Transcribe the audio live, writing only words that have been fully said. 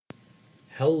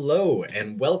Hello,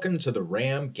 and welcome to the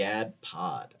RamGad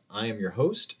Pod. I am your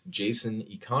host, Jason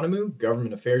Economou,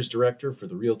 Government Affairs Director for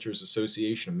the Realtors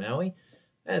Association of Maui,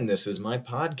 and this is my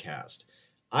podcast.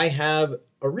 I have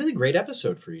a really great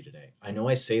episode for you today. I know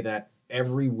I say that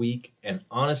every week, and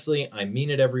honestly, I mean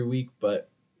it every week,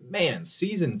 but man,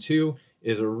 season 2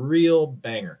 is a real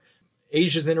banger.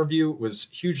 Asia's interview was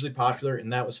hugely popular,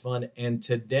 and that was fun, and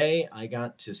today I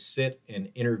got to sit and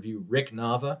interview Rick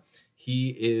Nava. He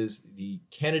is the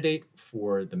candidate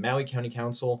for the Maui County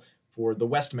Council for the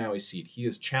West Maui seat. He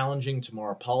is challenging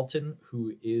Tamara Paulton,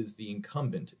 who is the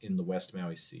incumbent in the West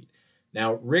Maui seat.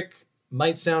 Now, Rick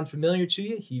might sound familiar to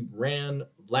you. He ran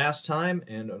last time,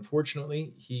 and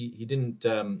unfortunately, he didn't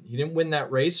win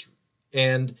that race,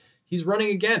 and he's running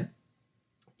again.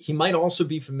 He might also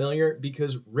be familiar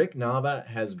because Rick Nava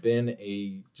has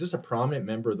been just a prominent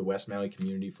member of the West Maui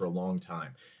community for a long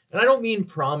time. And I don't mean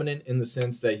prominent in the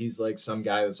sense that he's like some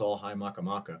guy that's all high maka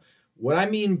maka. What I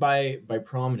mean by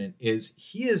prominent is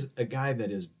he is a guy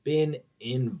that has been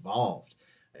involved.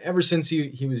 Ever since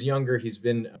he was younger, he's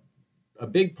been a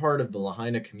big part of the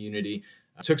Lahaina community.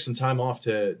 Took some time off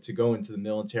to go into the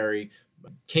military,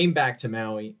 came back to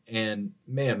Maui, and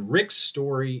man, Rick's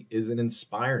story is an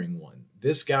inspiring one.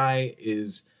 This guy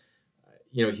is,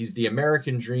 he's the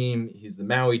American dream. He's the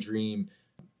Maui dream.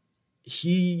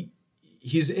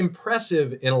 He's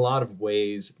impressive in a lot of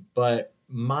ways, but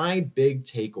my big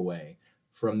takeaway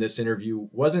from this interview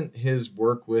wasn't his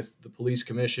work with the police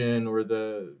commission or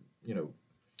the,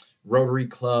 Rotary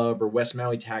Club or West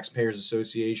Maui Taxpayers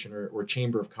Association or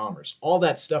Chamber of Commerce. All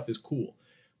that stuff is cool.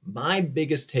 My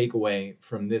biggest takeaway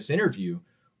from this interview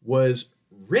was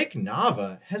Rick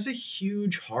Nava has a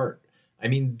huge heart. I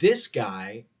mean, this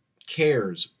guy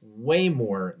cares way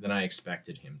more than I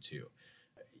expected him to.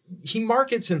 He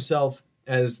markets himself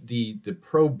as the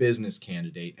pro-business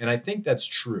candidate, and I think that's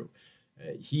true.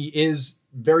 He is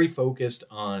very focused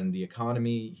on the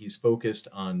economy. He's focused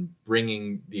on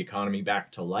bringing the economy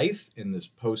back to life in this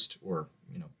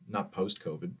not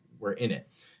post-COVID, we're in it,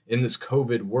 in this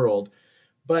COVID world.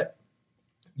 But,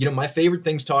 my favorite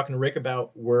things talking to Rick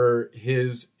about were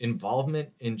his involvement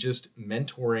in just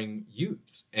mentoring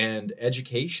youths and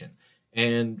education,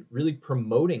 and really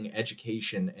promoting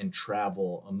education and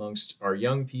travel amongst our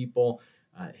young people,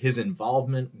 his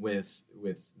involvement with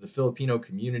the Filipino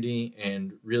community,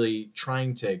 and really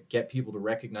trying to get people to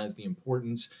recognize the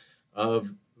importance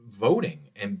of voting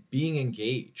and being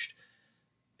engaged.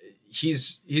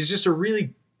 He's just a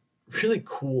really, really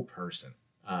cool person,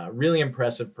 really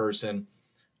impressive person.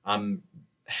 I'm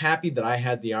happy that I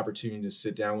had the opportunity to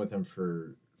sit down with him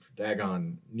for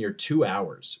daggone near 2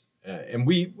 hours. And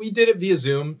we did it via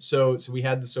Zoom, so we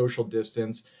had the social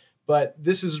distance. But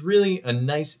this is really a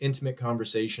nice, intimate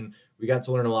conversation. We got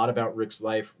to learn a lot about Rick's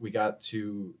life. We got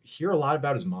to hear a lot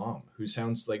about his mom, who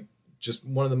sounds like just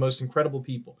one of the most incredible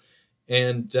people.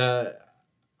 And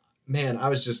man, I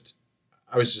was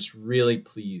just really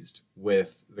pleased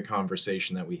with the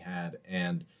conversation that we had.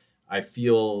 And I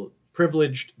feel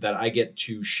privileged that I get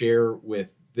to share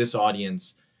with this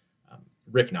audience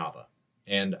Rick Nava.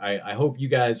 And I hope you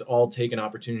guys all take an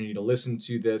opportunity to listen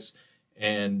to this.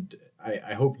 And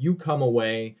I hope you come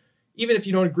away, even if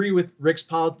you don't agree with Rick's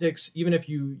politics, even if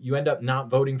you end up not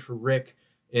voting for Rick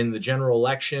in the general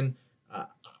election,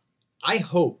 I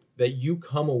hope that you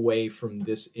come away from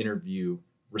this interview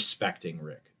respecting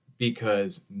Rick.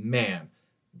 Because, man,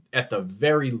 at the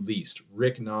very least,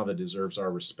 Rick Nava deserves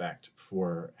our respect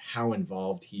for how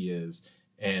involved he is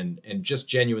and just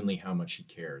genuinely how much he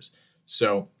cares.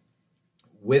 So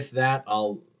with that,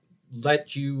 I'll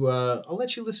let you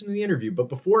listen to the interview. But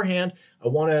beforehand, I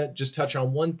want to just touch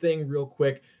on one thing real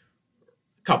quick.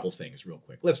 A couple things real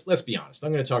quick. Let's be honest.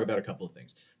 I'm going to talk about a couple of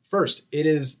things. First, it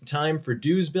is time for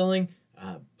dues billing.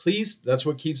 Please, that's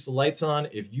what keeps the lights on.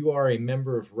 If you are a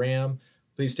member of RAM,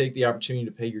 please take the opportunity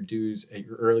to pay your dues at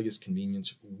your earliest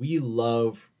convenience. We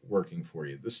love working for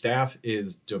you. The staff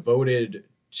is devoted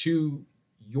to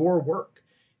your work,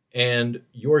 and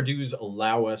your dues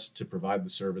allow us to provide the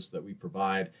service that we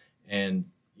provide. And,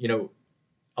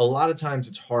 a lot of times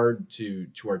it's hard to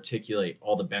articulate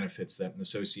all the benefits that an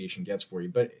association gets for you.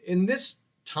 But in this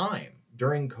time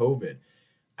during COVID,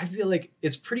 I feel like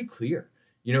it's pretty clear.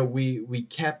 We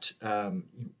kept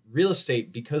real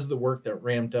estate, because of the work that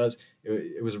RAM does.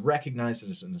 It was recognized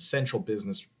as an essential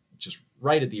business just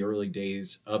right at the early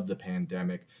days of the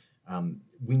pandemic.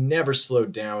 We never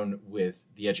slowed down with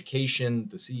the education,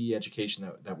 the CE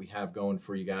education that we have going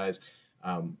for you guys.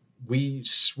 We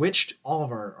switched all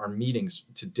of our meetings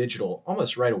to digital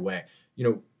almost right away.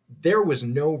 There was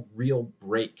no real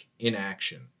break in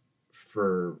action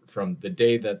from the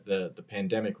day that the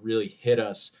pandemic really hit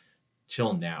us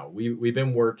till now. We've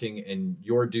been working, and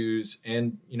your dues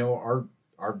and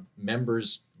our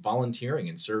members volunteering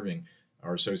and serving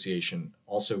our association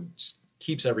also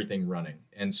keeps everything running.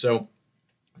 And so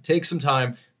take some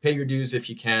time, pay your dues if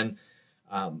you can.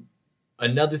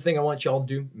 Another thing I want y'all to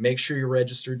do, make sure you're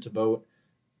registered to vote.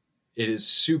 It is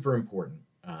super important.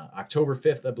 October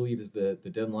 5th, I believe, is the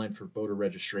deadline for voter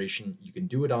registration. You can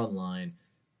do it online.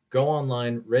 Go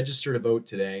online, register to vote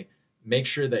today. Make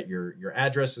sure that your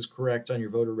address is correct on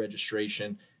your voter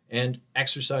registration, and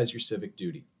exercise your civic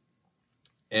duty.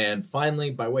 And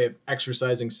finally, by way of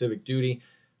exercising civic duty,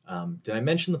 did I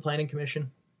mention the Planning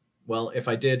Commission? Well, if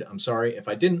I did, I'm sorry. If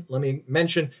I didn't, let me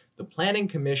mention the Planning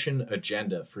Commission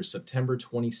agenda for September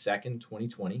 22nd,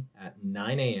 2020 at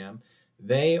 9 a.m.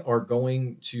 They are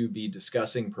going to be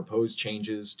discussing proposed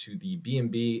changes to the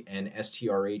B&B and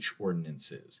STRH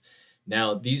ordinances.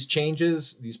 Now, these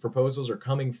changes, these proposals are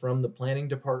coming from the planning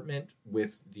department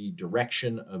with the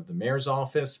direction of the mayor's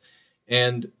office.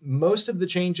 And most of the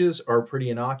changes are pretty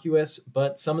innocuous,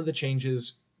 but some of the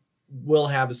changes will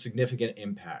have a significant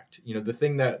impact. The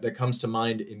thing that comes to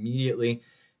mind immediately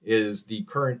is the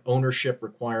current ownership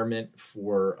requirement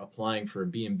for applying for a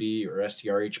B&B or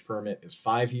STRH permit is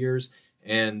 5 years,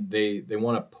 and they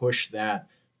want to push that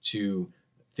to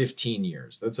 15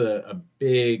 years. That's a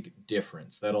big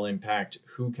difference. That'll impact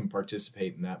who can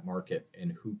participate in that market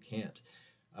and who can't.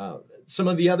 Some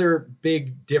of the other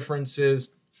big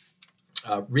differences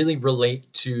really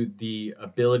relate to the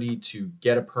ability to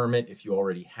get a permit if you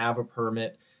already have a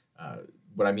permit.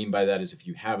 What I mean by that is if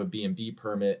you have a B&B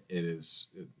permit,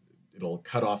 it'll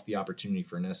cut off the opportunity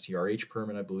for an STRH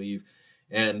permit, I believe.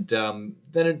 And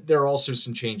then there are also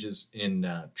some changes in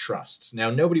trusts.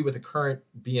 Now, nobody with a current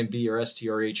B&B or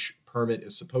STRH permit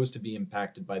is supposed to be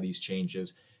impacted by these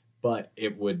changes, but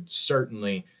it would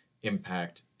certainly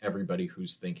impact everybody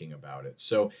who's thinking about it.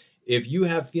 So if you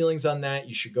have feelings on that,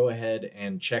 you should go ahead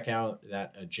and check out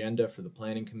that agenda for the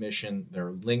Planning Commission. There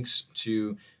are links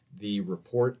to the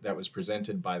report that was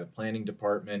presented by the Planning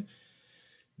Department.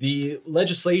 The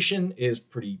legislation is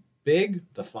pretty big.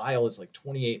 The file is like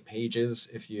 28 pages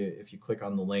if you click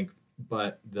on the link,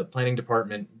 but the Planning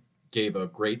Department gave a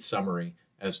great summary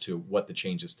as to what the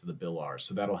changes to the bill are.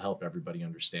 So that'll help everybody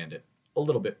understand it a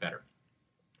little bit better.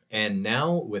 And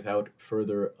now, without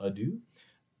further ado,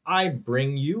 I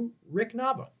bring you Rick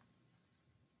Nava.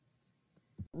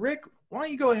 Rick, why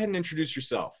don't you go ahead and introduce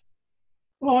yourself?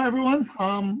 Hello, everyone.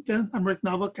 Again, I'm Rick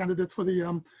Nava, candidate for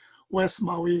the West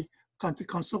Maui County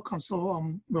Council,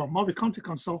 Maui County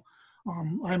Council.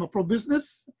 I'm a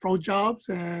pro-business, pro-jobs,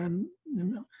 and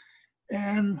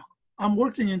I'm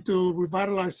working into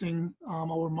revitalizing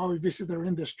our Maui visitor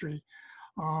industry.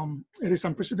 It is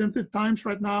unprecedented times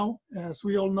right now. As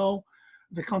we all know,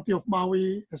 the county of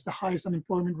Maui has the highest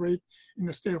unemployment rate in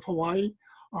the state of Hawaii.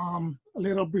 A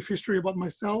little brief history about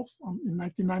myself. In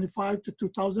 1995 to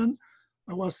 2000,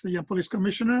 I was the police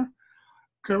commissioner.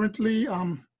 Currently,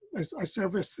 I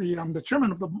serve as the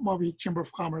chairman of the Maui Chamber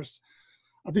of Commerce.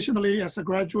 Additionally, as a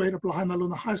graduate of Lahaina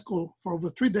Luna High School for over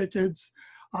 3 decades,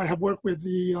 I have worked with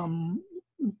the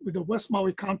West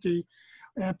Maui County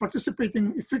and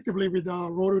participating effectively with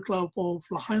the Rotary Club of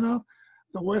Lahaina,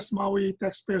 the West Maui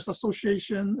Taxpayers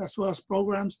Association, as well as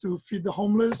programs to feed the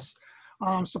homeless,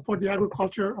 support the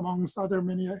agriculture, amongst other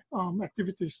many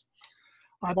activities.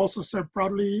 I've also served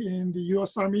proudly in the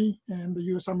U.S. Army and the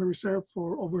U.S. Army Reserve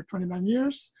for over 29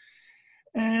 years.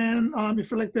 And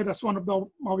if elected as one of the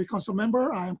Maui Council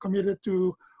member, I am committed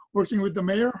to working with the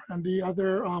mayor and the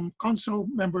other council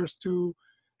members to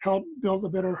help build a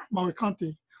better Maui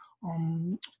County.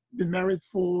 Been married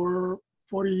for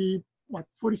 40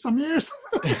 some years.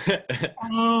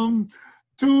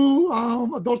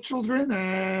 2 adult children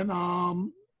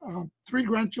and 3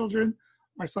 grandchildren.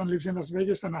 My son lives in Las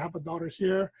Vegas and I have a daughter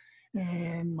here.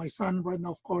 And my son right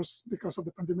now, of course, because of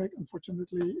the pandemic,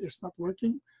 unfortunately, is not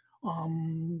working.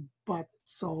 But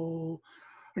so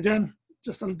again,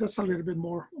 just a little bit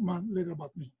more later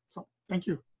about me. So thank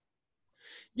you.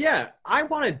 Yeah, I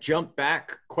want to jump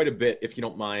back quite a bit, if you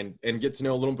don't mind, and get to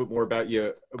know a little bit more about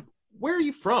you. Where are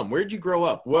you from? Where did you grow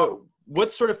up?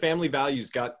 What sort of family values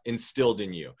got instilled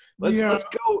in you?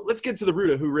 Let's get to the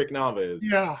root of who Rick Nava is.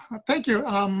 Yeah, thank you.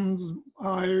 I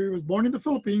was born in the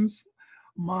Philippines.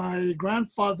 My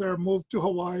grandfather moved to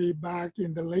Hawaii back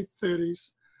in the late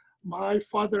 30s. My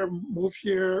father moved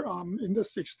here in the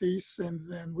 60s, and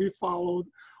then we followed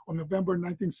on November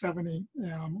 1970.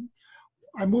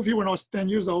 I moved here when I was 10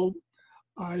 years old.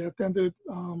 I attended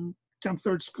Camp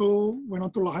Third School, went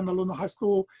on to Lahaina Luna High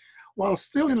School, while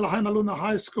still in Lahaina Luna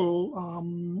High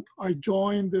School, I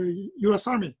joined the U.S.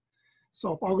 Army.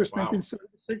 So of August Wow.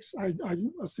 1976, I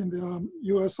was in the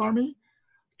U.S. Army,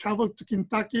 traveled to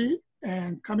Kentucky,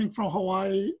 and coming from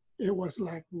Hawaii, it was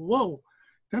like, whoa,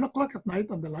 10 o'clock at night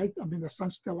and the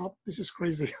sun's still up. This is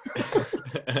crazy.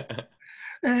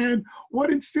 And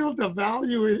what instilled the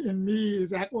value in me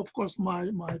is, of course,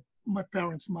 my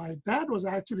parents. My dad was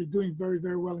actually doing very,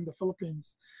 very well in the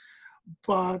Philippines,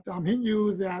 but he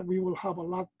knew that we will have a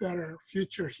lot better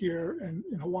future here in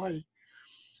Hawaii.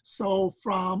 So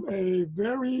from a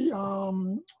very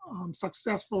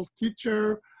successful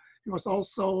teacher, he was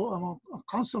also a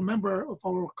council member of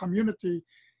our community.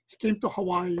 He came to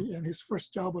Hawaii, and his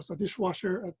first job was a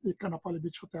dishwasher at the Kanapali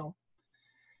Beach Hotel.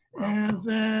 Wow. And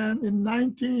then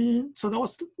so that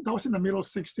was in the middle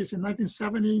 60s. In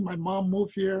 1970, my mom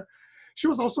moved here. She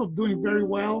was also doing very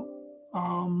well.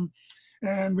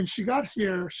 And when she got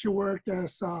here, she worked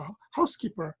as a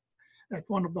housekeeper at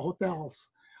one of the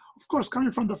hotels. Of course,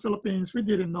 coming from the Philippines, we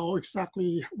didn't know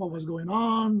exactly what was going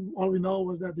on. All we know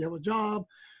was that they have a job.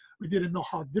 We didn't know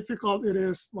how difficult it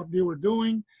is, what they were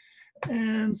doing.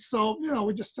 And so,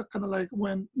 we just kind of like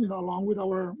went, along with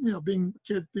our, being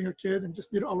a kid and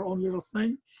just did our own little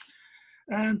thing.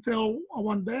 Until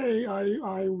one day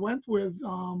I went with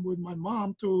my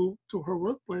mom to her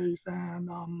workplace, and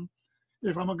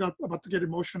if I'm about to get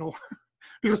emotional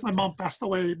because my mom passed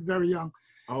away very young.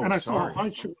 Oh, and I sorry. saw how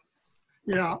hard she was.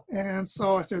 Yeah. And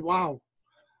so I said, wow,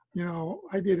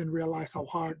 I didn't realize how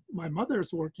hard my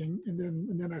mother's working. And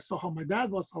then I saw how my dad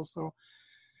was also.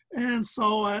 And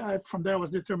so I from there was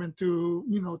determined to,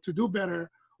 to do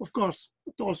better, of course,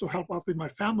 to also help out with my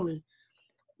family.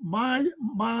 My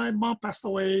mom passed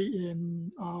away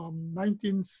in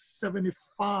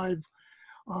 1975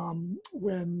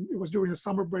 when it was during the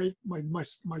summer break, my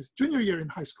junior year in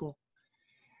high school.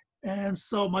 And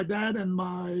so my dad and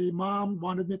my mom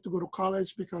wanted me to go to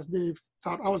college because they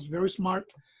thought I was very smart.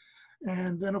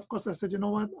 And then, of course, I said, you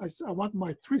know what? I want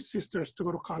my 3 sisters to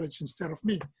go to college instead of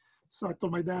me. So I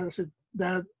told my dad, I said,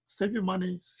 Dad, save your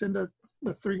money, send the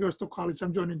 3 girls to college.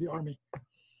 I'm joining the Army.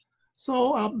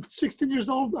 So 16 years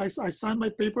old, I signed my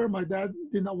paper. My dad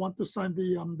did not want to sign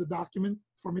the document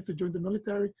for me to join the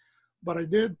military, but I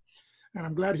did. And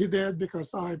I'm glad he did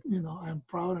because I'm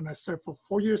proud, and I served for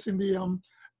 4 years in the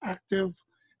active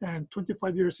and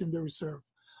 25 years in the reserve.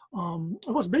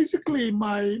 It was basically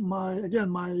my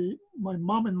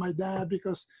mom and my dad,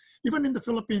 because even in the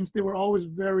Philippines, they were always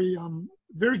very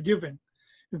giving.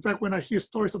 In fact, when I hear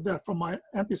stories of that from my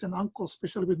aunties and uncles,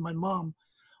 especially with my mom,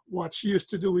 what she used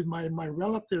to do with my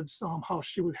relatives, how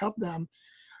she would help them,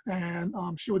 and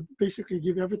she would basically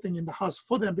give everything in the house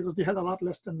for them because they had a lot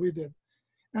less than we did.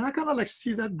 And I kind of like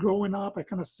see that growing up. I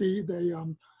kind of see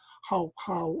how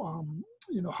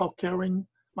caring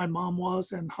my mom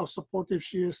was and how supportive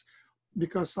she is,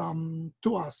 because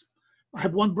to us, I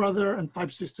have 1 brother and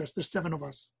 5 sisters. There's 7 of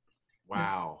us.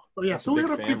 Wow. So we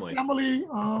had a big family.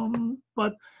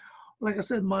 But like I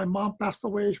said, my mom passed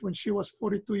away when she was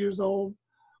 42 years old.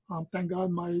 Thank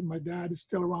God my dad is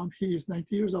still around. He is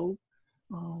 90 years old.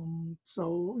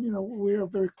 So, we're a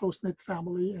very close-knit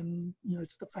family, and,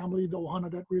 it's the family, the ohana,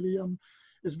 that really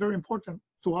is very important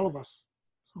to all of us.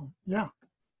 So, yeah.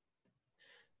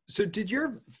 So did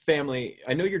your family,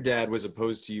 I know your dad was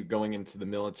opposed to you going into the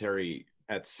military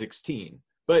at 16,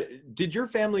 but did your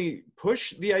family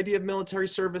push the idea of military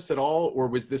service at all, or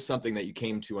was this something that you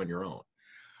came to on your own?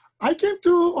 I came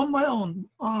to on my own.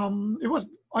 It was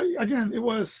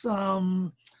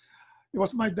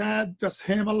my dad, just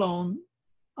him alone,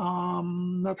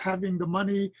 not having the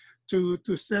money to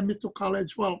send me to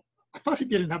college. Well, I thought he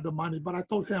didn't have the money, but I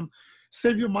told him,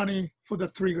 save your money for the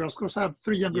 3 girls, because I have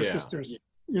 3 younger sisters.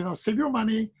 Save your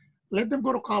money, let them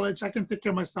go to college. I can take care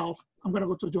of myself. I'm going to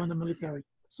go to join the military.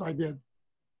 So I did.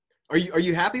 Are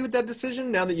you happy with that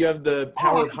decision now that you have the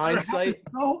power of hindsight?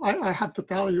 No, I have to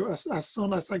tell you, as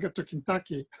soon as I get to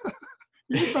Kentucky,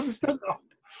 you need to understand now.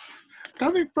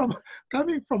 Coming from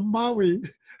Maui,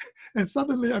 and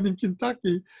suddenly I'm in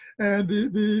Kentucky, and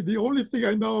the only thing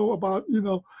I know about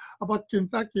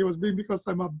Kentucky was because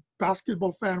I'm a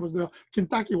basketball fan, was the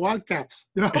Kentucky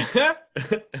Wildcats.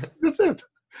 That's it.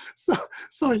 So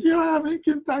here I am in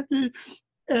Kentucky,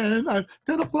 and I'm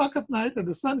 10 o'clock at night, and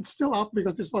the sun is still up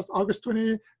because this was August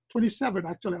 27,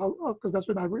 actually, because that's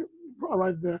when I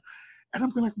arrived there. And I'm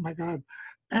going like, oh my God.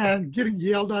 And getting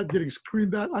yelled at, getting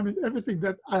screamed at. I mean, everything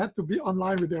that I had to be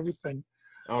online with everything.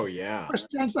 Oh, yeah. First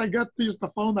chance I got to use the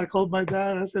phone, I called my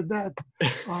dad. I said, Dad,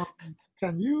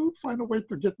 can you find a way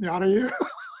to get me out of here?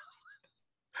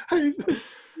 He says,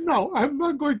 no, I'm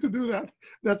not going to do that.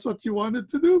 That's what you wanted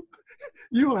to do.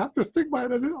 You will have to stick by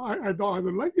it. I said, I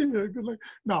don't like it. Like,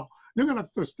 no, you're going to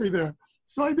have to stay there.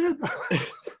 So I did.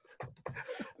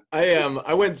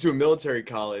 I went to a military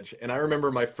college, and I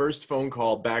remember my first phone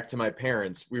call back to my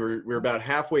parents. We were about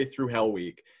halfway through Hell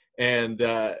Week, and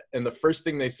the first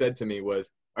thing they said to me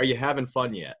was, "Are you having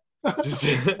fun yet?" Just,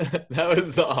 that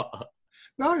was all.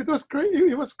 No, it was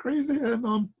crazy. It was crazy. And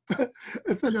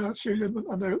I tell you, I'll share you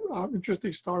another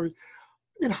interesting story.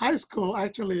 In high school,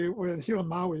 actually, when here in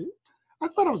Maui, I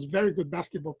thought I was a very good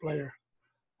basketball player.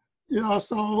 You know,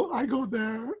 so I go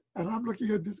there and I'm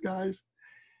looking at these guys,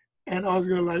 and I was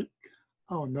going like,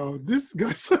 oh no, this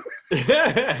guy's.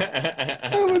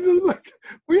 I was just like,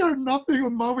 we are nothing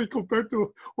on Maui compared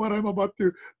to what I'm about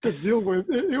to deal with.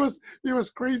 It was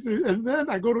crazy. And then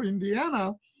I go to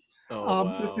Indiana. Oh,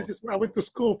 wow. This is where I went to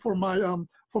school for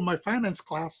my finance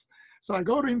class. So I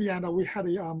go to Indiana. We had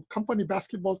a company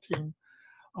basketball team.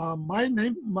 My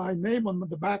name on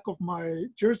the back of my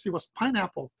jersey was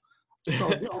Pineapple. So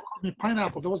they all called me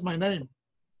Pineapple. That was my name.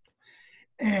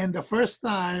 And the first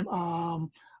time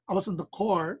I was in the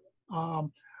court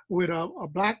with a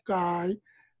black guy,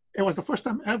 it was the first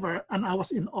time ever, and I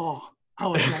was in awe. I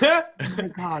was like, oh my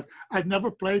God, I've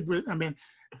never played with,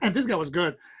 and this guy was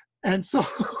good. And so,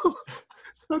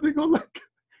 so they go like,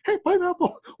 hey,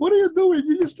 Pineapple, what are you doing?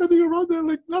 You're just standing around there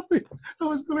like nothing. I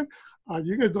was going,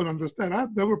 you guys don't understand.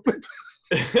 I've never played.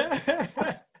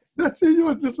 That's it. You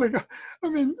was just like,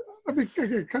 again,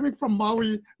 coming from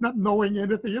Maui, not knowing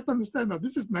anything. You have to understand that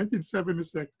this is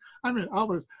 1976. I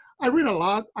read a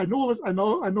lot. I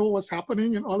know what's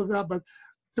happening and all of that, but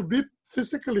to be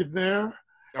physically there.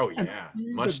 Oh yeah,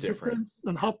 much different.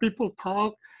 And how people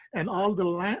talk and all the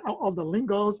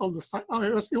lingos,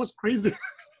 it was crazy.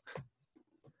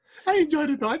 I enjoyed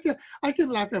it though. I can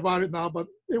laugh about it now, but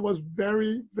it was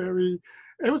very, very.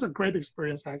 It was a great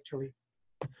experience actually.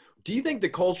 Do you think the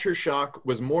culture shock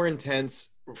was more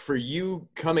intense for you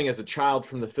coming as a child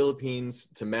from the Philippines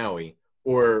to Maui,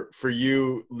 or for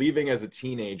you leaving as a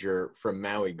teenager from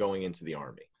Maui going into the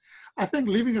Army? I think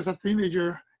leaving as a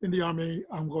teenager in the Army,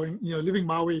 leaving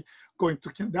Maui, going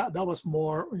to that was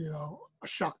more, a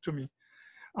shock to me.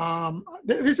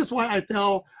 This is why I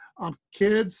tell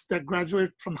kids that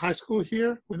graduate from high school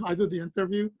here, when I do the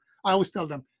interview, I always tell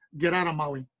them, get out of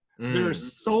Maui.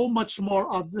 There's so much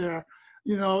more out there.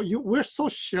 We're so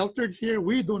sheltered here.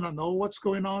 We do not know what's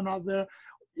going on out there.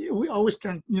 We always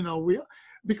can,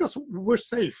 because we're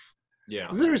safe. Yeah.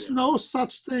 There is no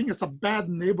such thing as a bad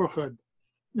neighborhood.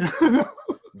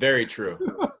 Very true.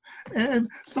 And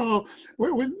so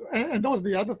and that was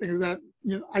the other thing is that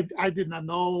I did not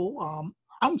know.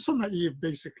 I'm so naive,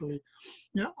 basically.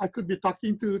 I could be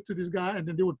talking to this guy, and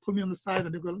then they would put me on the side,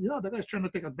 and they go, that guy's trying to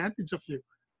take advantage of you.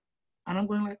 And I'm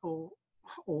going like, oh,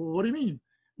 what do you mean?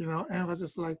 And I was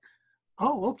just like,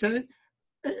 oh, okay.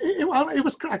 It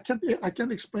was. I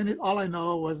can't explain it. All I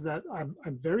know was that I'm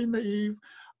very naive.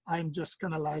 I'm just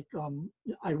kind of like,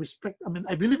 I respect.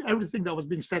 I believe everything that was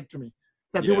being said to me.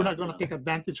 That they were not going to take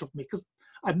advantage of me, because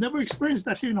I've never experienced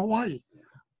that here in Hawaii.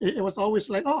 It was always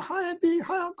like, oh, hi, auntie,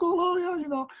 hi, uncle, oh,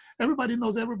 yeah, everybody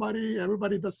knows everybody.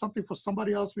 Everybody does something for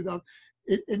somebody else without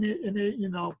any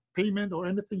payment or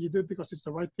anything you do because it's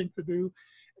the right thing to do.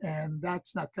 And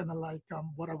that's not kind of like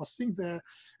what I was seeing there.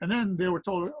 And then they were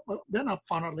told, then I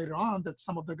found out later on that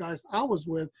some of the guys I was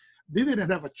with, they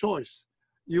didn't have a choice.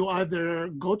 You either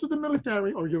go to the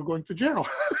military or you're going to jail.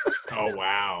 Oh,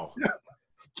 wow.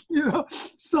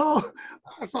 So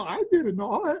I didn't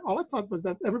know. All I thought was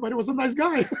that everybody was a nice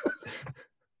guy.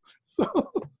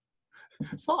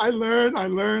 So I learned.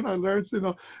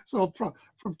 So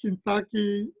from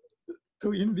Kentucky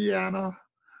to Indiana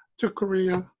to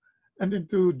Korea and then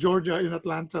to Georgia in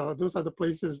Atlanta. Those are the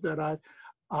places that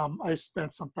I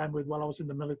spent some time with while I was in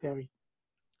the military.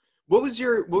 What was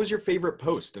your favorite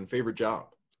post and favorite job?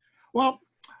 Well,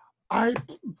 I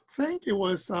think it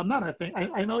was not. I think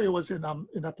I know it was in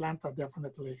Atlanta,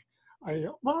 definitely.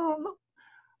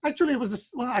 Actually, it was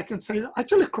this. Well, I can say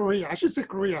actually Korea. I should say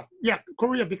Korea. Yeah,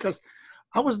 Korea, because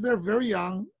I was there very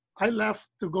young. I left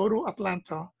to go to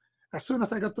Atlanta. As soon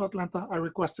as I got to Atlanta, I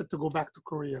requested to go back to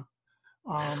Korea.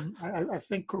 I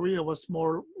think Korea was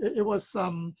more. It was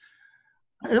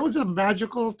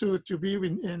magical to be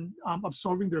in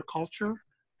absorbing their culture.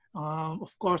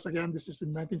 Of course, again, this is in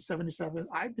 1977.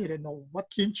 I didn't know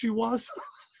what kimchi was.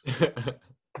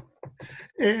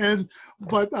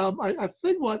 But I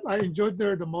think what I enjoyed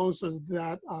there the most was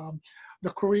that the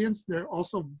Koreans, they're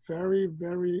also very,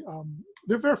 very,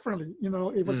 they're very friendly.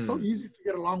 It was so easy to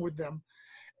get along with them.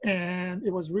 And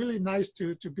it was really nice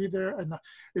to be there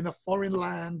in a foreign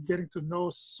land, getting to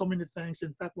know so many things.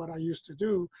 In fact, what I used to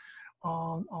do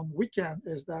on weekend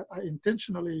is that I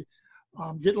intentionally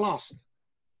get lost.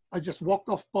 I just walked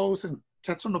off post and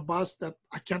catch on a bus that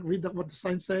I can't read what the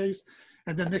sign says.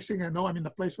 And then next thing I know, I'm in a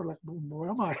place where like, where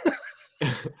am I?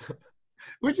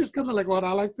 Which is kind of like what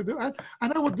I like to do. And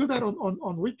I would do that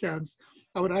on weekends.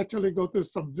 I would actually go to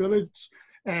some village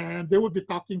and they would be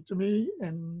talking to me.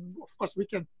 And of course we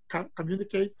can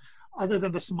communicate other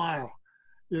than the smile.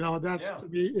 That's to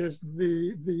me is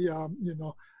the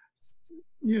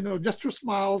just through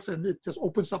smiles, and it just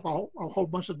opens up a whole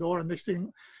bunch of doors. And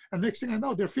next thing I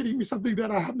know, they're feeding me something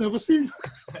that I have never seen.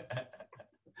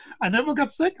 I never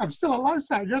got sick. I'm still alive,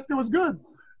 so I guess it was good,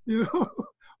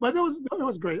 But it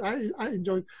was great. I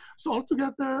enjoyed. So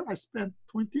altogether, I spent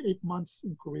 28 months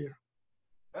in Korea.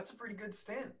 That's a pretty good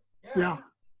stint. Yeah.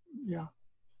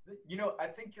 I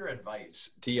think your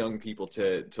advice to young people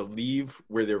to leave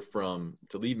where they're from,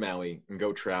 to leave Maui and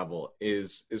go travel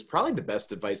is probably the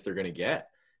best advice they're going to get.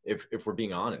 If we're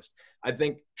being honest, I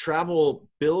think travel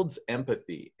builds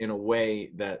empathy in a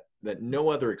way that no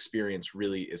other experience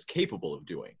really is capable of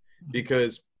doing,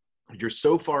 because you're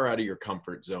so far out of your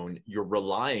comfort zone. You're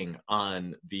relying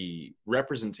on the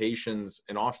representations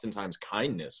and oftentimes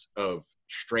kindness of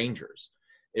strangers.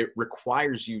 It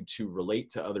requires you to relate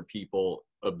to other people,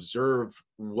 observe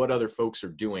what other folks are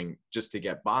doing just to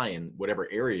get by in whatever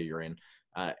area you're in,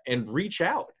 and reach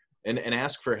out and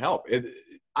ask for help.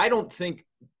 I don't think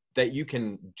that you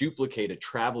can duplicate a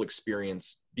travel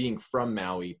experience being from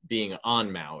Maui, being on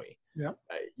Maui. Yeah.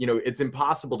 It's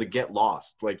impossible to get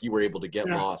lost like you were able to get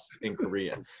lost in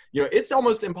Korea. It's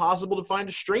almost impossible to find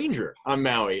a stranger on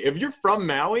Maui. If you're from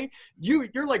Maui,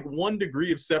 you're like 1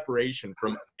 degree of separation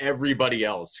from everybody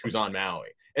else who's on Maui.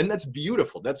 And that's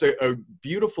beautiful. That's a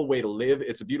beautiful way to live.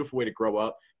 It's a beautiful way to grow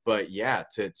up. But yeah,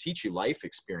 to teach you life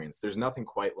experience, there's nothing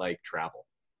quite like travel.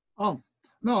 Oh,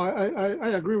 no, I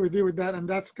agree with you with that. And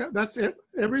that's it.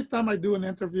 Every time I do an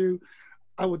interview,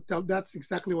 that's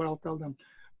exactly what I'll tell them.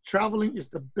 Traveling is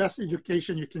the best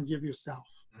education you can give yourself.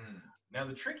 Now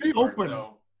the tricky part,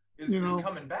 though, is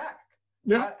coming back.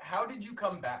 Yeah. How did you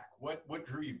come back? What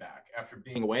drew you back after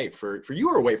being away for you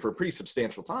were away for a pretty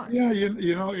substantial time? Yeah,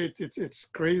 it's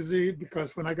crazy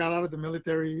because when I got out of the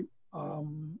military,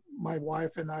 my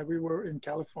wife and we were in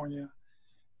California,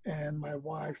 and my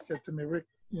wife said to me, Rick,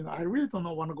 I really don't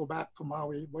want to go back to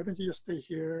Maui. Why don't you just stay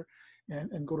here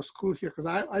and go to school here? Because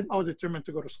I was determined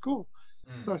to go to school.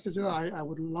 So I said, I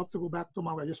would love to go back to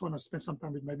Maui. I just want to spend some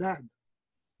time with my dad.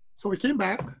 So we came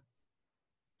back.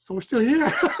 So we're still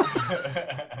here.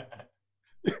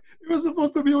 It was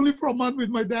supposed to be only for a month with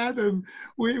my dad, and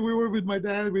we were with my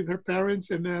dad, with her parents,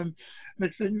 and then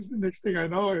next thing I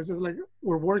know, it's just like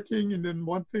we're working, and then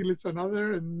one thing leads to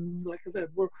another, and like I said,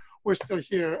 we're still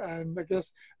here, and I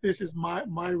guess this is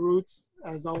my roots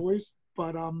as always.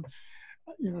 But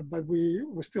but we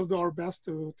still do our best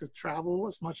to travel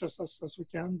as much as we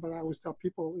can. But I always tell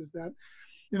people is that,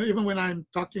 even when I'm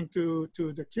talking to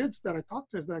the kids that I talk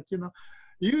to, is like,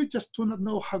 you just do not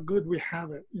know how good we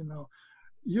have it.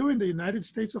 You're in the United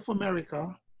States of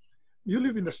America. You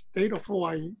live in the state of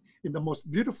Hawaii, in the most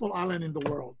beautiful island in the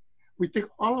world. We take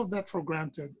all of that for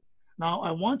granted. Now, I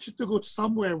want you to go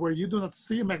somewhere where you do not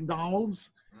see a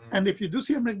McDonald's. And if you do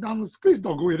see a McDonald's, please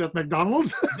don't go eat at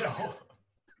McDonald's. No.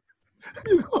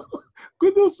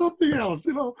 Go do something else.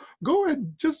 Go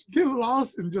and just get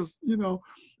lost and just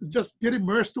get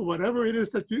immersed to whatever it is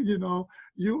that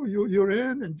you're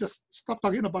in, and just stop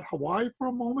talking about Hawaii for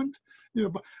a moment.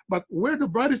 But wear the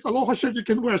brightest aloha shirt you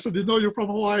can wear so they know you're from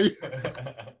Hawaii.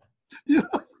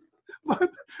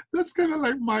 But that's kind of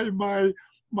like my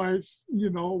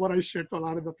what I share to a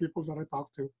lot of the people that I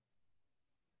talk to.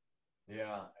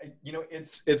 Yeah,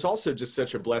 it's also just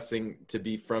such a blessing to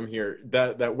be from here.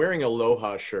 That wearing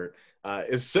aloha shirt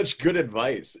is such good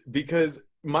advice, because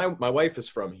my wife is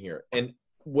from here, and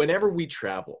whenever we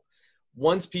travel,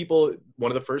 one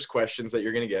of the first questions that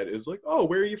you're going to get is like, oh,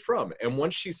 where are you from? And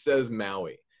once she says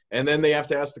Maui, and then they have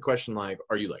to ask the question like,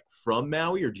 are you like from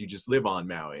Maui, or do you just live on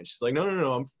Maui? And she's like,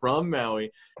 no, I'm from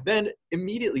Maui. Then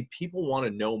immediately people want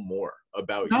to know more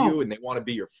about you, and they want to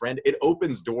be your friend. It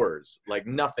opens doors like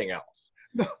nothing else.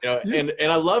 And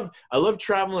I love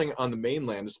traveling on the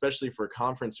mainland, especially for a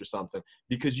conference or something,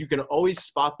 because you can always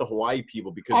spot the Hawaii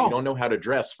people, because you don't know how to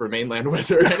dress for mainland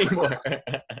weather anymore.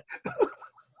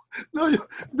 No,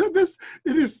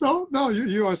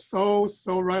 you are so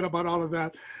right about all of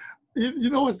that.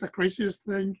 What's the craziest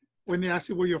thing? When they ask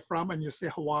you where you're from and you say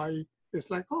Hawaii,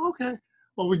 it's like, oh, okay.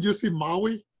 But when you see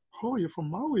Maui, oh, you're from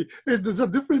Maui. There's a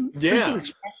different facial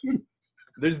expression.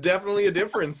 There's definitely a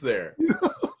difference there. You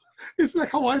know? It's like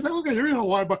Hawaii. Like, okay, you're in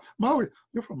Hawaii, but Maui,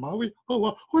 you're from Maui. Oh,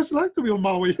 well, what's it like to be on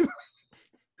Maui?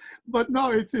 But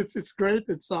no, it's great.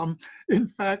 It's in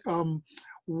fact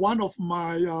one of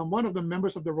the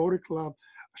members of the Rotary Club,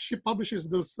 she publishes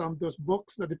those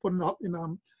books that they put in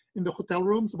the hotel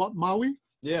rooms about Maui.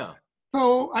 Yeah.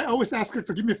 So I always ask her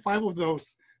to give me 5 of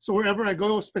those. So wherever I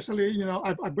go, especially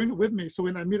I bring it with me. So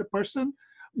when I meet a person,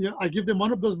 I give them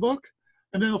one of those books.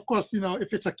 And then, of course,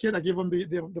 if it's a kid, I give them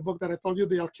the book that I told you,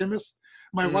 The Alchemist.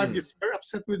 My wife gets very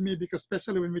upset with me because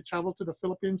especially when we travel to the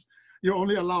Philippines, you're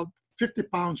only allowed 50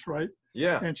 pounds, right?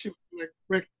 Yeah. And she was like,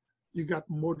 Rick, you got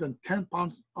more than 10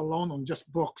 pounds alone on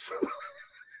just books.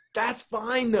 That's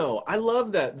fine, though. I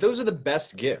love that. Those are the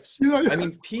best gifts. I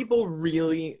mean, people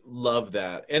really love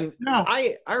that. And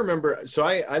I remember, so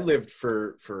I lived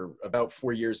for about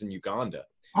 4 years in Uganda.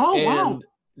 Oh, and wow.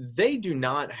 They do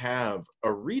not have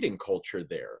a reading culture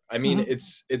there. I mean,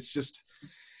 it's just,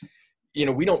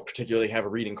 we don't particularly have a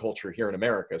reading culture here in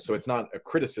America, so it's not a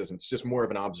criticism. It's just more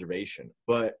of an observation.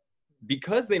 But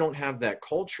because they don't have that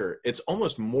culture, it's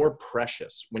almost more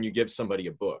precious when you give somebody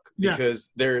a book because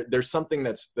there's something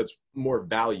that's more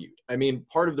valued. I mean,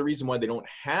 part of the reason why they don't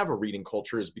have a reading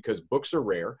culture is because books are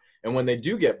rare. And when they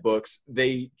do get books,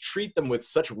 they treat them with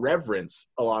such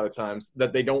reverence a lot of times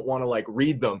that they don't want to like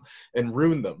read them and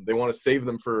ruin them. They want to save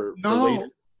them for later.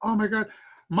 Oh my God.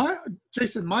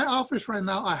 Jason, my office right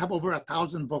now, I have over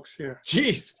 1,000 books here.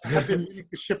 Jeez. I've been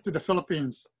shipped to the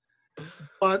Philippines.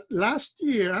 But last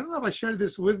year, I don't know if I shared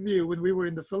this with you when we were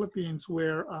in the Philippines,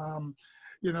 where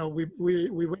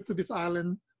we went to this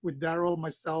island with Daryl,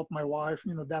 myself, my wife,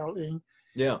 Daryl Ng.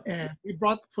 Yeah. And we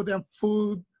brought for them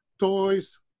food,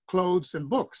 toys, clothes, and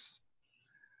books.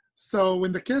 So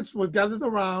when the kids were gathered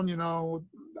around,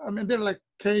 they're like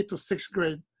K to 6th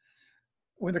grade.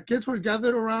 When the kids were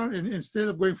gathered around, and instead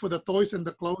of going for the toys and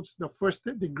the clothes, the first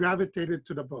thing they gravitated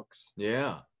to the books.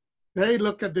 Yeah. They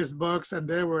look at these books and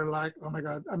they were like, oh my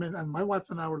God. I mean, and my wife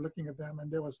and I were looking at them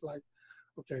and they was like,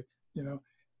 okay,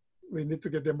 we need to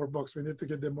get them more books. We need to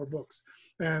get them more books.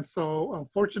 And so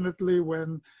unfortunately,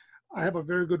 when I have a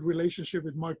very good relationship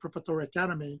with my preparatory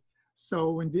academy,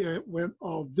 so when they went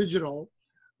all digital,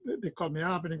 they called me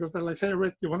up and they're like, hey,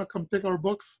 Rick, you want to come take our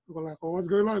books? I go like, oh, what's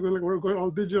going on? We're going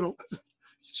all digital.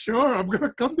 Sure, I'm going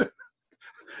to come there.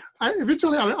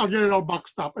 Eventually I'll get it all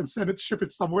boxed up and ship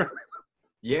it somewhere.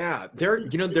 Yeah, there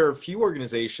are a few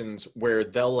organizations where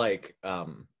they'll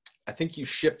I think you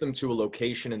ship them to a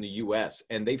location in the US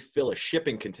and they fill a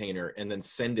shipping container and then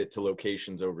send it to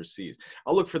locations overseas.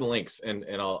 I'll look for the links and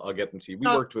I'll get them to you. We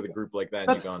worked with a group like that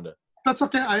in Uganda. That's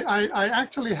okay. I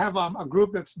actually have a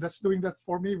group that's doing that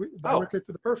for me directly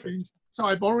to the Philippines. So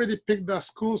I've already picked the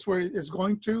schools where it's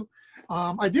going to.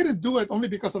 I didn't do it only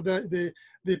because of the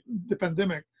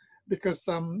pandemic. Because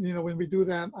when we do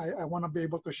that, I want to be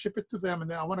able to ship it to them, and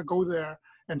then I want to go there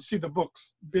and see the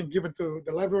books being given to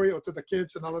the library or to the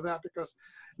kids and all of that. Because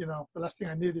the last thing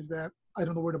I need is that I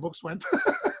don't know where the books went.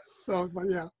 So, but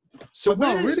yeah. So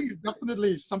reading is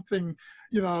definitely something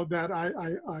that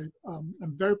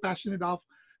I'm very passionate of.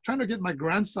 Trying to get my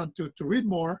grandson to read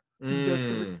more. That's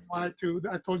the reason why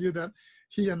I told you that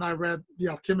he and I read The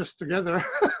Alchemist together.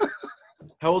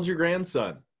 How old's your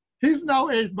grandson? He's now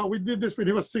 8, but we did this when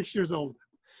he was 6 years old.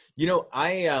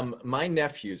 My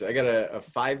nephews, I got a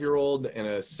 5-year-old and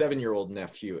a 7-year-old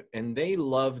nephew, and they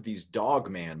love these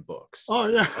Dogman books. Oh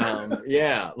yeah.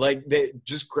 Yeah, like they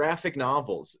just graphic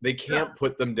novels. They can't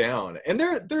put them down, and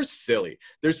they're silly.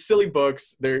 They're silly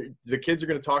books. The kids are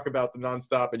going to talk about them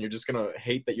nonstop, and you're just going to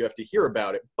hate that you have to hear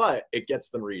about it, but it gets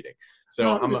them reading. So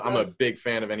I'm a big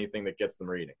fan of anything that gets them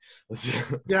reading.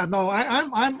 Yeah, no,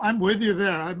 I'm with you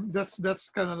there. That's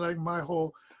kind of like my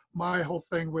whole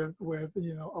thing with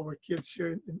our kids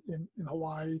here in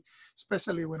Hawaii,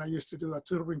 especially when I used to do a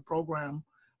tutoring program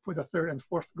for the 3rd and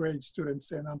 4th grade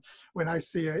students. And when I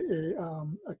see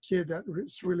a kid that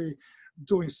is really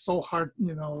doing so hard,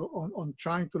 on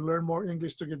trying to learn more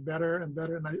English to get better and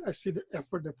better, and I see the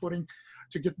effort they're putting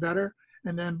to get better.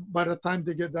 And then by the time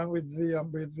they get done with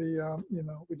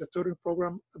the tutoring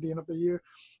program at the end of the year,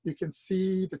 you can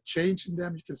see the change in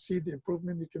them. You can see the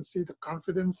improvement. You can see the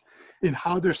confidence in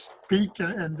how they speak,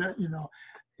 and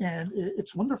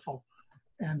it's wonderful.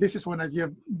 And this is when I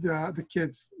give the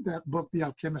kids that book, The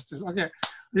Alchemist. Okay,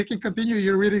 you can continue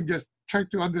your reading. Just try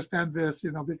to understand this,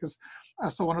 because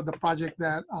so one of the projects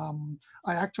that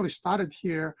I actually started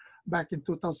here back in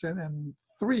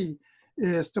 2003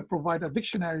 is to provide a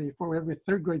dictionary for every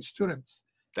 3rd grade students.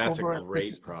 That's a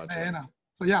great project. Diana.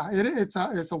 So yeah,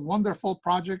 it's a wonderful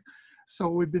project. So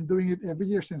we've been doing it every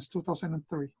year since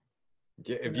 2003.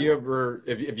 Yeah,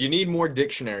 if you need more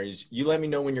dictionaries, you let me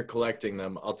know when you're collecting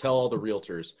them. I'll tell all the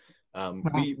realtors.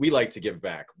 We like to give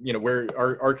back. You know, we're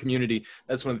our community.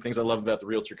 That's one of the things I love about the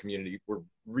realtor community. We're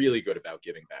really good about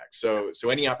giving back. So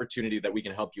any opportunity that we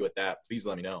can help you with that, please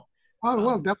let me know. Oh,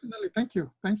 well, definitely. Thank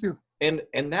you. And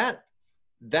that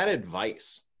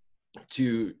advice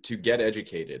to get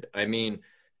educated. I mean,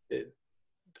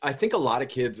 I think a lot of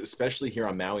kids, especially here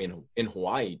on Maui and in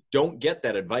Hawaii, don't get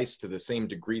that advice to the same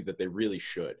degree that they really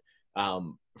should.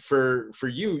 For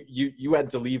you had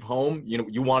to leave home. You know,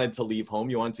 you wanted to leave home.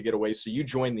 You wanted to get away, so you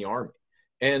joined the Army.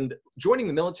 And joining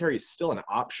the military is still an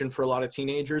option for a lot of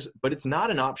teenagers, but it's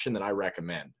not an option that I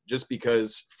recommend. Just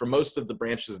because for most of the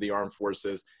branches of the armed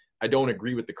forces, I don't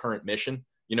agree with the current mission.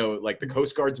 You know, like the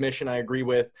Coast Guard's mission, I agree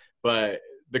with, but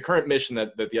the current mission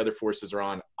that the other forces are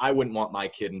on, I wouldn't want my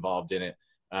kid involved in it.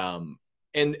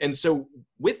 And so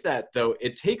with that, though,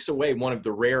 it takes away one of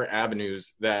the rare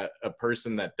avenues that a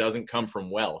person that doesn't come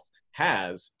from wealth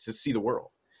has to see the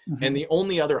world. Mm-hmm. And the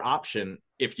only other option,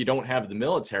 if you don't have the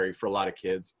military for a lot of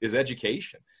kids, is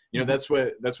education. You know, mm-hmm.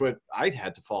 that's what I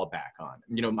had to fall back on.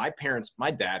 You know, my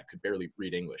dad could barely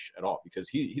read English at all because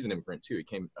he's an immigrant too. He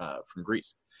came from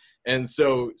Greece. And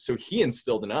so he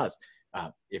instilled in us,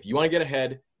 if you want to get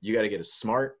ahead, you got to get as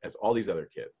smart as all these other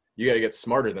kids. You got to get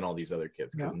smarter than all these other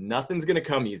kids because nothing's going to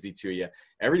come easy to you.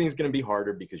 Everything's going to be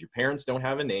harder because your parents don't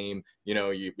have a name. You know,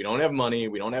 we don't have money.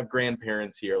 We don't have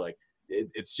grandparents here. Like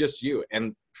it's just you.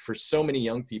 And for so many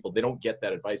young people, they don't get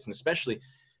that advice. And especially,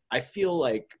 I feel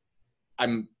like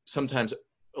I'm sometimes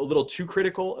a little too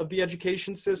critical of the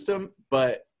education system,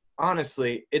 but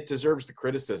honestly, it deserves the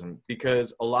criticism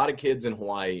because a lot of kids in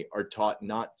Hawaii are taught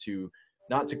not to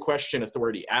question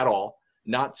authority at all,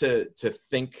 not to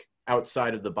think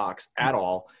outside of the box at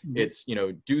all. Mm-hmm. It's, you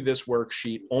know, do this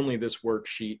worksheet, only this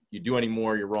worksheet. You do any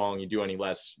more, you're wrong. You do any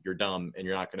less, you're dumb, and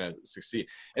you're not going to succeed.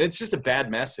 And it's just a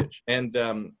bad message. And,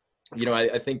 you know,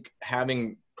 I think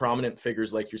having prominent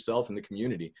figures like yourself in the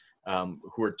community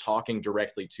who are talking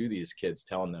directly to these kids,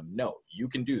 telling them, no, you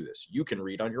can do this. You can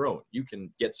read on your own. You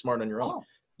can get smart on your own.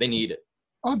 They need it.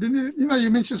 Oh, you know,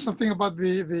 you mentioned something about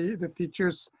the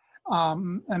teachers.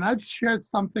 And I've shared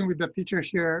something with the teachers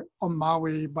here on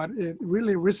Maui, but it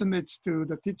really resonates to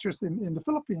the teachers in the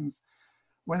Philippines.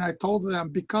 When I told them,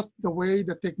 because the way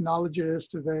the technology is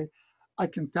today, I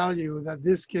can tell you that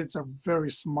these kids are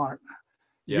very smart.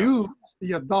 Yeah. You, as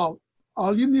the adult,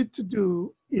 all you need to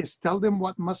do is tell them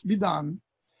what must be done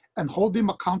and hold them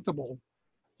accountable.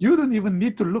 You don't even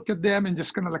need to look at them and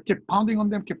just kind of like keep pounding on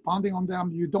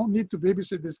them. You don't need to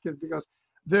babysit these kids because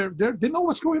they know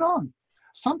what's going on.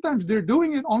 Sometimes they're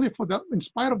doing it only in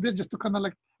spite of this, just to kind of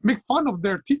like make fun of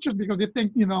their teachers because they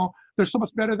think, you know, they're so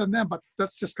much better than them. But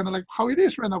that's just kind of like how it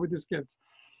is right now with these kids.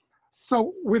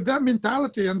 So with that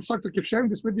mentality, I'm sorry to keep sharing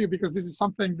this with you because this is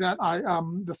something that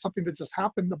that's something that just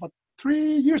happened about 3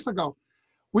 years ago.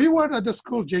 We were at the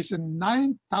school, Jason,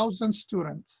 9,000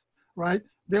 students, right?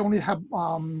 They only have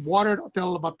water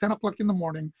till about 10 o'clock in the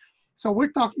morning. So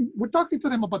we're talking to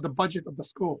them about the budget of the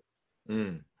school.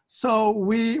 Mm. So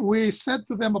we said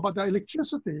to them about the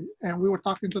electricity, and we were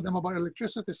talking to them about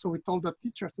electricity. So we told the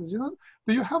teacher, says, you know,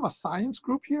 do you have a science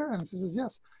group here? And she says,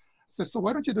 yes. I said, so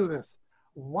why don't you do this?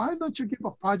 Why don't you give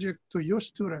a project to your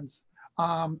students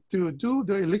to do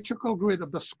the electrical grid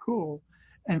of the school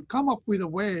and come up with a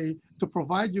way to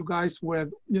provide you guys with,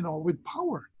 you know, with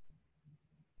power?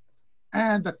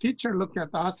 And the teacher looked at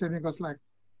us and he goes like,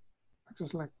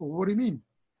 well, what do you mean?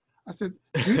 I said,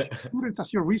 use students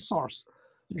as your resource.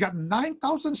 You got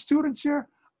 9,000 students here.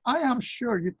 I am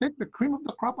sure you take the cream of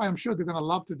the crop. I am sure they're going to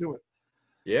love to do it.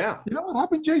 Yeah. You know what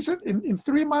happened, Jason? In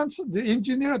 3 months, the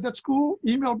engineer at that school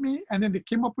emailed me, and then they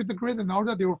came up with the grid, and all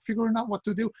that they were figuring out what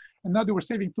to do. And now they were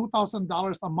saving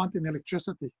 $2,000 a month in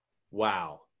electricity.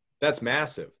 Wow. That's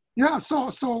massive. Yeah.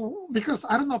 So because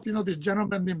I don't know if you know this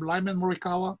gentleman named Lyman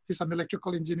Morikawa. He's an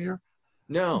electrical engineer.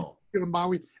 No. Here in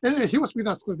Maui. And he was with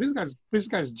us because this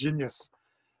guy's genius.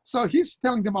 So he's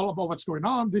telling them all about what's going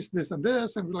on, this, and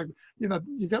this. And we're like, you know,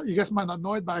 you guys might not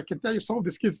know it, but I can tell you some of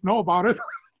these kids know about it.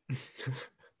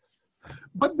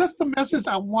 But that's the message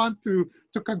I want to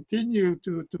continue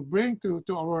to bring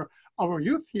to our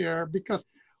youth here, because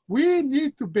we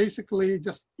need to basically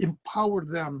just empower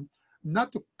them,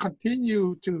 not to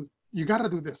continue to, you got to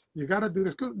do this. You got to do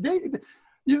this.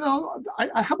 You know,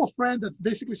 I have a friend that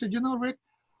basically said, you know, Rick,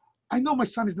 I know my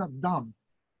son is not dumb,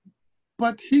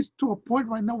 but he's to a point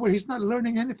right now where he's not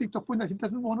learning anything, to a point that he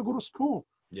doesn't want to go to school.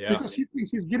 Yeah. Because he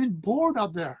thinks he's getting bored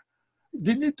out there.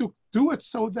 They need to do it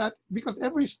so that, because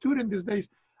every student these days,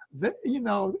 you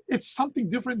know, it's something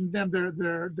different than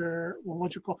their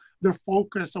what you call their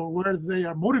focus, or where they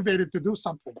are motivated to do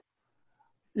something.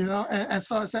 You know, and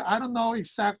so I said, I don't know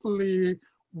exactly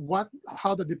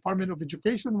how the Department of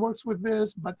Education works with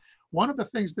this, but one of the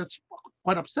things that's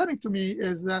quite upsetting to me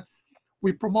is that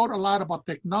we promote a lot about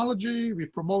technology, we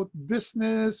promote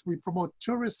business, we promote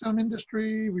tourism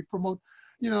industry, we promote,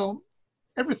 you know,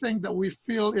 everything that we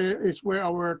feel is where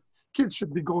our kids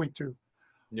should be going to.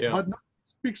 Yeah. But nobody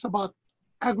speaks about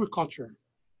agriculture,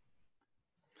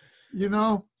 you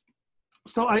know.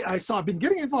 So I've been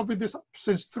getting involved with this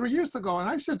since 3 years ago, and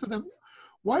I said to them,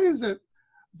 why is it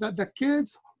that the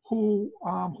kids who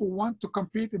want to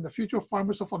compete in the Future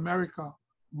Farmers of America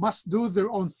must do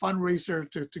their own fundraiser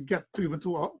to get to even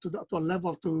to a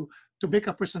level to make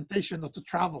a presentation or to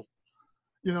travel?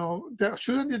 You know,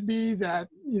 shouldn't it be that,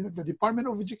 you know, the Department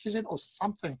of Education or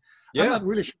something? Yeah. I'm not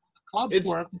really sure how the clubs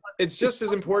work. It's just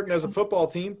as important as a football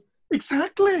team.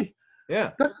 Exactly.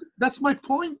 Yeah. That's my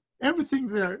point. Everything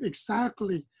there,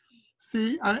 exactly.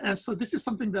 See, and so this is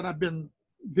something that I've been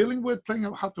dealing with, playing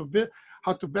how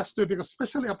to best do it, because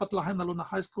especially up at Lahaina Luna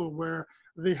High School, where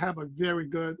they have a very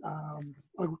good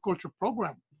agriculture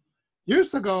program.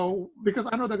 Years ago, because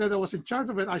I know the guy that was in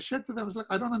charge of it, I shared to them, I was like,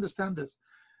 I don't understand this.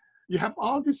 You have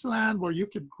all this land where you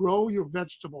could grow your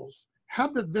vegetables,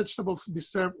 have the vegetables be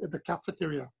served at the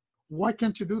cafeteria. Why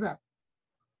can't you do that?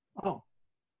 Oh,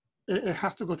 it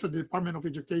has to go to the Department of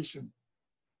Education.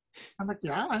 I'm like,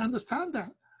 yeah, I understand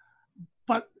that.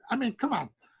 But I mean, come on.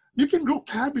 You can grow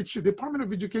cabbage. The Department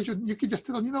of Education, you can just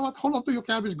tell them, you know what, hold on to your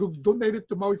cabbage, go donate it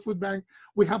to Maui Food Bank.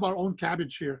 We have our own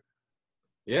cabbage here.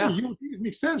 Yeah. It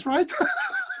makes sense, right?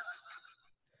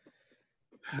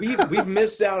 We've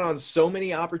missed out on so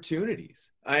many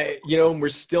opportunities. We're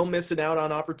still missing out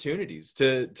on opportunities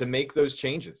to make those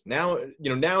changes. Now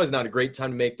is not a great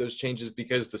time to make those changes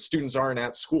because the students aren't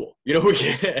at school.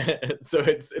 So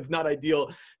it's not ideal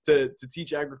to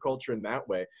teach agriculture in that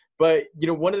way. But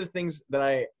one of the things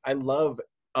that I love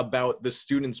about the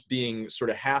students being sort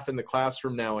of half in the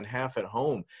classroom now and half at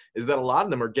home is that a lot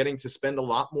of them are getting to spend a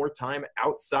lot more time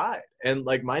outside. And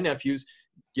like my nephews,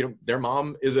 their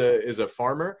mom is a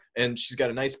farmer and she's got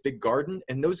a nice big garden,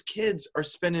 and those kids are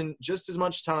spending just as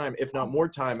much time, if not more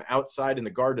time, outside in the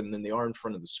garden than they are in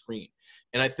front of the screen.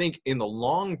 And I think in the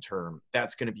long term,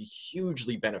 that's going to be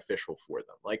hugely beneficial for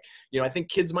them. Like, I think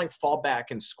kids might fall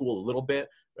back in school a little bit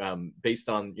based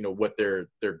on, what their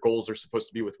goals are supposed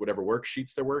to be with whatever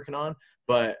worksheets they're working on.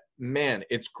 But man,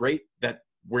 it's great that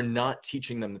we're not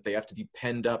teaching them that they have to be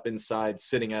penned up inside,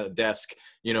 sitting at a desk,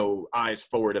 eyes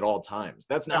forward at all times.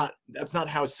 That's not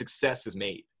how success is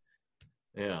made.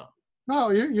 Yeah.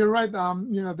 No, you're right.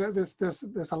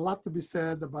 There's a lot to be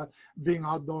said about being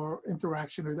outdoor,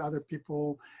 interaction with other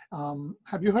people.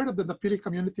 Have you heard of the Napili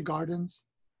Community Gardens?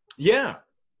 Yeah.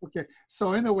 Okay,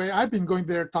 so anyway, I've been going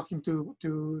there talking to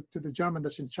the gentleman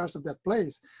that's in charge of that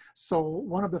place. So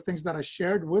one of the things that I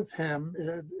shared with him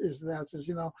is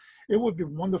it would be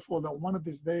wonderful that one of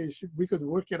these days we could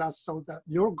work it out so that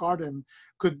your garden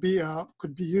could be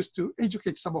used to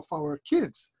educate some of our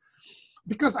kids.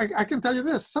 Because I can tell you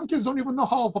this, some kids don't even know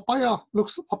how a papaya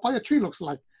tree looks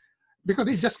like, because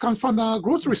it just comes from the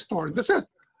grocery store. That's it.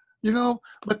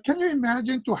 But can you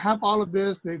imagine to have all of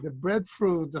this, the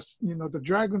breadfruit, the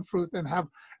dragon fruit, and have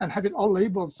it all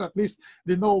labeled, so at least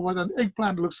they know what an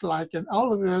eggplant looks like, and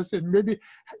all of this, and maybe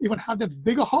even have them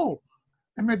dig a hole.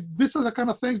 I mean, these are the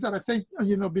kind of things that I think,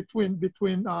 between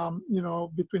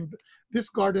this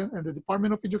garden and the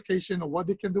Department of Education, or what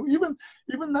they can do, even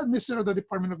not necessarily the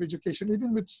Department of Education,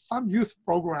 even with some youth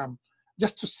program,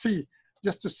 just to see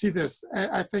this.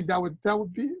 I think that would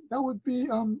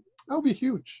be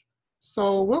huge.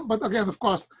 So, well, but again, of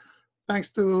course,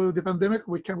 thanks to the pandemic,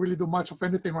 we can't really do much of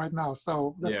anything right now.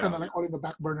 So that's kind of like all in the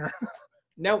back burner.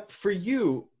 Now, for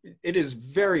you, it is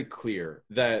very clear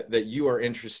that you are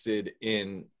interested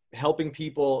in helping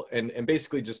people and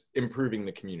basically just improving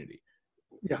the community.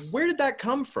 Yes. Where did that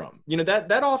come from?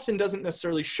 That often doesn't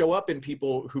necessarily show up in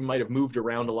people who might have moved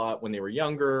around a lot when they were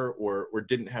younger or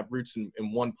didn't have roots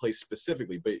in one place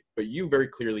specifically. But you very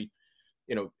clearly,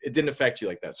 it didn't affect you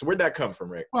like that. So where'd that come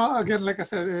from, Rick? Well, again, like I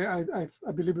said, I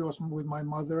believe it was with my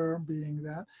mother, being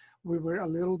that we were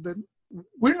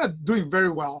we're not doing very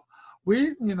well.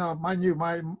 We, mind you,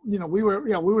 we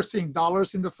were seeing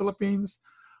dollars in the Philippines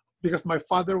because my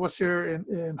father was here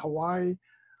in Hawaii.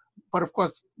 But of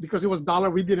course, because it was dollar,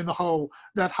 we didn't know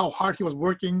how hard he was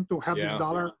working to have this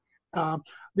dollar.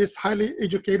 This highly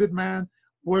educated man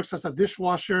works as a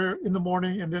dishwasher in the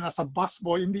morning and then as a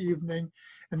busboy in the evening,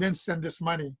 and then send this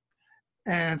money.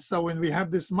 And so when we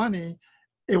have this money,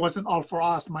 it wasn't all for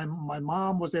us. My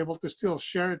mom was able to still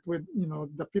share it with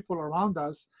the people around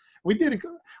us. We didn't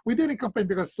complain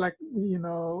because like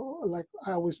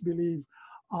I always believe,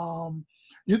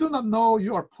 You do not know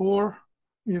you are poor.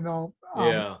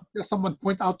 Someone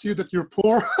point out to you that you're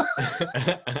poor.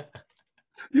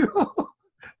 you know,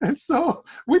 and so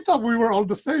we thought we were all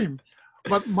the same.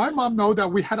 But my mom know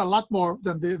that we had a lot more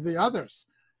than the others.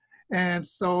 And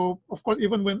so, of course,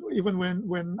 even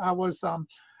when I was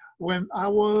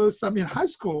in high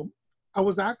school, I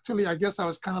was actually, I guess I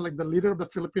was kind of like the leader of the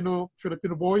Filipino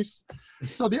boys.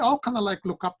 So they all kind of like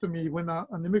look up to me when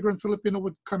an immigrant Filipino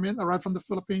would arrive from the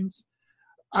Philippines.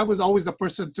 I was always the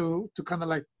person to kind of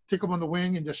like take them on the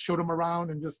wing and just show them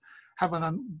around and just have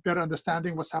a better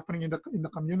understanding what's happening in the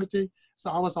community. So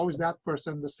I was always that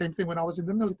person. The same thing when I was in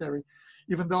the military.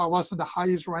 Even though I wasn't the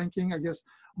highest ranking, I guess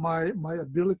my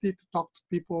ability to talk to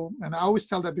people, and I always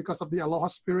tell that because of the Aloha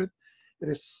spirit, it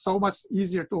is so much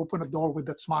easier to open a door with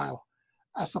that smile,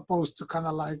 as opposed to kind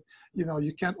of like,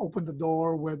 you can't open the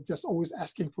door with just always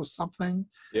asking for something.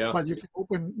 Yeah. But you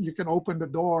can open the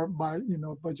door by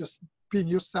just being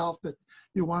yourself, that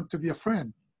you want to be a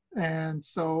friend. And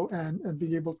so, and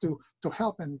being able to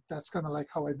help. And that's kind of like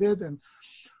how I did. And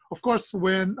of course,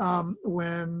 when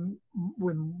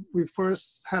we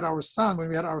first had our son,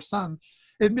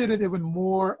 it made it even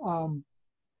more,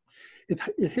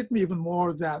 it hit me even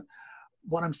more that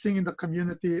what I'm seeing in the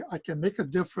community, I can make a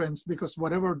difference, because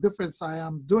whatever difference I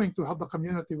am doing to help the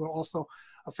community will also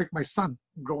affect my son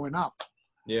growing up.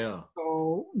 Yeah.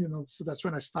 So, so that's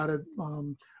when I started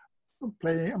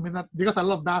playing. I mean, because I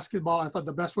love basketball, I thought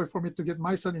the best way for me to get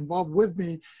my son involved with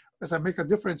me as I make a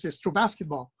difference is through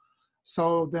basketball.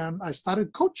 So then I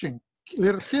started coaching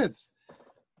little kids.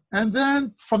 And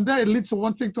then from there, it leads to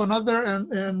one thing to another.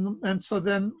 And so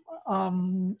then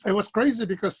it was crazy,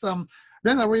 because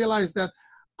then I realized that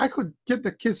I could get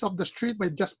the kids off the street by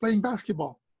just playing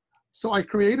basketball. So I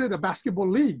created a basketball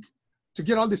league to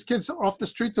get all these kids off the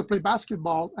street to play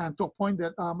basketball, and to a point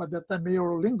that at that time, Mayor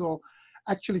Olingo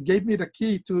actually gave me the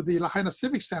key to the Lahaina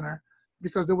Civic Center,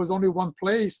 because there was only one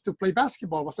place to play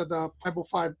basketball. It was at the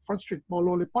 505 Front Street,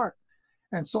 Mololi Park.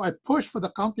 And so I pushed for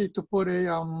the county to put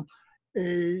a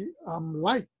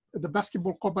light at the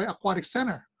basketball court by Aquatic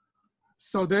Center.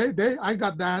 So I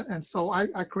got that, and so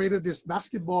I created this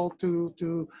basketball to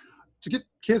get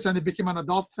kids, and it became an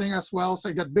adult thing as well. So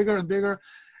it got bigger and bigger,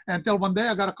 until one day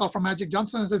I got a call from Magic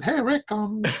Johnson and said, "Hey Rick, I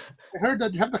heard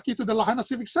that you have the key to the Lahaina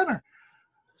Civic Center."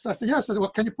 So I said, "Yes." I said,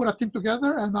 "Well, can you put a team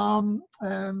together and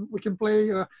we can play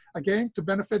a game to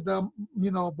benefit the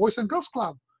Boys and Girls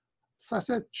Club?" So I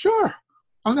said, "Sure."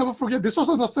 I'll never forget. This was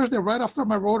on the Thursday right after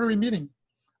my Rotary meeting.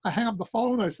 I hang up the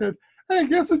phone. I said, "Hey,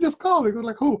 guess who just called?" He was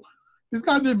like, "Who?" "This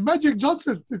guy named Magic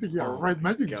Johnson." I said, "Yeah, right,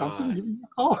 Magic Johnson. Give me a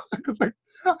call." Because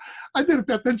I didn't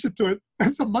pay attention to it.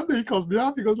 And so Monday he calls me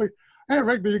up. He goes like, "Hey,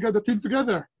 Rick, do you got the team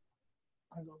together?"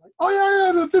 I go like, "Oh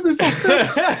yeah, the team is so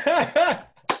sick."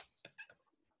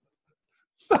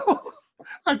 So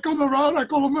I come around. I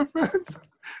call all my friends.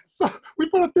 So we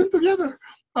put a team together.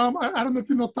 I don't know if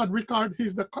you know Todd Ricard.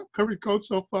 He's the current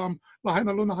coach of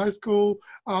Lahaina Luna High School,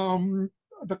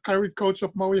 the current coach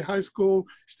of Maui High School,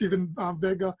 Stephen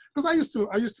Vega. Because I used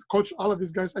to coach all of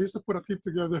these guys. I used to put a team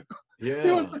together. Yeah.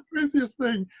 It was the craziest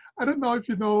thing. I don't know if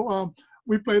you know.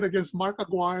 We played against Mark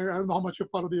Aguirre. I don't know how much you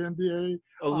follow the NBA.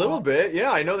 A little bit,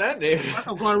 yeah. I know that name. Mark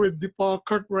Aguirre with DePaul,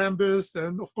 Kurt Rambis,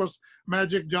 and of course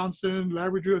Magic Johnson,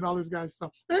 Larry Drew, and all these guys. So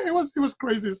it was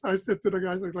crazy. So I said to the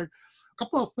guys like a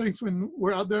couple of things when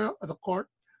we're out there at the court: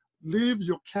 leave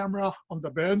your camera on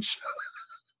the bench.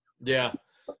 Yeah.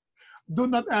 Do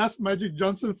not ask Magic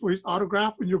Johnson for his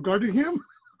autograph when you're guarding him.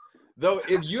 Though,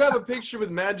 if you have a picture with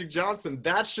Magic Johnson,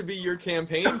 that should be your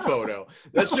campaign photo.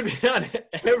 That should be on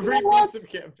every piece of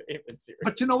campaign material.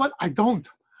 But you know what? I don't.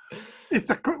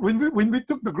 When we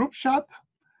took the group shot,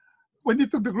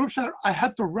 I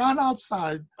had to run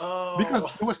outside because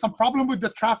there was some problem with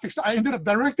the traffic. So I ended up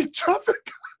directing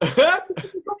traffic. I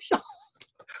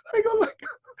go like,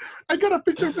 I got a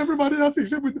picture of everybody else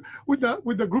except with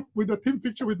the team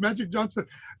picture with Magic Johnson.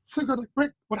 So I go like,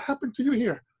 Rick, what happened to you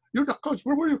here? You're the coach.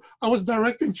 Where were you? I was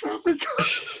directing traffic.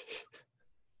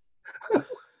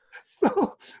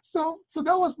 So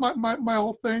that was my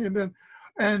whole thing. And then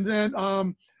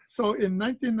so in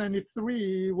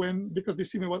 1993, because they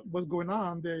see me what was going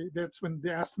on, that's when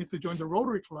they asked me to join the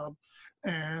Rotary Club.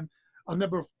 And I'll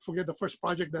never forget the first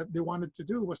project that they wanted to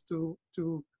do was to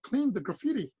clean the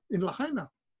graffiti in Lahaina.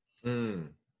 Mm.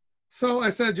 So I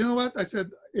said, you know what? I said,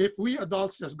 if we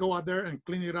adults just go out there and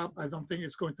clean it up, I don't think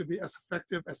it's going to be as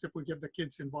effective as if we get the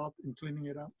kids involved in cleaning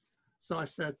it up. So I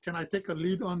said, can I take a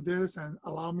lead on this and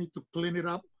allow me to clean it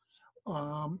up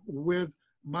with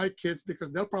my kids,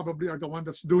 because they'll probably are the one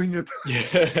that's doing it.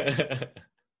 Yeah.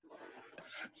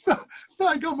 So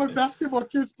I got my basketball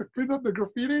kids to clean up the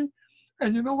graffiti.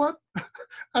 And you know what?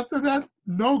 After that,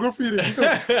 no graffiti.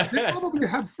 Because they probably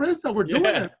had friends that were doing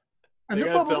it. And they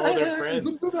they're gotta probably, tell all their hey,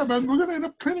 friends. don't do that, man. We're going to end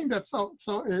up cleaning that. So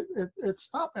it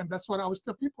stopped. And that's what I always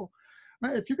tell people.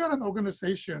 Man, if you got an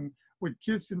organization with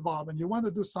kids involved and you want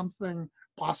to do something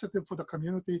positive for the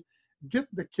community, get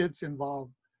the kids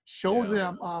involved. Show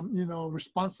them,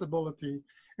 responsibility,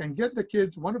 and get the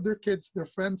kids, one of their kids, their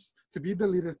friends, to be the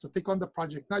leader, to take on the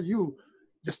project, not you.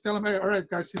 Just tell them, hey, all right,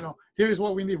 guys, here's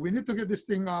what we need. We need to get this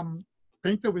thing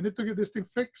painted. We need to get this thing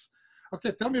fixed.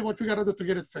 Okay, tell me what we got to do to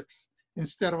get it fixed.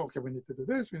 Instead of, okay, we need to do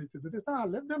this, we need to do this.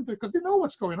 Let them do it, because they know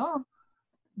what's going on.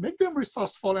 Make them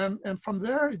resourceful. And from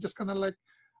there, it just kind of like,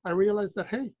 I realized that,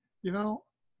 hey,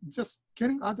 just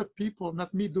getting other people,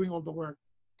 not me doing all the work,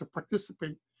 to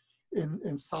participate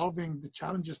in solving the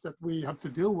challenges that we have to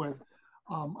deal with.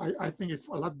 I think it's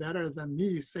a lot better than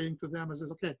me saying to them, I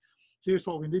says, okay, here's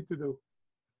what we need to do.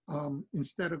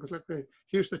 Instead of like, okay,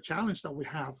 here's the challenge that we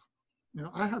have.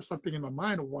 I have something in my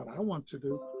mind of what I want to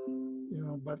do,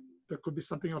 but there could be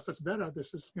something else that's better.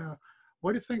 This is,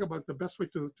 what do you think about the best way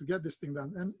to get this thing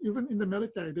done? And even in the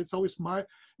military, it's always my,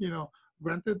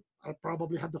 granted, I'll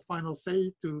probably have the final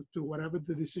say to whatever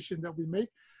the decision that we make.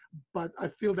 But I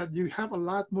feel that you have a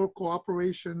lot more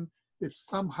cooperation if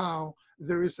somehow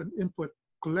there is an input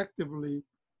collectively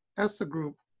as a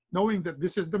group, knowing that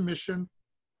this is the mission.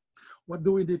 What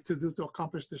do we need to do to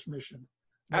accomplish this mission?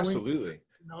 Absolutely.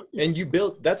 And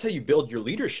that's how you build your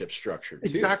leadership structure too.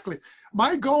 Exactly.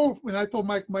 My goal, when I told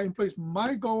my employees,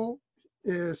 my goal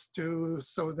is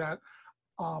so that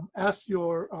as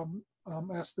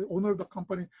the owner of the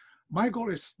company, my goal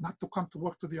is not to come to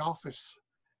work to the office.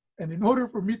 And in order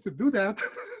for me to do that,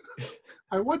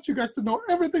 I want you guys to know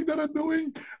everything that I'm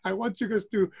doing. I want you guys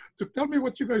to tell me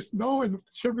what you guys know and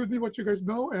share with me what you guys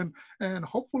know. And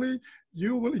hopefully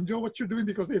you will enjoy what you're doing,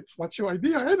 because it's what's your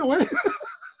idea anyway.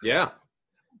 Yeah.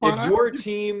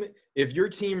 If your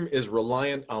team is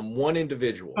reliant on one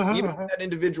individual, even if that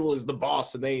individual is the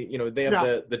boss and they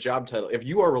have the job title, if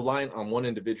you are reliant on one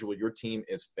individual, your team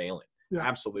is failing. Yeah.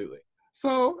 Absolutely.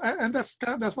 So, and that's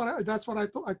what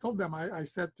I told them. I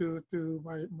said to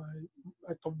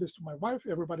I told this to my wife,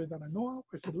 everybody that I know of.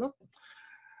 I said, look,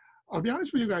 I'll be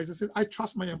honest with you guys. I said, I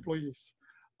trust my employees.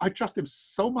 I trust them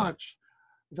so much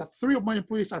that 3 of my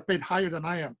employees are paid higher than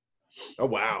I am. Oh,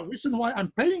 wow. The reason why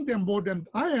I'm paying them more than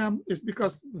I am is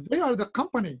because they are the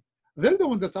company. They're the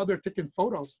one that's out there taking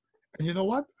photos. And you know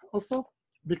what? Also,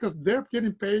 because they're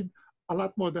getting paid a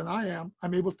lot more than I am,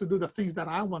 I'm able to do the things that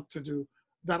I want to do,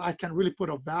 that I can really put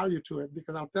a value to it.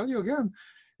 Because I'll tell you again,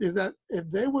 is that if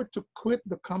they were to quit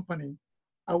the company,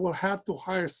 I will have to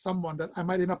hire someone that I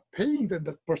might end up paying than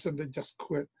that person that just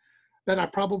quit, that I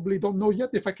probably don't know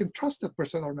yet if I can trust that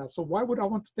person or not. So why would I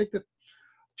want to take that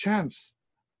chance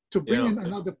to bring in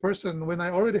another person when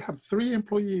I already have 3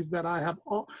 employees that I have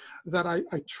that I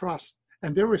trust,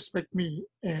 and they respect me,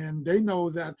 and they know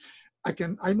that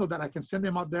I know that I can send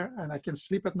them out there and I can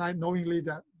sleep at night knowingly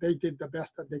that they did the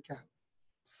best that they can.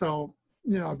 So,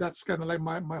 that's kind of like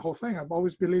my whole thing. I've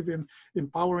always believed in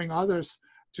empowering others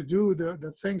to do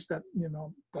the things that,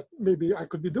 that maybe I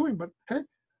could be doing, but hey,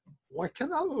 why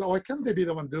can't they be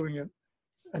the one doing it?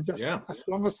 And just as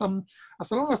long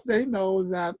as they know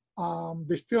that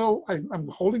I'm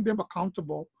holding them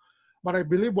accountable, but I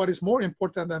believe what is more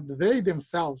important than they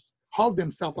themselves hold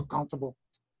themselves accountable.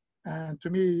 And to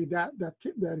me, that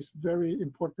is very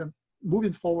important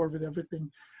moving forward with everything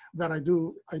that I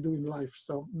do in life.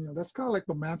 So, that's kind of like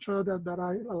the mantra that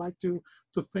I like to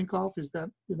think of, is that,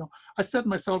 I set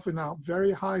myself in a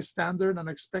very high standard and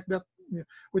expect that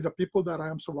with the people that I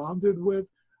am surrounded with.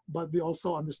 But we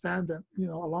also understand that,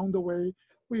 along the way,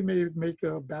 we may make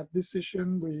a bad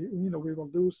decision. We will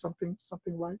do something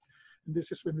right. And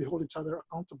this is when we hold each other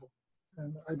accountable.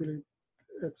 And I believe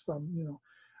it's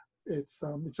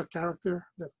a character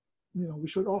that, we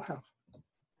should all have.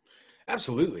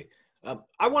 Absolutely.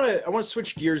 I want to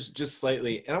switch gears just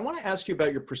slightly, and I want to ask you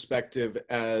about your perspective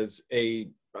as a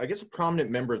prominent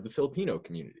member of the Filipino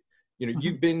community.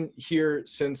 You've been here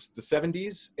since the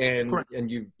 70s, and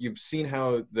you've seen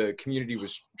how the community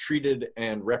was treated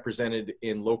and represented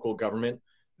in local government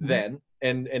then,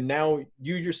 and now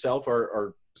you yourself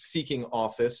are seeking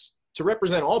office to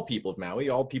represent all people of Maui,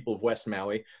 all people of West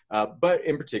Maui, but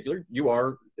in particular,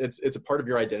 it's a part of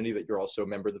your identity that you're also a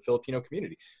member of the Filipino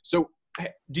community. So,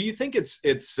 do you think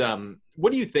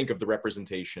what do you think of the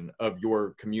representation of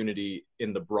your community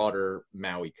in the broader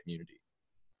Maui community?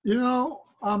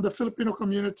 The Filipino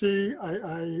community,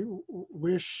 I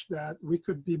wish that we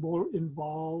could be more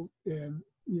involved in,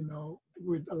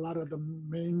 with a lot of the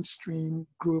mainstream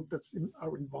group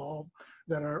are involved,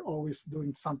 that are always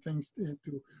doing something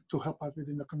to help out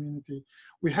within the community.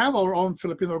 We have our own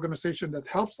Filipino organization that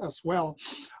helps as well,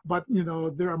 but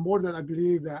there are more that I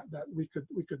believe that we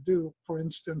could do. For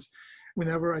instance,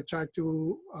 whenever I try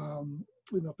to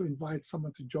to invite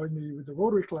someone to join me with the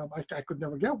Rotary Club, I could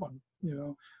never get one.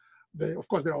 They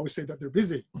always say that they're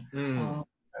busy.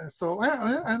 So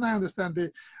and I understand.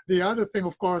 The other thing,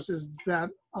 of course, is that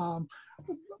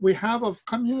we have a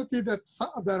community that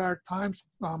are times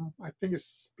I think is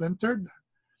splintered,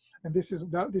 and this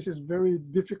is very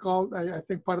difficult. I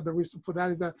think part of the reason for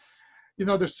that is that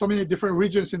there's so many different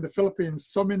regions in the Philippines,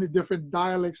 so many different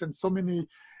dialects, and so many,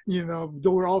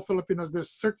 though we're all Filipinos, there's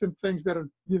certain things that are,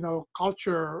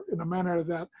 culture in a manner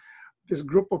that this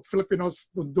group of Filipinos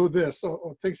will do this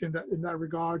or things in that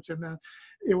regards. And then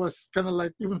it was kind of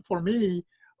like, even for me,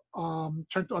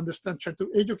 trying to understand, trying to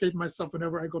educate myself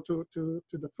whenever I go to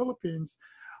the Philippines.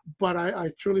 But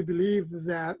I truly believe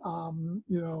that,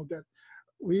 that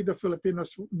we, the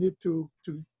Filipinos, need to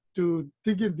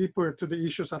dig in deeper to the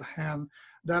issues at hand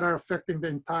that are affecting the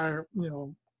entire,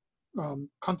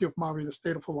 county of Maui, the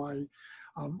state of Hawaii.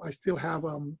 I still have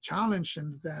a challenge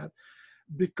in that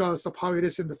because of how it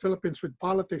is in the Philippines with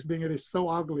politics being it is so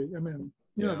ugly. I mean,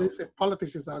 they say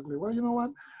politics is ugly. Well, you know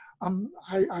what?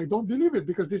 I don't believe it,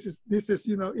 because this is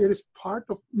it is part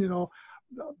of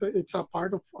it's a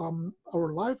part of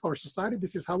our life, our society.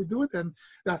 This is how we do it, and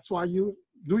that's why you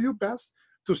do your best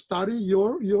to study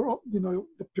your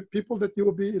the people that you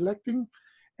will be electing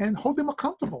and hold them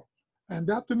accountable. And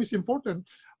that to me is important.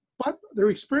 But their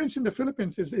experience in the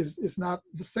Philippines is not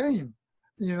the same.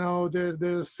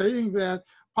 There's saying that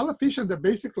politicians, that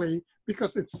basically,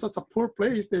 because it's such a poor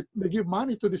place, they give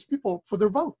money to these people for their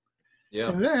vote. Yeah.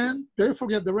 And then they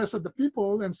forget the rest of the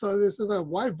people. And so this is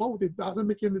why vote? It doesn't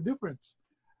make any difference.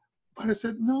 But I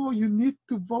said, no, you need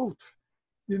to vote.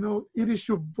 It is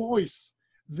your voice.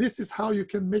 This is how you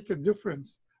can make a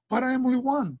difference. But I am only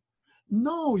one.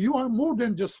 No, you are more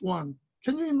than just one.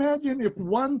 Can you imagine if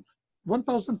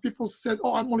 1,000 people said,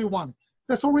 oh, I'm only one?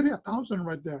 That's already 1,000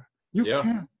 right there.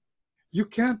 You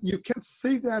can't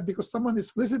say that, because someone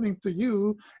is listening to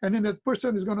you, and then that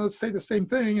person is going to say the same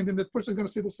thing, and then that person is going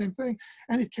to say the same thing,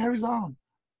 and it carries on.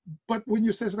 But when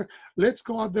you say, let's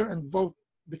go out there and vote,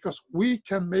 because we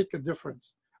can make a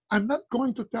difference. I'm not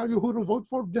going to tell you who to vote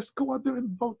for. Just go out there and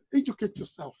vote. Educate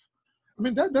yourself. I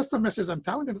mean, that's the message I'm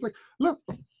telling them. It's like, look,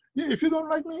 if you don't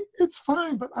like me, it's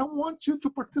fine, but I want you to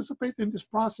participate in this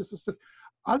process. It's just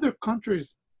other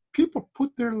countries, people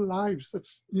put their lives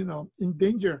that's in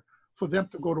danger for them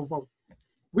to go to vote.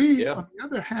 We, on the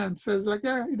other hand, says like,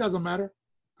 it doesn't matter.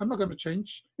 I'm not going to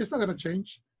change. It's not going to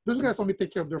change. Those guys only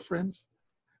take care of their friends.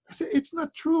 I say, it's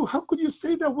not true. How could you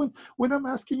say that when I'm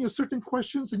asking you certain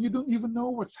questions and you don't even know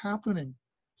what's happening?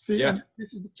 See, and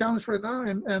this is the challenge right now,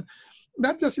 and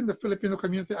not just in the Filipino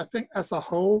community. I think as a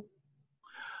whole,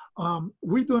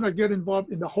 we do not get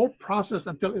involved in the whole process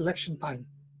until election time.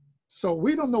 So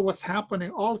we don't know what's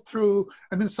happening all through,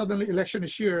 and then suddenly election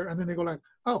is here, and then they go like,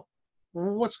 oh,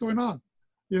 what's going on?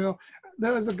 There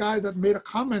was a guy that made a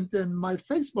comment in my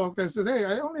Facebook that said, hey,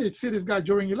 I only see this guy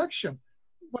during election.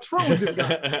 What's wrong with this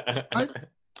guy? Right?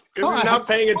 Because he's not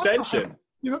paying attention.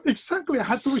 Exactly. I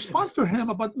had to respond to him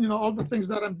about, all the things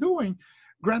that I'm doing.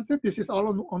 Granted, this is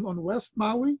all on West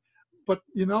Maui, but,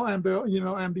 I'm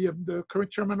the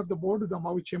current chairman of the board of the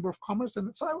Maui Chamber of Commerce.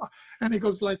 And he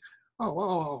goes like,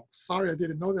 oh, sorry, I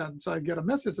didn't know that. And so I get a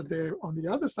message that they're on the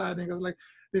other side, and he goes like,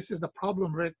 this is the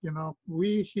problem, Rick.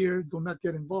 We here do not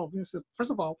get involved. And he said,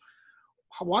 first of all,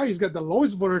 Hawaii's got the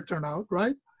lowest voter turnout,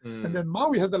 right? And then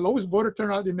Maui has the lowest voter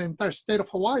turnout in the entire state of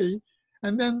Hawaii.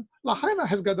 And then Lahaina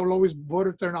has got the lowest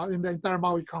voter turnout in the entire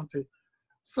Maui County.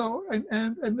 So, and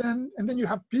then you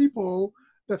have people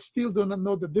that still do not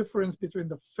know the difference between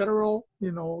the federal,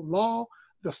 law,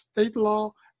 the state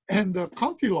law, and the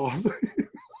county laws.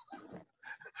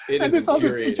 And there's all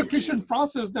this education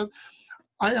process that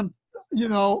I am,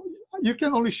 you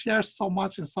can only share so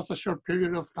much in such a short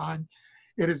period of time.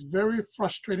 It is very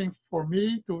frustrating for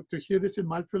me to hear this in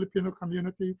my Filipino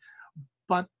community.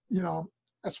 But,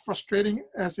 as frustrating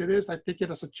as it is, I take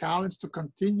it as a challenge to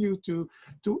continue to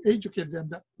educate them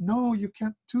that, no, you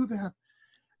can't do that.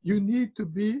 You need to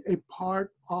be a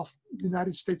part of the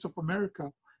United States of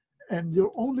America. And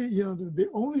you're only, the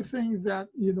only thing that,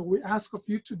 we ask of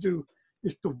you to do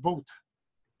is to vote.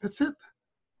 That's it.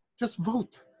 Just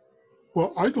vote.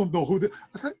 Well, I don't know who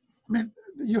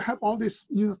you have all this,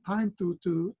 time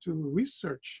to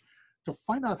research, to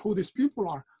find out who these people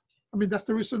are. I mean, that's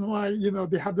the reason why, you know,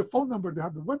 they have the phone number, they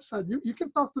have the website. You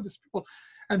can talk to these people.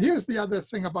 And here's the other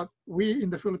thing about we in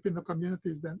the Filipino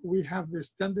communities, that we have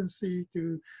this tendency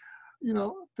to, you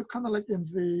know, to kind of like in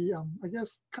the, I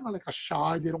guess, kind of like a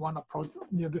shy. They don't want to approach,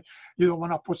 you know, you don't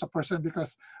want to approach a person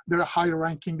because they're a higher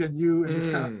ranking than you in this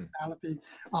kind of mentality.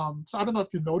 So I don't know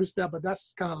if you noticed that, but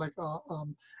that's kind of like,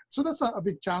 so that's a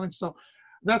big challenge. So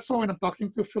that's why when I'm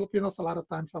talking to Filipinos, a lot of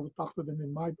times I would talk to them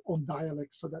in my own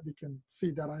dialect so that they can see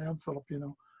that I am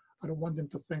Filipino. I don't want them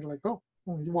to think like, oh,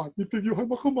 you what? You think you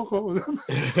have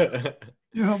a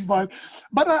you know, but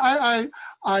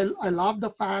I love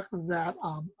the fact that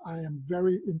I am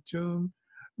very in tune,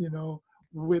 you know,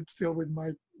 with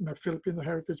my Filipino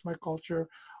heritage, my culture.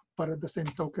 But at the same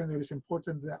token, it is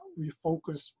important that we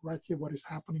focus right here what is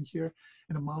happening here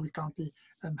in Maui County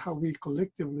and how we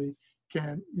collectively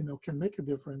can make a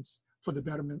difference for the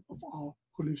betterment of all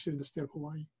who live here in the state of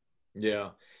Hawaii. Yeah.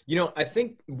 You know, I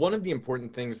think one of the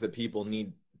important things that people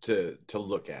need to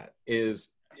look at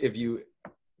is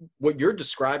what you're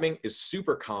describing is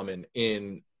super common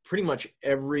in pretty much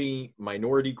every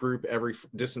minority group, every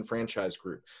disenfranchised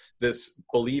group. This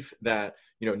belief that,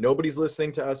 you know, nobody's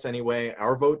listening to us anyway,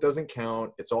 our vote doesn't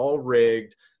count, it's all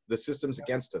rigged, the system's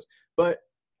against us. But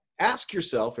ask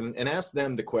yourself and ask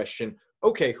them the question,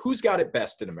 okay, who's got it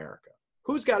best in America?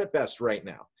 Who's got it best right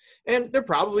now? And they're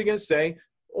probably going to say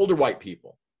older white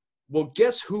people. Well,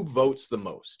 guess who votes the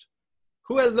most?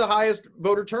 Who has the highest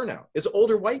voter turnout? It's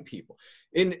older white people.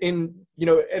 You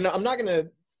know, and I'm going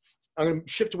to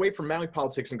shift away from Maui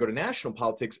politics and go to national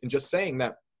politics, and just saying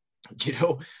that, you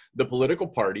know, the political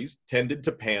parties tended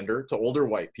to pander to older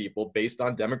white people based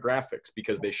on demographics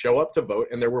because they show up to vote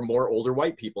and there were more older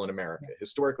white people in America.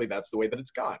 Historically, that's the way that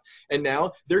it's gone. And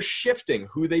now they're shifting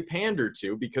who they pander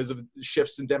to because of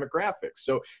shifts in demographics.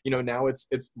 So, you know, now it's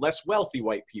less wealthy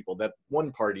white people that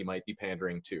one party might be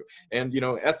pandering to, and, you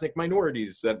know, ethnic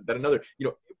minorities that another, you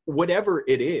know, whatever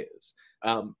it is.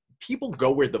 People go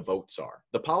where the votes are.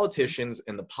 The politicians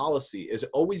and the policy is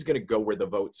always going to go where the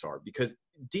votes are, because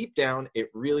deep down, it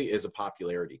really is a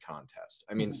popularity contest.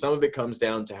 I mean, some of it comes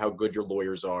down to how good your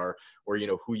lawyers are, or, you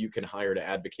know, who you can hire to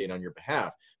advocate on your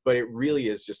behalf. But it really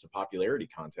is just a popularity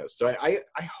contest. So I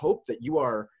hope that you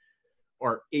are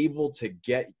able to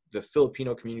get the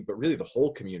Filipino community, but really the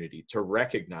whole community, to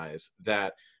recognize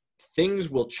that things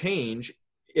will change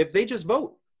if they just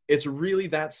vote. It's really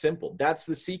that simple. That's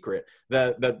the secret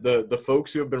that the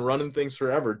folks who have been running things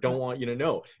forever don't want you to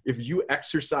know. If you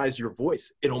exercise your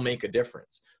voice, it'll make a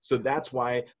difference. So that's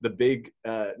why the big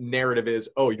narrative is,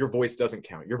 oh, your voice doesn't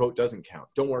count. Your vote doesn't count.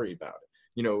 Don't worry about it.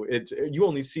 You know, you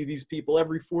only see these people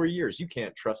every 4 years. You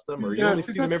can't trust them. Or you only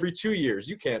see them every 2 years.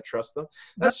 You can't trust them.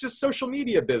 That's just social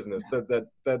media business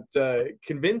that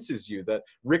convinces you that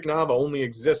Rick Nava only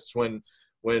exists when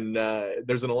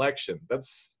there's an election.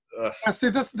 I see.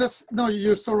 That's no.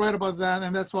 You're so right about that,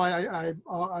 and that's why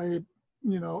I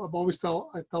you know,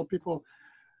 I tell people,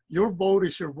 your vote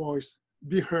is your voice.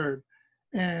 Be heard,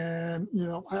 and you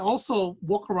know, I also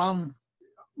walk around.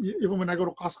 Even when I go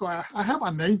to Costco, I have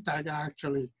a name tag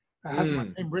actually. It has my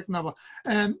name, Rick Nava,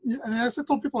 and as I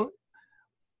told people,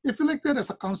 if elected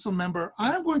as a council member,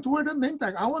 I am going to wear that name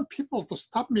tag. I want people to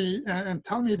stop me and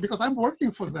tell me, because I'm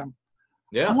working for them.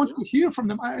 Yeah, I want to hear from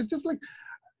them. It's just like.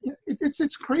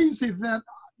 It's crazy that,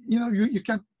 you know, you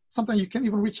can't, sometimes you can't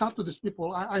even reach out to these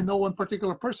people. I know one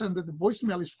particular person that the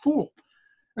voicemail is full.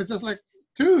 It's just like,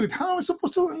 dude, how am I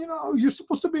supposed to, you know, you're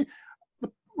supposed to be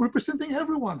representing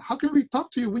everyone. How can we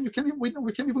talk to you when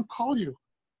we can't even call you?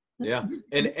 Yeah.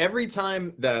 And every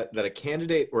time that a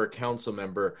candidate or a council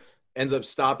member ends up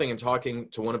stopping and talking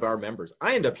to one of our members,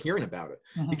 I end up hearing about it,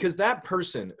 because that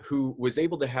person who was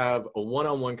able to have a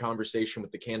one-on-one conversation with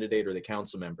the candidate or the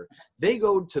council member, they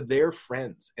go to their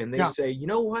friends and they say, you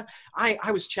know what,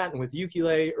 I was chatting with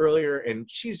Yukile earlier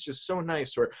and she's just so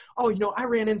nice. Or, oh, you know, I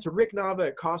ran into Rick Nava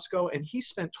at Costco and he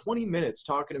spent 20 minutes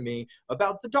talking to me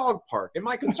about the dog park and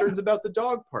my concerns about the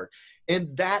dog park.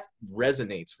 And that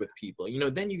resonates with people. You know,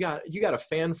 then you got a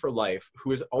fan for life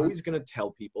who is always going to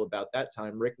tell people about that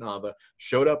time Rick Nava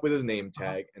showed up with his name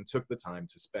tag and took the time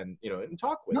to spend, you know, and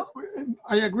talk with. No,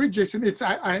 I agree, Jason.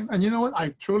 And you know what? I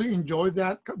truly enjoy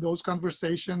those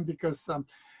conversations, because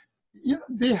you know,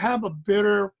 they have a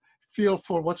better feel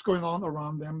for what's going on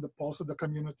around them, the pulse of the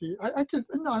community. I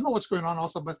know what's going on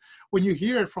also, but when you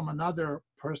hear it from another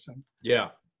person,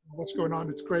 what's going on,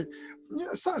 it's great. You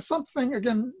know, something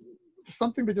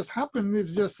that just happened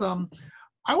is just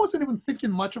I wasn't even thinking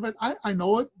much of it. I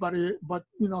know it, but you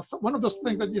know, one of those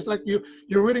things that is like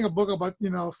you're reading a book about,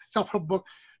 you know, self-help book,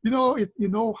 you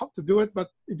know how to do it, but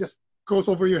it just goes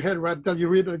over your head right until you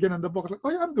read it again in the book. Like,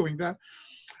 oh yeah, I'm doing that.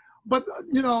 But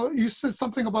you said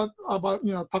something about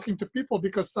talking to people,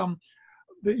 because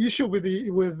the issue with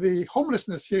the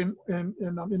homelessness here in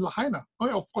Lahaina,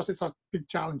 of course, it's a big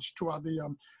challenge throughout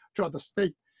the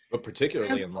state. But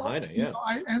particularly in Lahaina, yeah.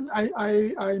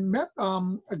 I met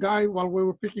a guy while we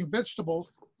were picking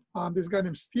vegetables. This guy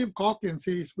named Steve Calkins.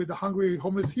 He's with the Hungry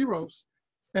Homeless Heroes.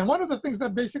 And one of the things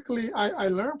that basically I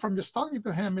learned from just talking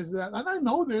to him is that, and I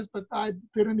know this, but I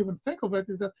didn't even think of it,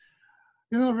 is that,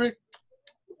 Rick,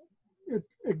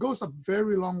 it goes a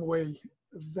very long way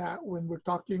that when we're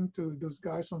talking to those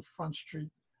guys on Front Street,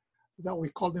 that we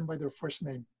call them by their first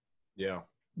name. Yeah.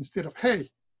 Instead of, hey,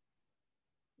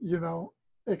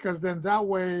 because then that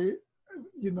way,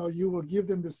 you will give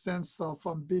them the sense of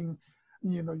being,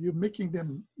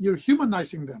 you're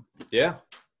humanizing them. Yeah.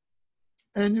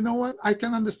 And you know what? I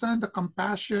can understand the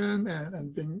compassion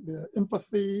and the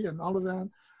empathy and all of that,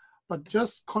 but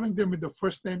just calling them with the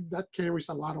first name, that carries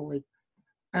a lot of weight.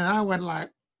 And I went like,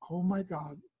 oh my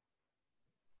God.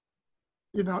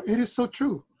 It is so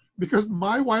true, because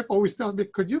my wife always tells me,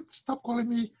 could you stop calling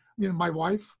me, my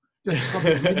wife? Just call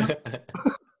me Lena.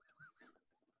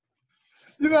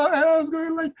 And I was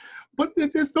going like, but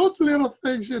it's those little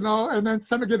things, and then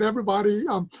trying to get everybody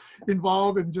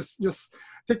involved, and just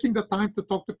taking the time to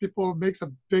talk to people makes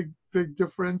a big, big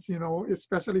difference,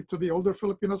 especially to the older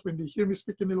Filipinos. When they hear me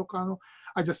speak in Ilocano,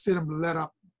 I just see them let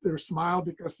up their smile,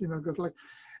 because, because like,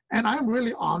 and I'm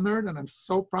really honored, and I'm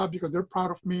so proud, because they're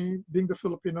proud of me being the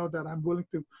Filipino, that I'm willing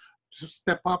to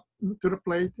step up to the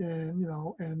plate and,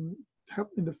 and help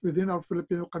within our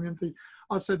Filipino community,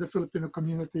 outside the Filipino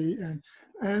community,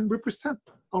 and represent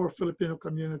our Filipino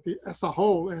community as a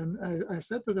whole. And I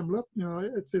said to them, look,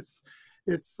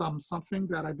 it's something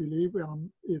that I believe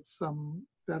it's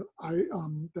that I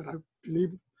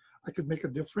believe I could make a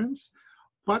difference,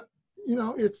 but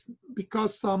it's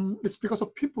because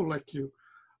of people like you.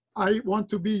 I want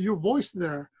to be your voice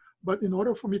there, but in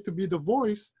order for me to be the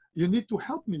voice, you need to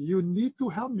help me. You need to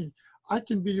help me. I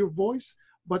can be your voice,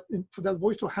 but for that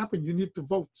voice to happen, you need to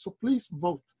vote. So please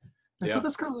vote. And so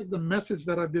that's kind of like the message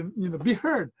that I've been, be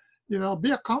heard,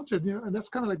 be accounted, and that's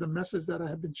kind of like the message that I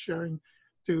have been sharing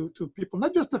to people,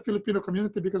 not just the Filipino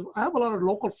community, because I have a lot of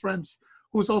local friends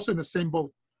who's also in the same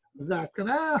boat. That can,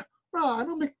 bro, I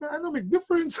don't make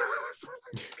difference.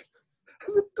 I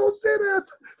said, don't say that,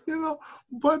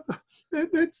 but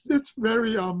it's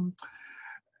very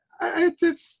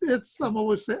it's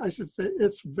I should say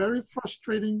it's very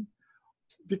frustrating,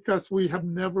 because we have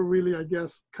never really, I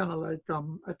guess, kind of like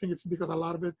I think it's because a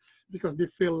lot of it, because they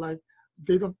feel like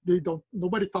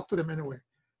nobody talk to them anyway.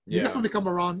 You guys only come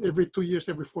around every 2 years,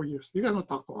 every 4 years. You guys don't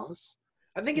talk to us.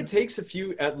 I think it takes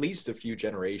at least a few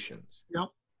generations. Yeah.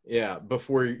 Yeah,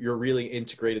 before you're really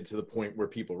integrated to the point where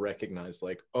people recognize,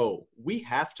 like, oh, we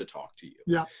have to talk to you.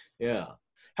 Yeah. Yeah.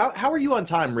 How are you on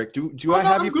time, Rick? Do I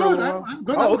have you for a while? I'm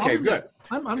good. Oh, okay, good.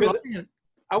 I'm loving it.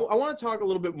 I want to talk a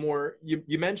little bit more.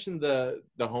 You mentioned the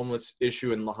homeless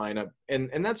issue in Lahaina,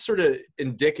 and that's sort of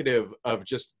indicative of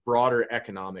just broader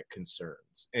economic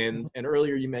concerns. And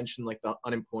earlier you mentioned like the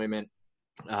unemployment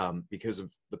because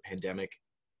of the pandemic.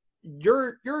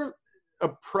 You're a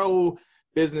pro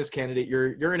business candidate.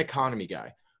 You're an economy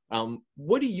guy.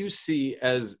 What do you see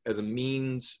as a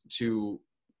means to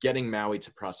getting Maui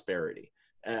to prosperity?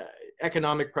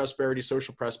 Economic prosperity,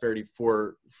 social prosperity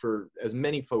for as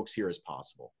many folks here as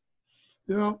possible.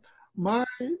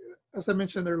 As I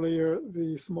mentioned earlier,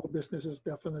 the small businesses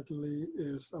definitely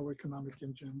is our economic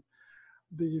engine.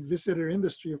 The visitor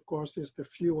industry, of course, is the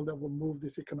fuel that will move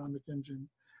this economic engine.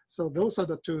 So those are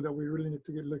the two that we really need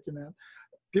to get looking at.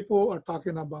 People are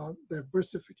talking about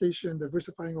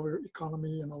diversifying our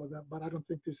economy and all of that, but I don't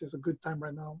think this is a good time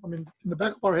right now. I mean, in the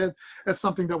back of our head, that's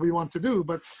something that we want to do,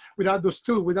 but without those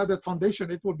two, without that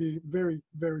foundation, it will be very,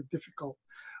 very difficult.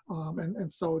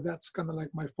 And so that's kind of like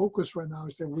my focus right now,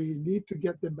 is that we need to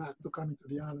get them back to coming to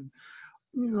the island.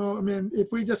 I mean,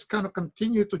 if we just kind of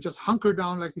continue to just hunker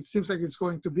down like it seems like it's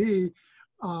going to be,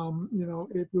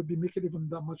 it would be make it even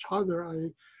that much harder.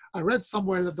 I read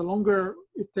somewhere that the longer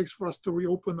it takes for us to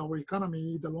reopen our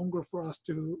economy, the longer for us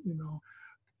to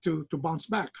bounce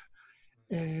back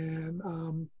and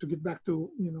to get back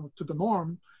to the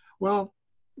norm. Well,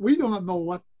 we do not know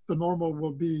what the normal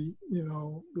will be,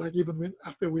 like even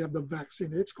after we have the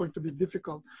vaccine, it's going to be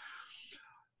difficult.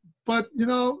 But,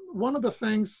 one of the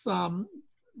things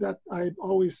that I've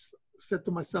always said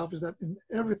to myself is that in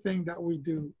everything that we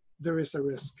do, there is a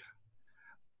risk.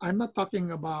 I'm not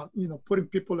talking about, putting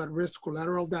people at risk,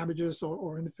 collateral damages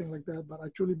or anything like that, but I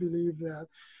truly believe that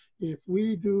if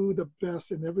we do the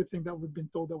best in everything that we've been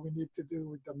told that we need to do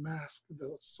with the mask,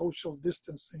 the social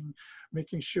distancing,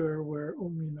 making sure we're,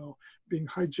 being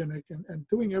hygienic and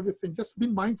doing everything, just be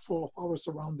mindful of our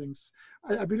surroundings.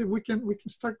 I believe we can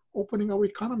start opening our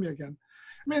economy again.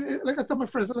 I mean, like I tell my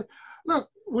friends, like, look,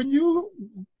 when you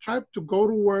try to go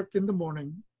to work in the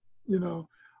morning,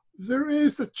 there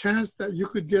is a chance that you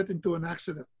could get into an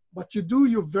accident, but you do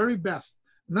your very best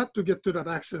not to get to that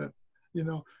accident.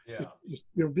 You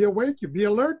be awake, you be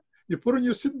alert, you put on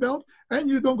your seatbelt, and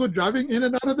you don't go driving in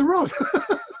and out of the road.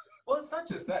 Well, it's not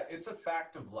just that. It's a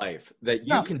fact of life that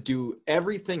you can do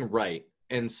everything right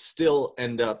and still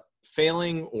end up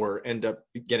failing or end up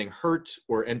getting hurt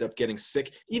or end up getting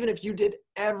sick, even if you did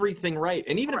everything right.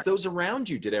 And even if those around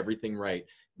you did everything right,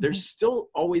 there's still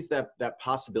always that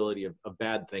possibility of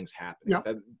bad things happening.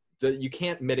 That you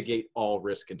can't mitigate all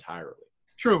risk entirely.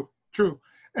 True.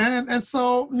 And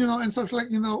so, it's like,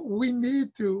 we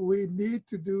need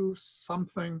to do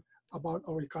something about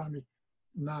our economy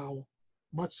now,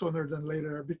 much sooner than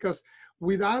later, because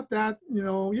without that,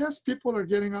 yes, people are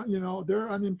getting, their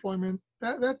unemployment,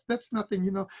 that's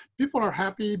nothing, people are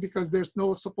happy because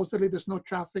supposedly there's no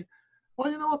traffic.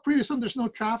 Well, pretty soon there's no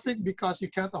traffic because you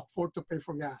can't afford to pay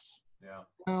for gas. Yeah.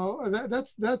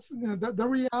 That's the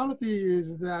reality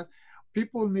is that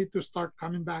people need to start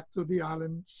coming back to the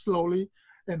island slowly.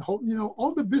 And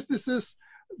all the businesses,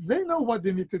 they know what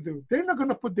they need to do. They're not going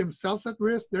to put themselves at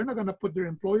risk. They're not going to put their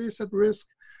employees at risk,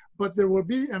 but there will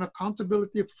be an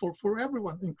accountability for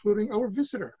everyone, including our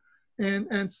visitor.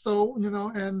 And so,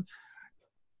 and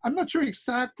I'm not sure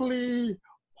exactly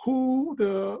who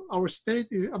our state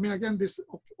is. I mean, again, this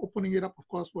opening it up, of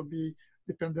course, will be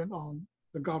dependent on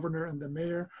the governor and the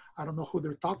mayor. I don't know who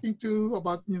they're talking to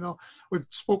about, we've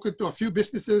spoken to a few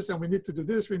businesses and we need to do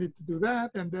this, we need to do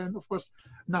that. And then of course,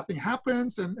 nothing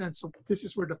happens. And so this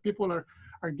is where the people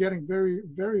are getting very,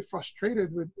 very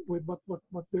frustrated with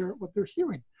what they're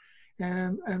hearing.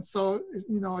 And so,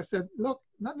 I said, look,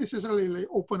 not necessarily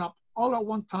open up all at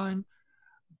one time,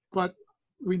 but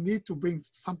we need to bring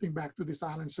something back to this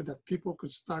island so that people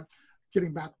could start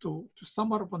getting back to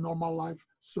somewhat of a normal life,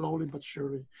 slowly but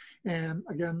surely. And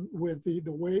again, with the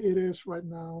way it is right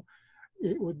now,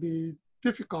 it would be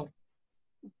difficult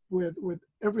with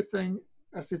everything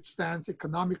as it stands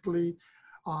economically,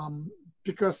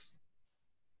 because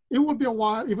it will be a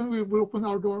while, even if we open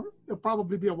our door, it'll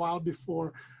probably be a while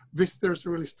before visitors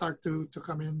really start to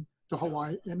come in to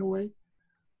Hawaii anyway.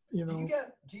 Do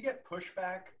you get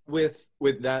pushback with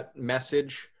that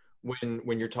message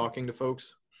when you're talking to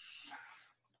folks?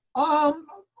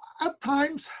 At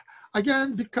times,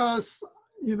 again, because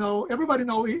everybody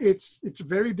know it's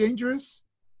very dangerous,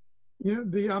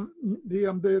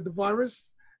 the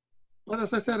virus. But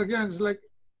as I said again, it's like,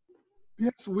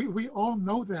 yes, we all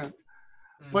know that,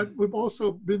 but we've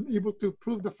also been able to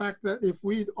prove the fact that if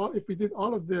we did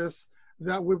all of this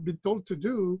that we've been told to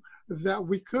do, that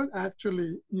we could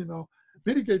actually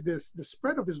mitigate the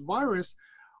spread of this virus.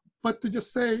 But to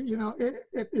just say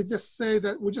it just say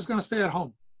that we're just going to stay at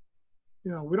home.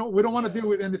 We don't want to deal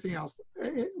with anything else.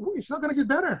 It's not going to get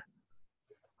better.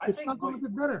 It's not going to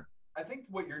get better. I think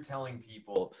what you're telling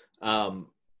people,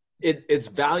 it's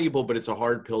valuable, but it's a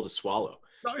hard pill to swallow.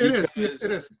 No, it is.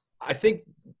 It is. I think,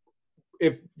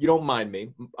 if you don't mind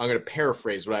me, I'm going to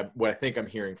paraphrase what I think I'm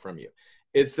hearing from you.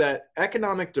 It's that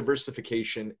economic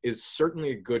diversification is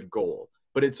certainly a good goal,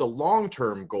 but it's a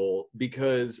long-term goal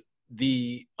because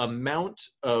the amount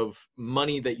of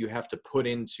money that you have to put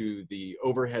into the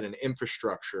overhead and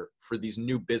infrastructure for these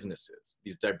new businesses,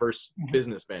 these diverse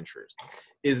business ventures,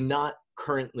 is not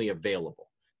currently available.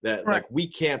 That like we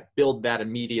can't build that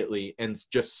immediately and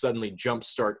just suddenly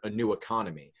jumpstart a new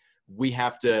economy. We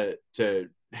have to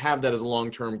have that as a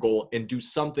long-term goal and do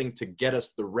something to get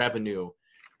us the revenue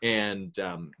and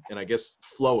I guess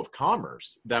flow of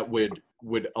commerce that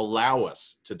would allow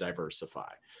us to diversify.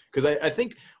 Because I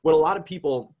think what a lot of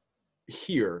people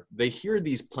hear, they hear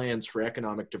these plans for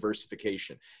economic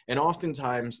diversification. And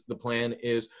oftentimes the plan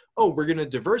is, oh, we're going to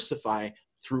diversify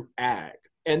through ag.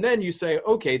 And then you say,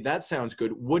 okay, that sounds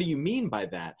good. What do you mean by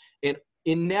that? And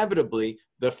inevitably,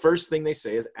 the first thing they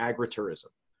say is agritourism,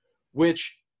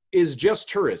 which is just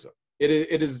tourism.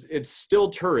 It's still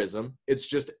tourism. It's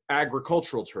just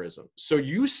agricultural tourism. So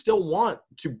you still want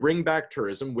to bring back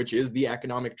tourism, which is the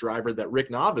economic driver that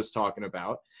Rick Nava is talking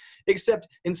about, except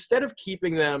instead of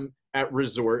keeping them at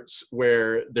resorts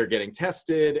where they're getting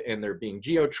tested and they're being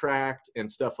geo-tracked and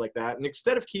stuff like that, and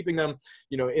instead of keeping them,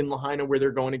 in Lahaina where they're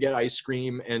going to get ice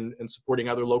cream and supporting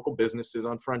other local businesses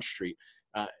on Front Street,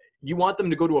 you want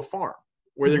them to go to a farm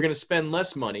where they're going to spend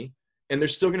less money and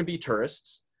there's still going to be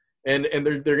tourists. and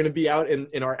they're going to be out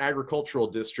in our agricultural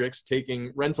districts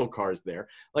taking rental cars there.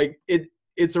 Like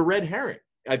it's a red herring.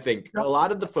 I think a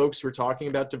lot of the folks who are talking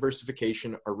about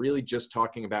diversification are really just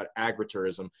talking about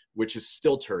agritourism, which is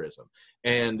still tourism.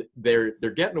 And they're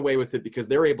getting away with it because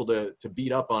they're able to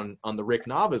beat up on the Rick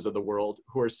Navas of the world,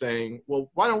 who are saying, well,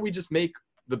 why don't we just make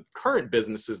the current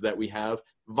businesses that we have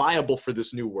viable for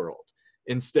this new world,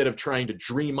 instead of trying to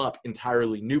dream up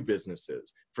entirely new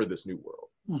businesses for this new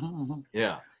world.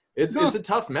 Yeah. It's a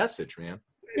tough message, man.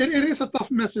 It is a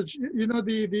tough message. You know,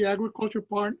 the agriculture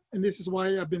part, and this is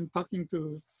why I've been talking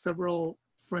to several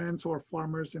friends who are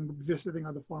farmers and visiting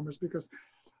other farmers, because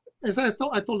as I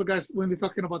told the guys when they're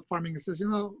talking about farming, it says, you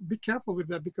know, be careful with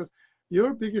that, because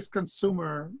your biggest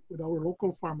consumer with our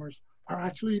local farmers are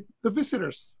actually the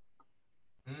visitors.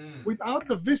 Without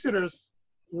the visitors,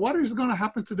 what is going to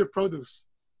happen to the produce?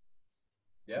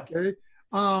 Yeah. Okay.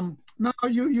 Now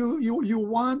you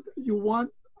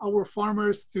want our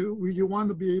farmers you want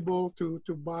to be able to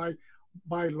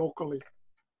buy locally.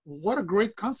 What a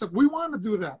great concept. We want to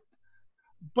do that.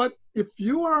 But if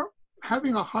you are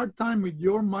having a hard time with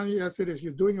your money as it is,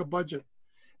 you're doing a budget,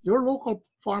 your local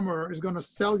farmer is going to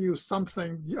sell you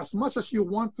something as much as you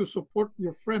want to support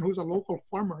your friend who's a local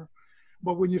farmer.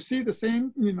 But when you see the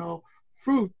same, you know,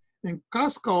 fruit in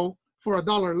Costco for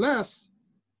 $1 less,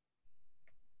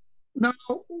 now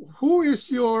who is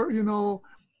your, you know,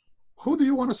 who do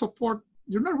you want to support?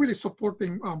 You're not really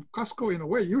supporting Costco in a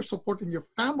way. You're supporting your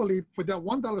family for that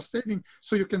 $1 saving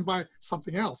so you can buy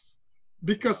something else.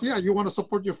 Because, yeah, you want to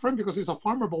support your friend because he's a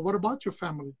farmer, but what about your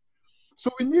family? So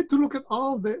we need to look at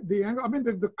all the angle. I mean,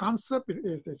 the concept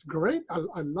is great.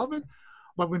 I love it.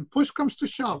 But when push comes to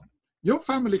shove, your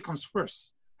family comes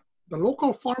first. The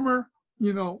local farmer,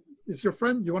 you know, is your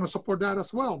friend. You want to support that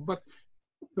as well. But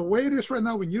the way it is right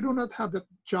now, when you do not have that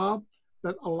job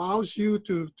that allows you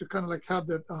to kind of like have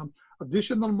that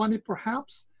additional money,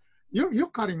 perhaps, you're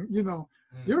cutting, you know,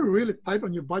 you're really tight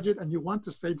on your budget and you want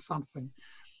to save something.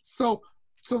 So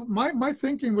my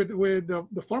thinking with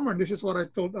the farmer, and this is what I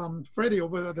told Freddie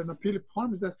over at the Napili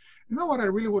Farm, is that, you know, what I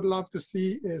really would love to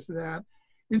see is that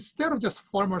instead of just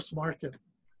farmers market,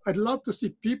 I'd love to see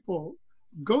people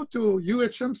go to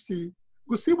UHMC,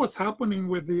 go see what's happening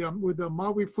with the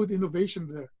Maui food innovation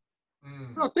there.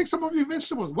 No, take some of your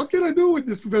vegetables. What can I do with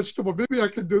this vegetable? Maybe I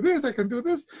can do this, I can do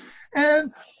this.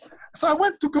 And so I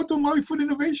went to go to Maui Food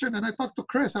Innovation and I talked to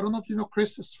Chris. I don't know if you know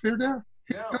Chris Sphere there.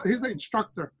 He's the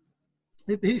instructor.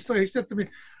 He said to me,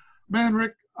 man,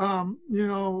 Rick, you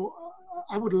know,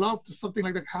 I would love to something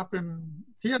like that happen.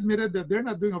 He admitted that they're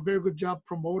not doing a very good job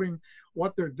promoting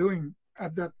what they're doing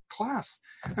at that class.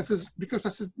 Because I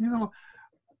said, you know,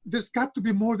 there's got to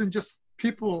be more than just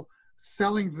people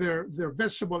selling their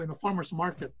vegetable in a farmer's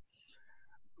market.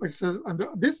 Like I said, and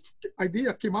this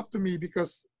idea came up to me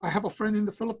because I have a friend in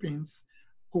the Philippines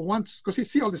who wants, because he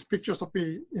see all these pictures of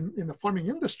me in the farming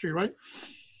industry, right?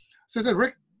 So I said,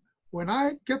 Rick, when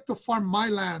I get to farm my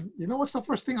land, you know what's the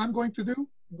first thing I'm going to do?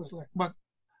 He was like, but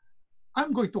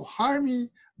I'm going to hire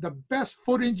me the best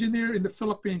food engineer in the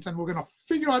Philippines, and we're going to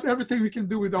figure out everything we can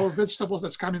do with our vegetables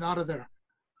that's coming out of there.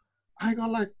 I go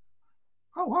like,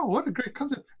 oh, wow, what a great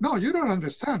concept. No, you don't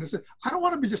understand. I said, I don't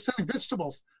want to be just selling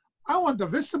vegetables. I want the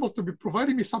vegetables to be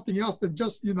providing me something else than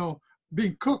just, you know,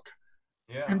 being cooked.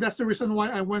 Yeah. And that's the reason why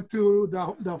I went to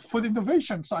the food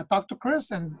innovation. So I talked to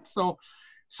Chris, and so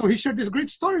he shared this great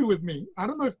story with me. I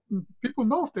don't know if people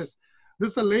know of this.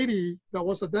 This is a lady that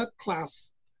was at that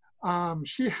class.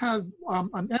 She had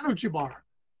an energy bar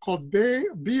called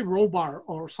B Row Bar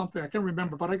or something. I can't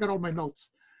remember, but I got all my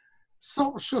notes.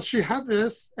 So she had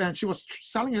this, and she was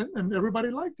selling it, and everybody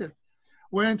liked it.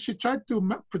 When she tried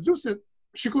to produce it,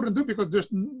 she couldn't do it because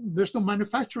there's no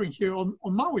manufacturing here on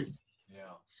Maui. Yeah.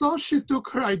 So she took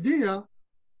her idea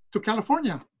to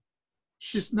California.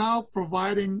 She's now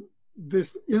providing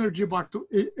this energy bar to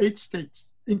 8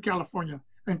 states in California.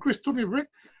 And Chris told me, Rick,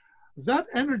 that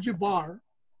energy bar,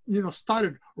 you know,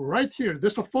 started right here.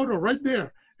 There's a photo right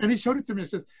there. And he showed it to me. He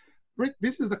said, Rick,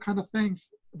 this is the kind of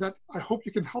things that I hope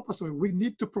you can help us with. We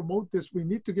need to promote this. We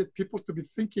need to get people to be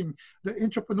thinking the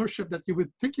entrepreneurship that you were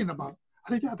thinking about. I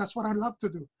think, yeah, that's what I love to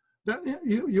do. That,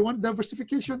 you want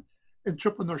diversification?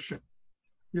 Entrepreneurship.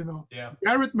 You know, yeah.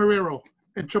 Garrett Marrero,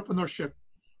 entrepreneurship.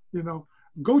 You know,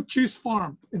 Goat Cheese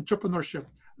Farm, entrepreneurship.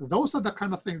 Those are the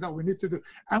kind of things that we need to do.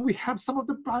 And we have some of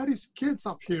the brightest kids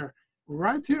up here,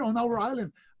 right here on our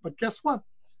island. But guess what?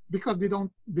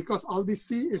 Because all they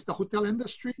see is the hotel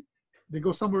industry, they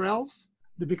go somewhere else,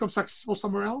 they become successful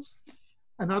somewhere else.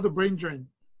 Another brain drain.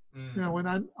 You know, when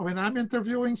I'm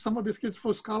interviewing some of these kids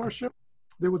for scholarship,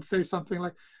 they would say something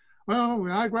like, well,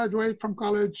 when I graduate from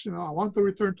college, I want to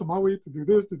return to Maui to do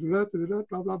this, to do that,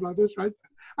 blah, blah, blah, this, right?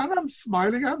 And I'm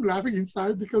smiling, I'm laughing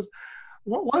inside because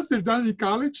once they're done in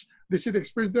college, they see the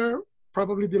experience there,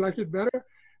 probably they like it better.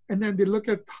 And then they look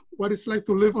at what it's like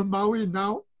to live on Maui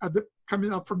now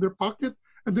coming up from their pocket,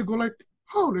 and they go like,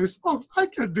 holy smokes, I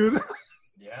can't do that.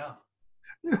 Yeah.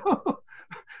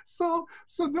 So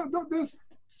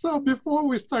before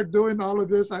we start doing all of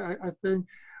this, I think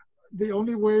the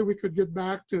only way we could get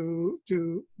back to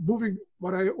moving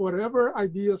whatever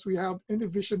ideas we have, any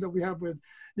vision that we have with,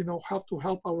 how to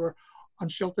help our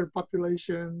unsheltered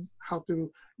population, how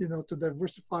to, to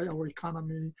diversify our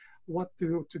economy, what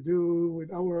to do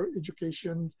with our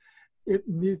education, it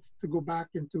needs to go back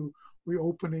into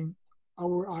reopening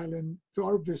our island to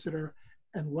our visitor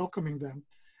and welcoming them.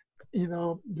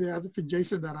 The other thing,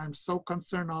 Jason, that I'm so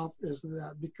concerned of is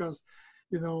that because,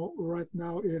 right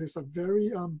now it is a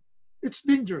very, it's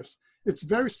dangerous. It's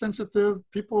very sensitive.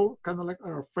 People kind of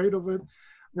are afraid of it,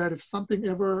 that if something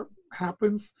ever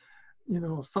happens,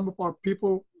 some of our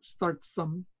people start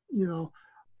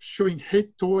showing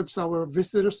hate towards our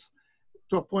visitors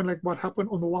to a point like what happened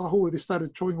on Oahu, where they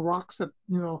started throwing rocks at,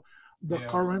 the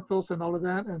car rentals and all of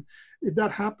that. And if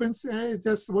that happens,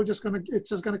 it's just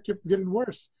gonna keep getting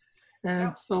worse. And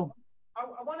now, so I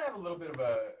want to have a little bit of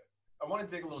I want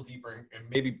to dig a little deeper and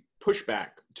maybe push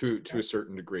back to a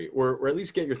certain degree, or at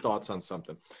least get your thoughts on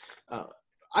something.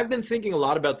 I've been thinking a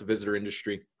lot about the visitor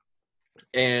industry,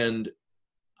 and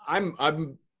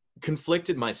I'm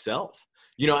conflicted myself.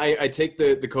 I take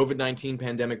the COVID-19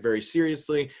 pandemic very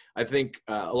seriously. I think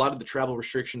a lot of the travel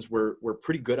restrictions were a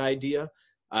pretty good idea.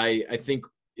 I think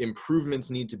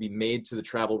improvements need to be made to the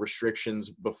travel restrictions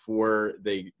before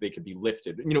they could be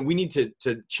lifted. We need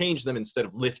to change them instead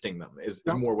of lifting them is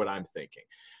more what I'm thinking.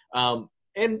 And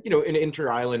an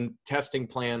inter-island testing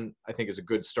plan, I think, is a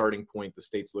good starting point. The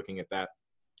state's looking at that.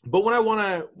 But what I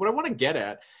want to get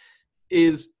at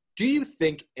is, do you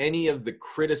think any of the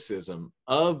criticism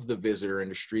of the visitor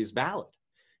industry is valid?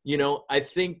 I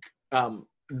think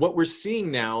what we're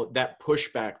seeing now, that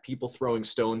pushback, people throwing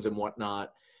stones and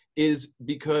whatnot, is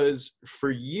because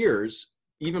for years,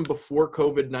 even before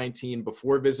COVID-19,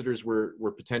 before visitors were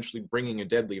potentially bringing a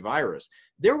deadly virus,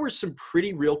 there were some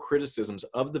pretty real criticisms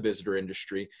of the visitor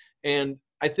industry. And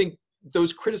I think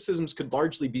those criticisms could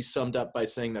largely be summed up by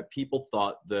saying that people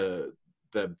thought the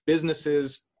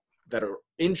businesses that are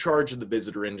in charge of the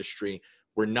visitor industry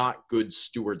were not good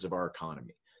stewards of our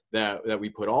economy, that we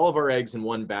put all of our eggs in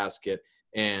one basket,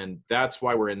 and that's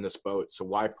why we're in this boat. So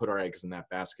why put our eggs in that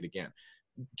basket again?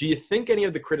 Do you think any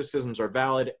of the criticisms are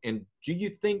valid? And do you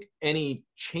think any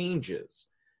changes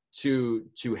to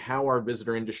how our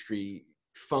visitor industry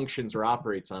functions or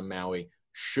operates on Maui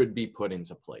should be put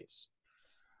into place?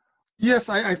 Yes,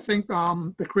 I think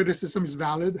the criticism is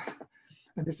valid.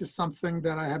 And this is something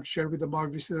that I have shared with the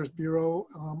Maui Visitors Bureau.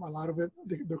 A lot of it,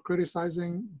 they're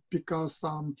criticizing because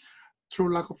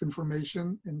through lack of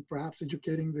information and perhaps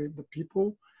educating the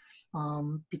people,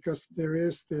 because there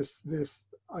is this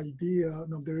idea,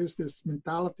 there is this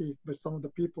mentality by some of the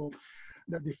people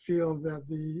that they feel that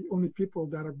the only people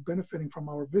that are benefiting from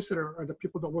our visitor are the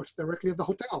people that works directly at the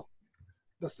hotel.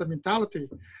 That's the mentality.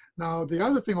 Now, the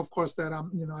other thing, of course, that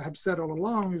I have said all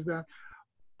along is that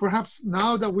perhaps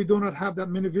now that we do not have that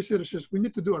many visitors, we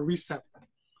need to do a reset.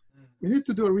 We need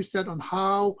to do a reset on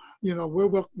how,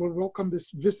 we'll welcome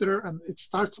this visitor, and it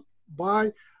starts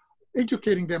by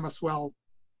educating them as well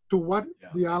to what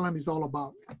the island is all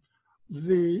about.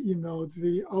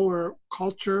 Our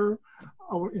culture,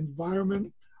 our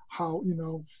environment, how,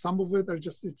 some of it are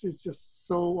just, it's just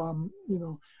so,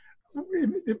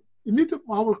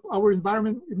 our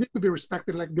environment, it needs to be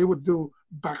respected like they would do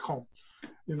back home,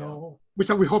 which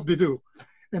we hope they do.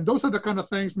 And those are the kind of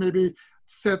things, maybe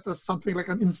set as something like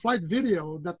an in-flight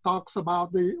video that talks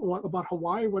about about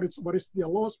Hawaii, what is the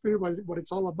Aloha Spirit, what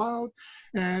it's all about.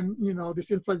 And, this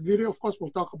in-flight video, of course,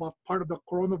 will talk about part of the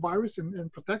coronavirus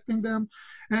and protecting them.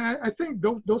 And I think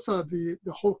those are the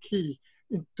whole key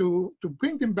to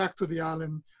bring them back to the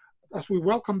island as we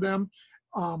welcome them.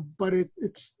 But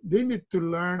they need to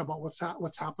learn about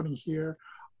what's happening here,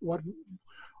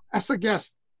 as a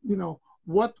guest,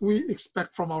 what we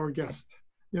expect from our guest.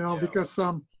 Because,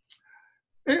 and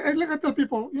like I tell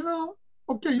people,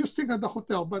 okay, you're staying at the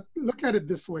hotel, but look at it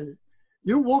this way.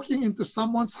 You're walking into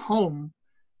someone's home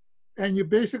and you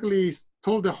basically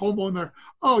told the homeowner,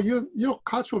 oh, your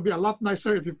couch will be a lot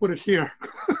nicer if you put it here.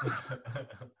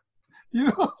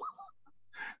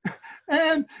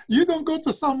 And you don't go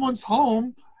to someone's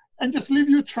home and just leave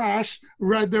your trash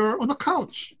right there on the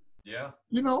couch. Yeah.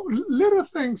 Little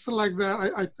things like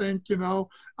that, I think,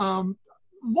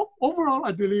 overall,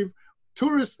 I believe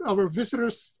tourists, our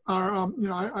visitors are, you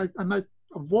know, I might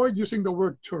avoid using the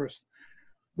word tourist.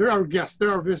 They're our guests,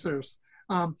 they're our visitors.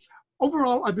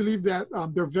 Overall, I believe that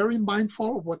they're very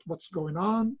mindful of what's going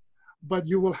on, but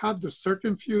you will have the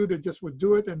certain few that just would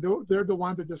do it, and they're the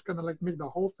one that just kind of like make the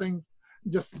whole thing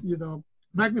just, you know,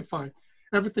 magnify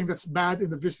everything that's bad in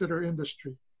the visitor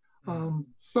industry.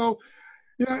 So,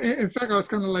 you know, in fact, I was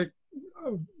kind of like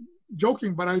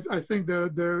joking, but I think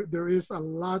there is a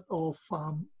lot of,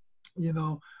 you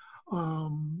know,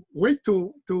 weight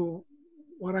to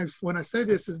when I say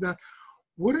this is that,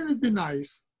 wouldn't it be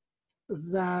nice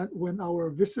that when the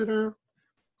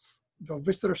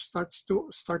visitor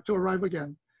start to arrive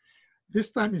again,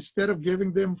 this time instead of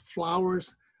giving them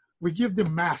flowers, we give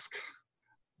them mask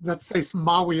that says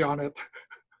Maui on it.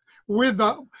 With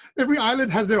every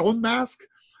island has their own mask,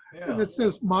 and it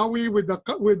says Maui with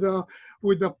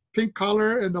the pink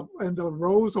color and the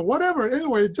rose or whatever.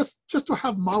 Anyway, just to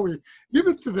have Maui, give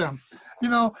it to them. You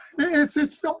know, it's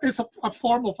a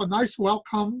form of a nice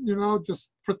welcome. You know,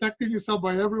 just protecting yourself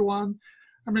by everyone.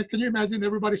 I mean, can you imagine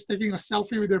everybody's taking a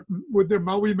selfie with their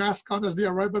Maui mask on as they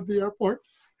arrive at the airport?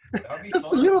 Just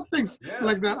the little things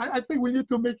like that. I think we need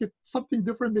to make it something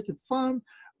different, make it fun.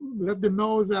 Let them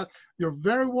know that you're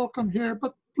very welcome here,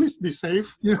 but please be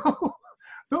safe. You know,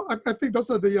 no, I think those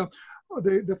are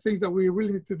the things that we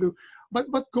really need to do.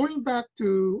 But going back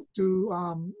to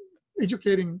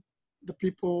educating the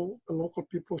people, the local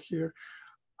people here,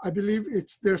 I believe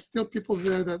there's still people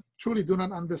there that truly do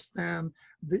not understand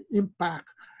the impact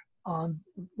on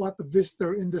what the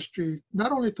visitor industry,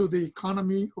 not only to the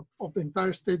economy of the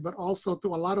entire state, but also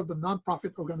to a lot of the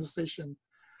nonprofit organizations,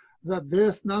 that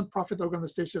these nonprofit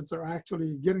organizations are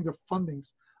actually getting their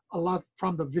fundings a lot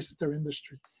from the visitor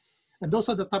industry. And those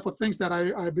are the type of things that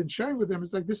I've been sharing with them.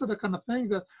 It's like, these are the kind of things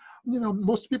that, you know,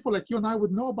 most people like you and I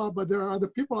would know about, but there are other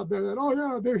people out there that, oh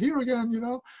yeah, they're here again, you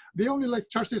know. They only like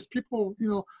charge these people, you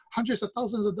know, hundreds of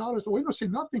thousands of dollars. We don't see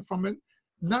nothing from it,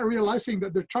 not realizing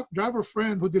that their truck driver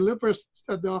friend who delivers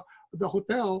at the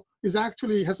hotel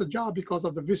has a job because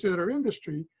of the visitor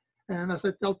industry. And as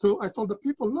I told the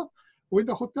people, look, when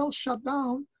the hotel shut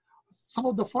down, some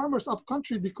of the farmers up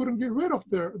country, they couldn't get rid of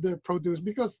their produce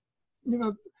because, you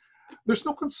know, there's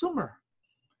no consumer.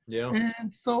 Yeah.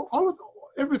 And so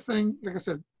everything, like I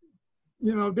said,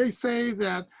 you know, they say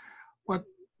that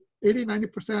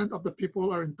 80-90% of the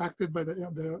people are impacted by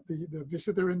the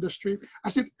visitor industry. I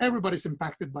said everybody's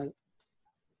impacted by it.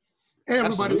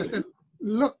 Everybody.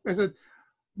 Absolutely. I said,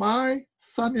 my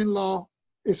son-in-law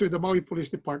is with the Maui Police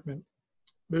Department.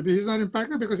 Maybe he's not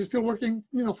impacted because he's still working,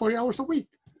 you know, 40 hours a week.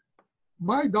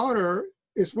 My daughter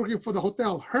is working for the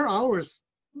hotel. Her hours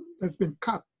has been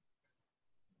cut.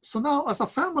 So now, as a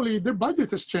family, their budget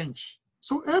has changed.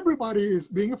 So everybody is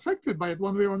being affected by it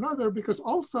one way or another, because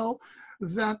also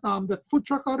that food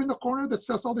truck out in the corner that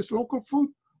sells all this local food,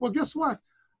 well, guess what?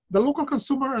 The local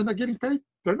consumer are not getting paid.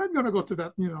 They're not going to go to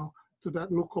that, you know, to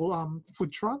that local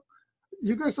food truck.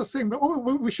 You guys are saying, oh,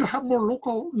 we should have more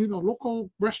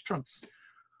local restaurants.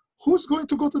 Who's going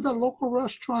to go to that local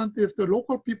restaurant if the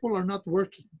local people are not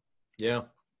working? Yeah.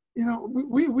 You know,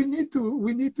 we need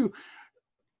to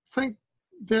think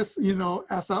this, you know,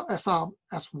 as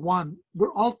one.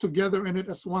 We're all together in it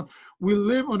as one. We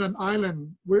live on an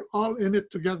island. We're all in it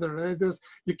together. Right?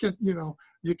 You can't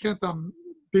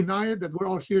deny it that we're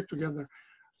all here together.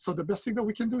 So the best thing that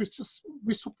we can do is just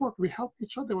we support, we help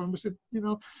each other. When we said, you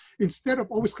know, instead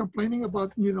of always complaining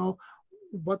about, you know,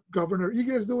 what Governor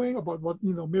Ige is doing, about what,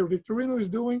 you know, Mayor Victorino is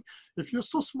doing, if you're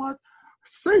so smart,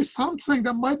 say something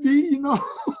that might be, you know,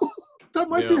 that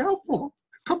might be helpful.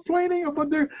 Complaining about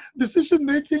their decision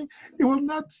making, it will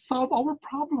not solve our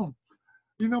problem.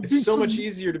 You know, it's so much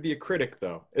easier to be a critic,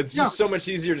 though. It's just so much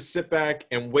easier to sit back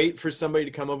and wait for somebody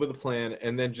to come up with a plan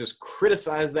and then just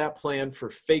criticize that plan for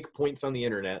fake points on the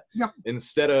internet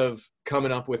instead of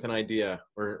coming up with an idea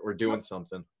or doing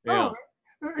something. Yeah.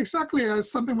 Oh, exactly.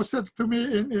 Something was said to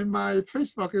me in my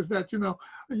Facebook is that, you know,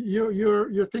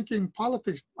 you're thinking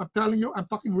politics. I'm telling you, I'm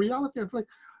talking reality.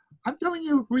 I'm telling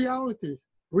you reality.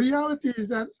 Reality is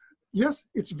that, yes,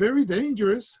 it's very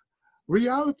dangerous.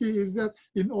 Reality is that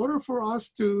in order for us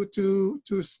to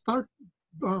start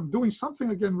doing something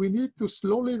again, we need to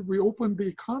slowly reopen the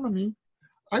economy.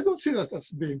 I don't see that as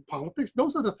being politics.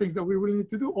 Those are the things that we really need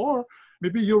to do. Or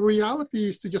maybe your reality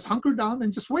is to just hunker down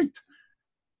and just wait.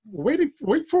 Wait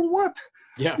for what?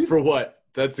 Yeah, for what?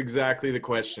 That's exactly the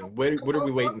question. What are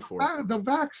we waiting for? The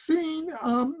vaccine,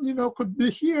 you know, could be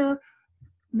here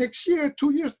next year,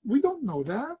 2 years. We don't know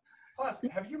that. Plus,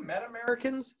 have you met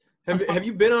Americans Have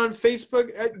you been on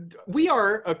Facebook? We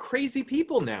are a crazy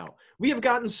people now. We have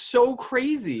gotten so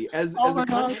crazy as a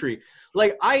country.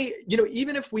 Like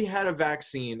even if we had a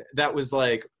vaccine that was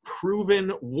like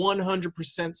proven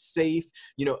 100% safe,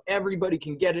 everybody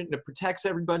can get it and it protects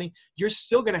everybody, you're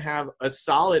still going to have a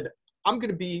solid, I'm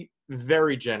going to be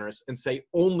very generous and say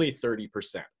only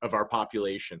 30% of our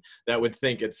population that would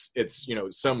think it's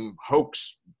some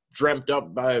hoax dreamt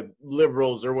up by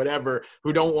liberals or whatever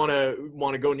who don't want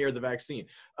to go near the vaccine.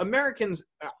 Americans,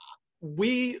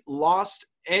 we lost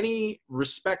any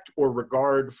respect or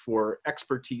regard for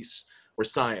expertise or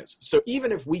science. So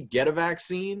even if we get a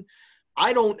vaccine,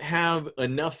 I don't have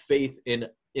enough faith in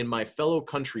my fellow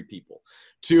country people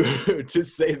to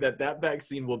say that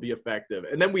vaccine will be effective.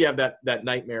 And then we have that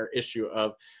nightmare issue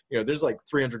of, there's like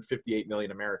 358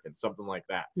 million Americans, something like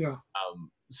that. Yeah.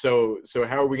 So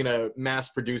how are we going to mass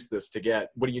produce this to get,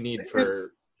 what do you need for,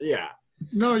 yeah.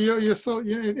 No, you're so,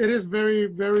 it is very,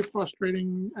 very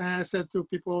frustrating. I said to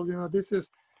people, this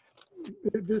is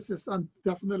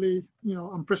definitely,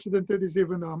 unprecedented. Is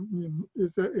even, I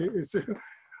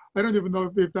don't even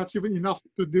know if that's even enough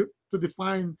to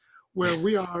define where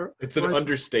we are. It's an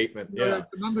understatement. Yeah.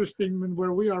 It's an understatement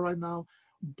where we are right now.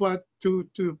 But to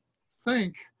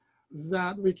think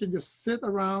that we can just sit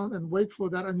around and wait for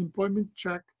that unemployment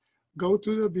check, go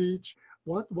to the beach,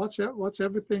 watch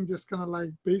everything just kind of like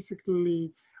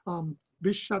basically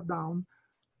be shut down.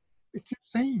 It's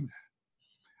insane.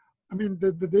 I mean,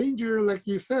 the danger, like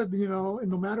you said,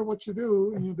 no matter what you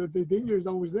do, the danger is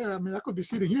always there. I mean, I could be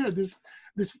sitting here,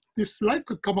 this light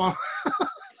could come off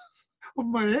of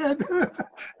my head,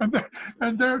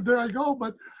 and there I go.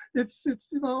 But it's we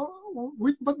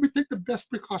take the best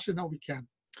precaution that we can.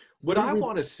 What I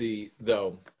want to see,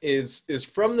 though, is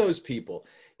from those people,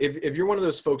 if you're one of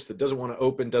those folks that doesn't want to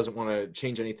open, doesn't want to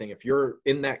change anything, if you're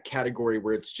in that category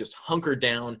where it's just hunker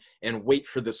down and wait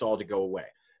for this all to go away,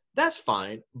 that's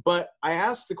fine. But I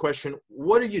asked the question,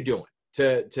 what are you doing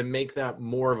to make that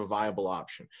more of a viable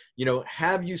option?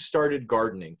 Have you started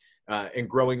gardening and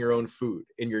growing your own food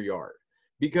in your yard?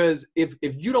 Because if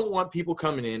you don't want people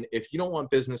coming in, if you don't want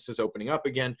businesses opening up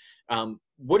again,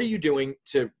 what are you doing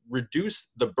to reduce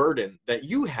the burden that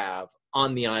you have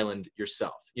on the island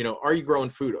yourself? Are you growing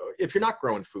food? If you're not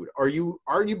growing food, are you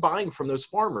buying from those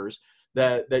farmers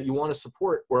that you want to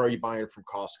support, or are you buying from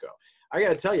Costco? I got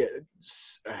to tell you,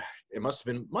 it must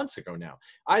have been months ago now.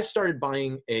 I started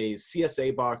buying a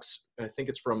CSA box. I think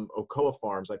it's from Ocoa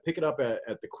Farms. I pick it up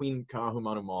at the Queen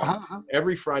Kahumanu Mall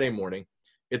every Friday morning.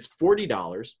 It's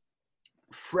 $40,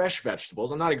 fresh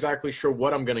vegetables. I'm not exactly sure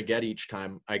what I'm going to get each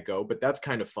time I go, but that's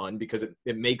kind of fun because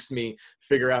it makes me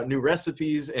figure out new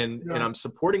recipes and I'm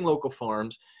supporting local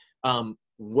farms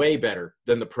way better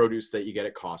than the produce that you get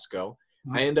at Costco.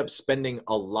 I end up spending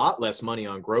a lot less money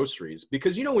on groceries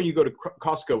because, when you go to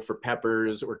Costco for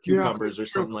peppers or cucumbers or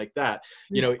something like that,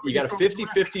 you got a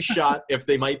 50-50 shot if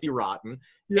they might be rotten,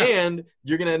 and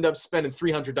you're going to end up spending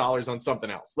 $300 on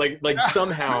something else. Like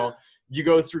somehow you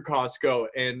go through Costco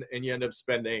and you end up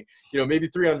spending, maybe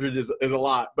 $300 is a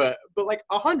lot, but like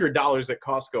 $100 at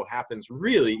Costco happens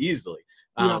really easily.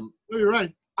 You're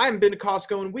right. I haven't been to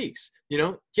Costco in weeks.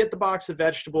 Get the box of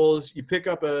vegetables. You pick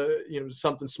up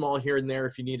something small here and there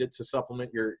if you need it to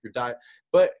supplement your diet.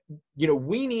 But,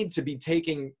 we need to be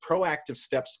taking proactive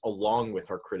steps along with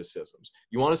our criticisms.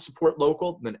 You want to support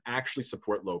local, then actually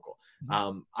support local.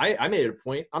 I made it a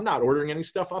point. I'm not ordering any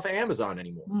stuff off of Amazon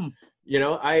anymore.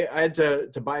 I had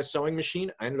to buy a sewing machine.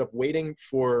 I ended up waiting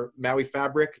for Maui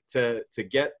Fabric to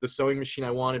get the sewing machine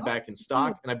I wanted back in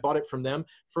stock. And I bought it from them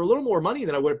for a little more money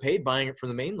than I would have paid buying it from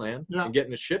the mainland and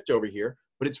getting it shipped over here.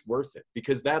 But it's worth it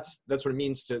because that's what it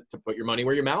means to put your money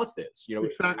where your mouth is,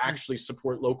 actually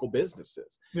support local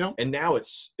businesses. And now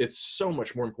it's so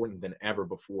much more important than ever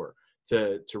before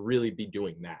to really be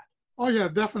doing that. Oh yeah,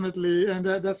 definitely. And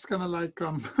that's kind of like,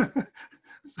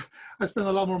 I spend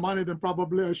a lot more money than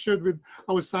probably I should with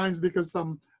our signs because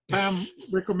Pam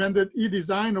recommended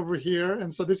eDesign over here.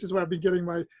 And so this is where I've been getting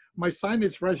my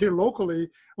signage right here locally,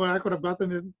 where I could have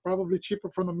gotten it probably cheaper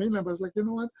from the mainland. But I was like, you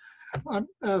know what?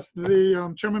 As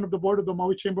the chairman of the board of the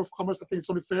Maui Chamber of Commerce, I think it's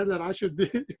only fair that I should be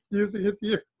using it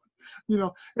here.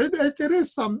 It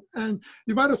is some, and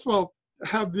you might as well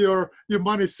have your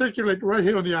money circulate right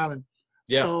here on the island.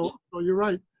 Yeah. So you're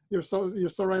right. You're so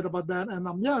right about that.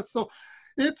 And so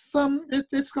it's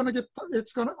gonna get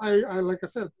like I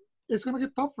said, it's gonna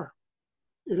get tougher.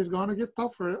 It is gonna get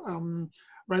tougher.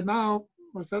 Right now,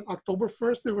 was that October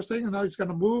 1st they were saying, and now it's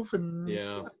gonna move, and we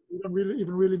don't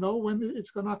really know when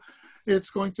it's going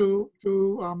to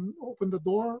open the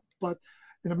door. But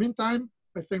in the meantime,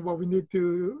 I think what we need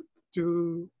to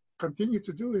continue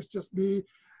to do is just be,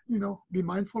 be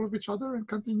mindful of each other and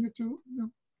continue to,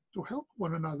 to help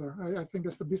one another. I think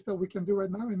that's the best that we can do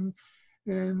right now,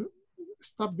 and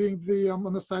stop being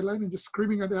on the sideline and just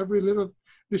screaming at every little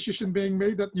decision being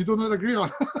made that you do not agree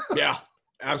on. Yeah,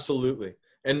 absolutely.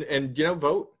 And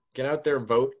vote. Get out there,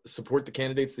 vote, support the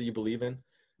candidates that you believe in.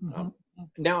 Mm-hmm.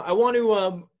 Now, I want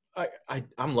to.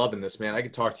 I'm loving this, man. I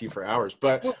could talk to you for hours,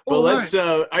 but let's.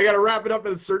 I got to wrap it up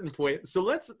at a certain point. So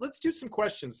let's do some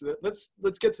questions.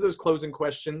 Let's get to those closing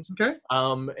questions. Okay.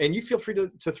 And you feel free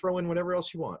to throw in whatever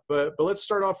else you want. But let's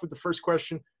start off with the first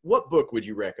question. What book would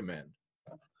you recommend?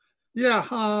 Yeah,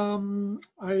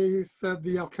 I said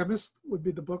The Alchemist would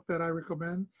be the book that I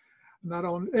recommend. Not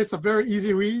only it's a very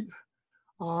easy read.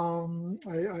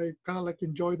 I kind of like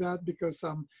enjoy that because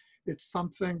it's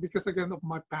something, because again of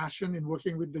my passion in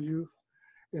working with the youth,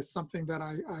 it's something that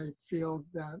I feel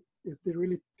that if they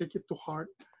really take it to heart,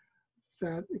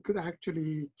 that it could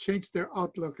actually change their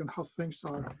outlook and how things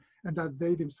are, and that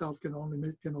they themselves can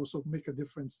also make a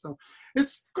difference. So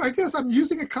I guess I'm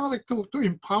using it kind of like to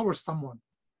empower someone.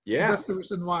 Yeah. And that's the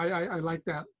reason why I like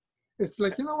that. It's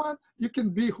like, you know what, you can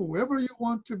be whoever you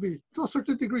want to be to a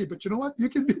certain degree, but you know what, you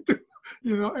can be too,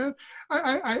 and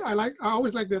I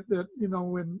always like that,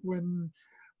 when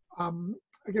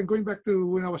again, going back to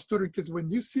when I was tutoring kids,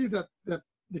 when you see that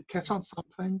they catch on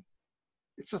something,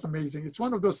 it's just amazing. It's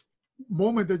one of those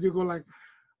moments that you go like,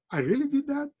 I really did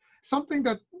that? Something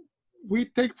that we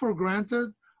take for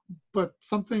granted, but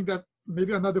something that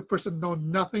maybe another person knows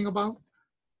nothing about,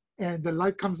 and the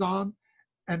light comes on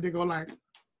and they go like,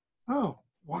 oh,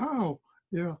 wow,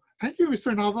 thank you,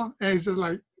 Mr. Nava. And it's just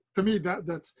like, to me,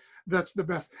 that's the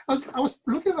best. I was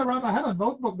looking around. I had a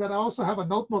notebook that I also have a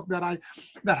notebook that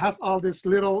has all this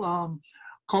little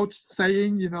quotes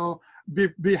saying,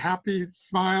 be happy,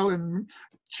 smile, and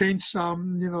change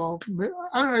some,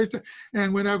 I don't know.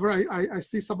 And whenever I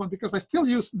see someone, because I still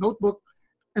use notebook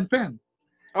and pen.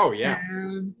 Oh, yeah.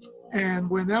 And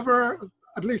whenever,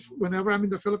 at least whenever I'm in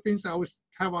the Philippines, I always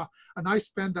have a nice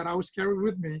pen that I always carry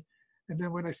with me. And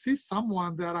then when I see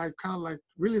someone that I kind of like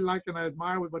really like and I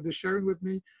admire what they're sharing with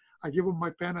me, I give them my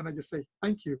pen and I just say,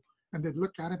 thank you. And they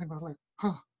look at it and go like,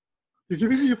 huh, you're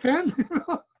giving me your pen?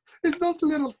 It's those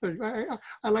little things.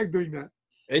 I like doing that.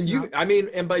 And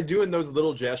and by doing those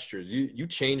little gestures, you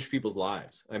change people's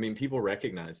lives. I mean, people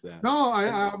recognize that. No,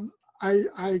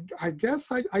 I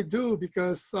guess I do,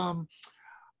 because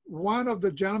one of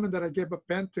the gentlemen that I gave a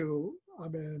pen to,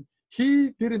 he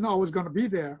didn't know I was going to be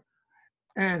there.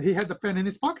 And he had the pen in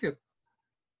his pocket.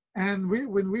 And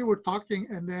when we were talking,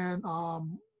 and then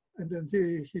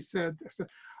he said,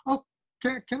 oh,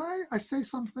 can I say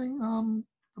something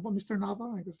about Mr.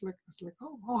 Nava? I was like,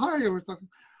 oh hi, we're talking.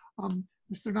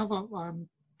 Mr. Nava,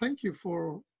 thank you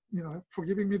for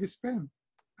giving me this pen.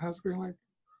 I was going like,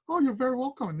 oh, you're very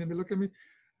welcome. And then they look at me,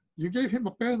 you gave him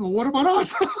a pen, well, what about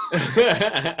us?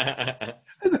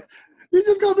 You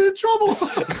just got me in trouble.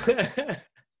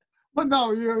 But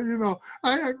no,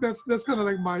 that's kind of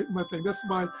like my thing. That's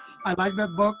I like that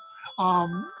book.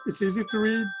 It's easy to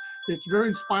read. It's very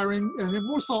inspiring, and then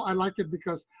also I like it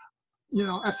because,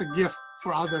 as a gift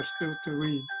for others to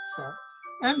read. So,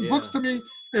 and books to me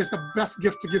is the best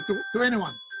gift to give to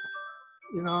anyone.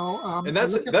 And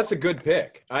that's a good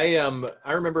pick. I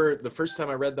remember the first time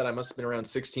I read that, I must have been around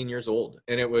 16 years old,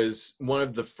 and it was one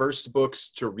of the first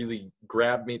books to really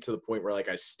grab me to the point where like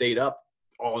I stayed up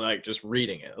all night just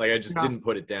reading it. Like I just didn't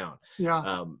put it down.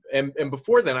 Yeah. And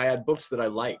before then I had books that I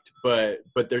liked,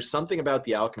 but there's something about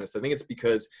The Alchemist. I think it's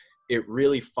because it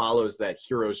really follows that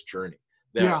hero's journey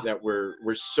that we're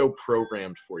so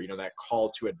programmed for, that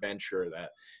call to adventure,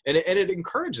 and it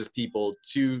encourages people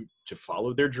to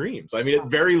follow their dreams. I mean, it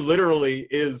very literally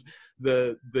is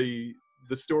the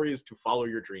story is to follow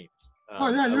your dreams.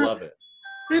 I love it.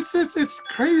 It's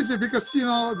crazy because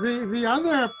the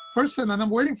other person, and I'm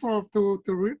waiting for him to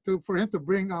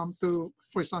bring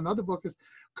for another book, is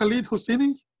Khalid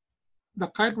Hosseini, The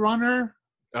Kite Runner.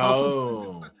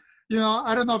 Oh.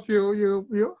 I don't know if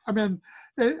you I mean,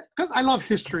 because I love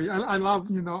history. I love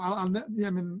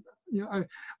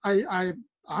I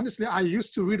honestly I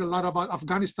used to read a lot about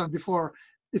Afghanistan before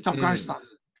it's Afghanistan.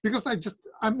 Because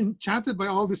I'm enchanted by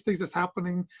all these things that's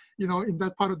happening, in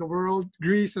that part of the world,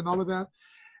 Greece and all of that.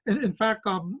 And in fact,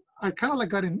 I kind of like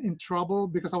got in trouble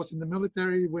because I was in the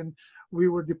military when we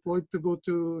were deployed to go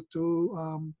to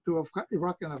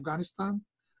Iraq and Afghanistan.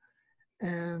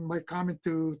 And my comment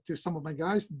to some of my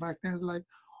guys back then is like,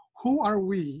 who are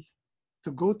we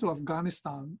to go to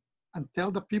Afghanistan and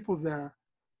tell the people there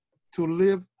to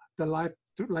live the life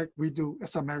like we do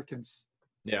as Americans?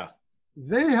 Yeah.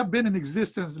 They have been in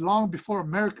existence long before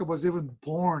America was even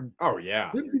born. Oh,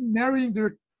 yeah. They've been marrying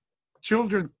their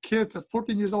children, kids at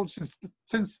 14 years old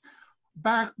since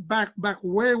back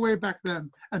way back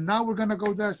then. And now we're gonna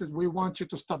go there and says, we want you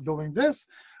to stop doing this.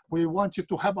 We want you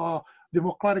to have a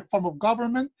democratic form of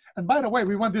government. And by the way,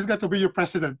 we want this guy to be your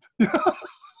president.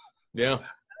 Yeah.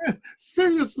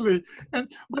 Seriously.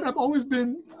 But I've always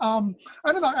been, I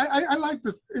don't know, I like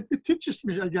this. It teaches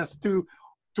me, I guess, to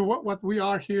what we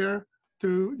are here,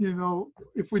 to, you know,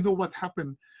 if we know what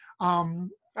happened.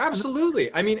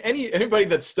 Absolutely. I mean, anybody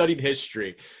that's studied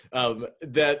history,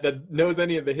 that knows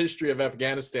any of the history of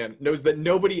Afghanistan knows that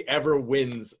nobody ever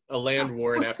wins a land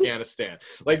war in Afghanistan.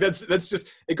 Like that's just,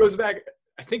 it goes back,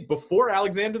 I think, before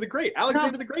Alexander the Great.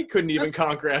 Alexander the Great couldn't even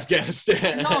conquer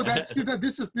Afghanistan. No,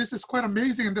 this is quite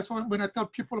amazing. And that's why when I tell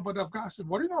people about Afghanistan,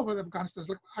 what do you know about Afghanistan? It's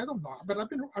like, I don't know, but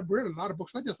I've read a lot of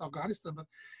books, not just Afghanistan, but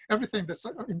everything that's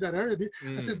in that area.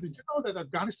 I said, did you know that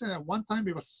Afghanistan at one time,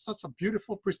 it was such a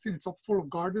beautiful, pristine, it's all full of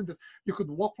gardens that you could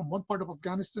walk from one part of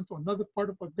Afghanistan to another part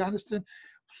of Afghanistan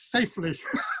safely.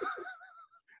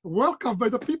 Welcomed by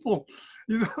the people,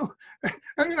 you know.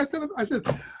 I mean, I said,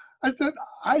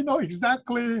 I know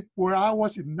exactly where I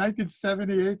was in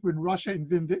 1978 when Russia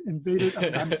invaded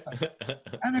Afghanistan.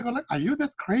 And they go like, are you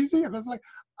that crazy?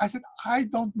 I said, I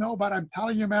don't know, but I'm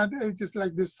telling you, man, it's just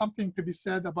like there's something to be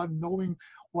said about knowing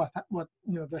what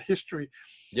you know, the history.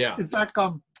 Yeah. In fact,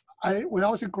 when I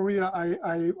was in Korea,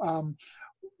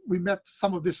 we met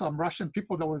some of these Russian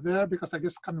people that were there because I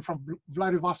guess coming from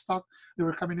Vladivostok, they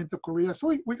were coming into Korea.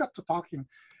 So we got to talking.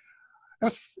 It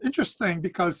was interesting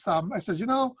because I said, you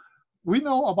know, we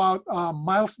know about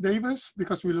Miles Davis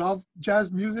because we love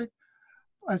jazz music.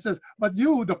 I said, but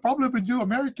the problem with you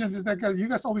Americans is that you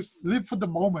guys always live for the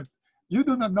moment. You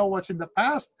do not know what's in the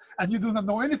past, and you do not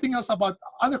know anything else about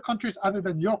other countries other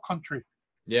than your country.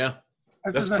 Yeah,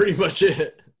 that's pretty much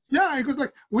it. Yeah, it was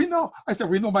like, we know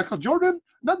Michael Jordan,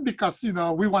 not because, you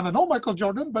know, we want to know Michael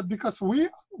Jordan, but because we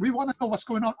want to know what's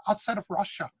going on outside of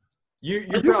Russia.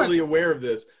 You're probably aware of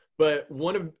this. But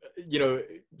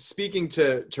speaking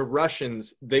to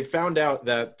Russians, they found out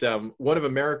that one of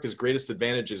America's greatest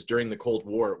advantages during the Cold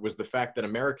War was the fact that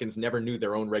Americans never knew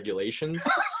their own regulations.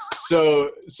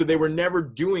 So they were never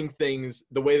doing things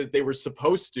the way that they were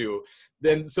supposed to.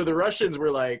 So the Russians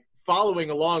were like following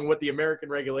along what the American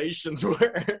regulations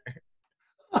were.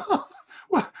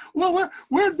 Well,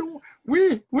 we're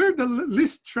the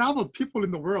least traveled people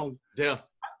in the world. Yeah.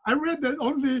 I read that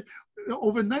only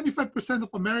over 95% of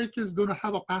Americans do not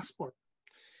have a passport.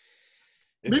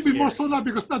 Maybe scary. More so now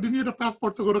because now they need a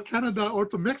passport to go to Canada or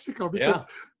to Mexico because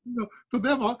you know, to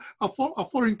them a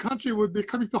foreign country would be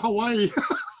coming to Hawaii.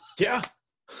 Yeah.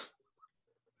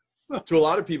 So. To a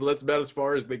lot of people, that's about as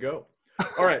far as they go.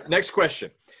 All right, next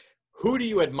question. Who do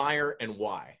you admire and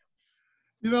why?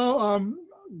 You know,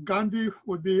 Gandhi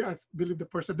would be, I believe, the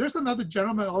person. There's another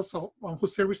gentleman also,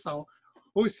 Jose Rizal,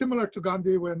 who is similar to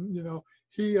Gandhi when, you know,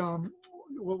 he,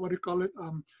 what do you call it,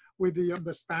 with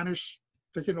the Spanish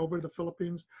taking over the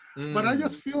Philippines. But I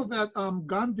just feel that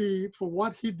Gandhi, for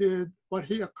what he did, what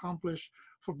he accomplished,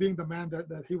 for being the man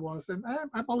that he was, and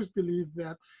I've always believed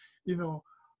that, you know,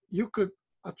 you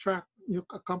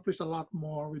accomplish a lot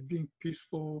more with being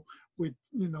peaceful, with,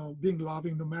 you know, being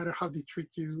loving, no matter how they treat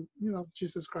you, you know,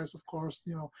 Jesus Christ, of course,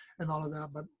 you know, and all of that.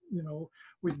 But, you know,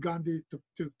 with Gandhi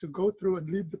to go through and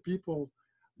lead the people,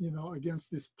 you know,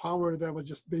 against this power that was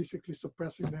just basically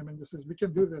suppressing them, and just says, we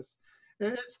can do this.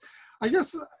 I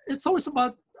guess it's always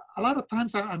about, a lot of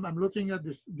times I'm looking at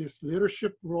this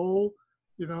leadership role,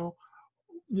 you know,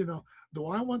 do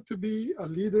I want to be a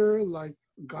leader like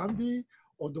Gandhi,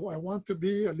 or do I want to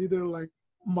be a leader like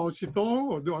Mao Zedong,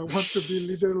 or do I want to be a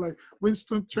leader like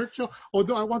Winston Churchill, or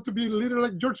do I want to be a leader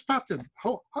like George Patton?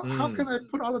 How can I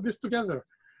put all of this together?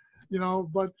 You know,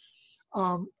 but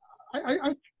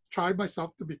I tried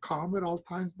myself to be calm at all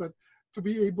times, but to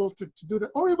be able to do that,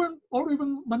 or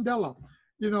even Mandela,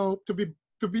 you know, to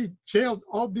be jailed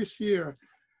all this year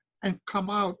and come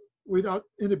out without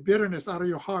any bitterness out of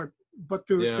your heart, but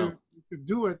to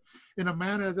do it in a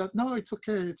manner that, no, it's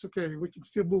okay, we can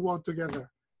still move on together.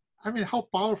 I mean, how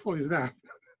powerful is that?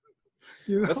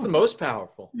 You know? That's the most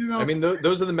powerful. You know, I mean,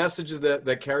 those are the messages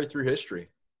that carry through history.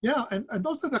 Yeah, and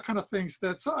those are the kind of things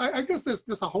that, so I guess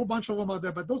there's a whole bunch of them out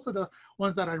there, but those are the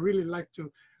ones that I really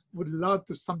would love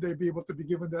to someday be able to be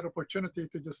given that opportunity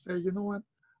to just say, you know what,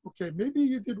 okay, maybe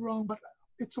you did wrong, but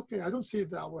it's okay. I don't see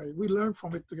it that way. We learn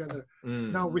from it together.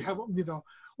 Now we have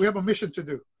a mission to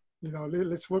do. You know,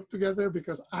 let's work together,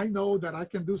 because I know that I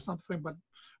can do something, but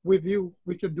with you,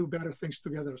 we can do better things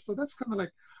together. So that's kind of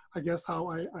like, I guess,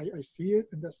 how I see it.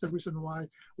 And that's the reason why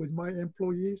with my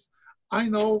employees, I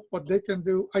know what they can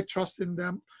do. I trust in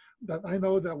them, that I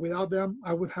know that without them,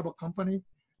 I would have a company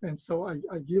And so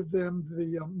I give them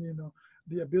the,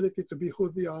 the ability to be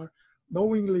who they are,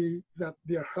 knowingly that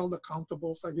they are held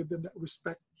accountable. So I give them that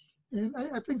respect. And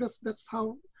I think that's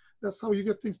how you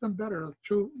get things done better,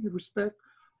 through respect,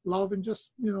 love, and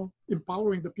just,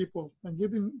 empowering the people and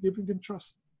giving them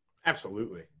trust.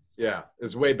 Absolutely. Yeah.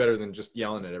 It's way better than just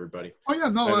yelling at everybody. Oh yeah,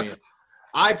 no. I mean,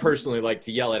 I personally like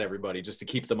to yell at everybody just to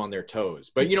keep them on their toes.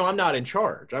 But, I'm not in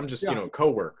charge. I'm just,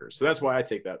 co-worker. So that's why I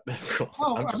take that.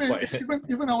 Oh, I'm just playing.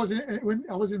 Even when I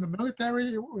was in the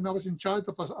military, when I was in charge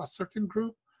of a certain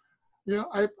group,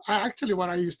 I actually, what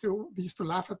I used to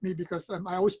laugh at me, because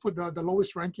I always put the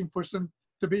lowest ranking person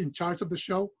to be in charge of the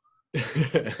show.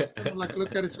 Like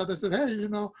look at each other and said, hey,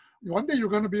 one day you're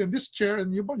going to be in this chair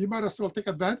and you might as well take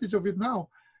advantage of it now.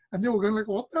 And they were going like,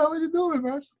 what the hell are you doing,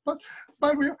 man? But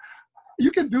you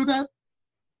can do that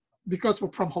because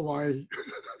we're from Hawaii.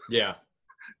 Yeah.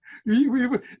 we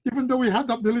even though we had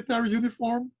that military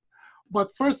uniform,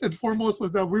 but first and foremost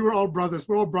was that we were all brothers.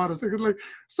 We're all brothers.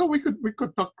 So we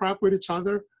could talk crap with each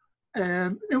other,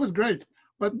 and it was great.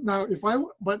 But now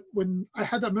when I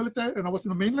had that military and I was in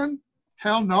the mainland,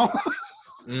 hell no.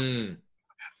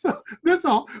 So there's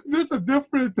a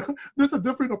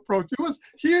different approach. It was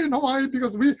here in Hawaii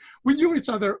because we knew each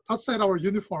other outside our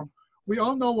uniform. We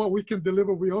all know what we can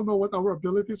deliver. We all know what our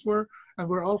abilities were, and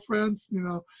we're all friends.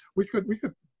 We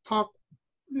could talk,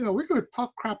 we could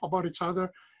talk crap about each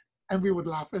other, and we would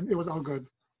laugh, and it was all good.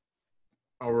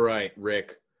 All right,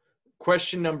 Rick.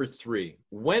 Question number 3.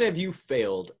 When have you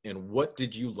failed, and what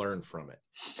did you learn from it?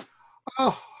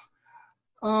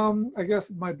 I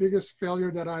guess my biggest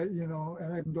failure that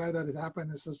and I'm glad that it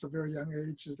happened is at a very young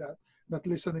age, is that not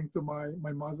listening to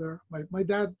my mother. My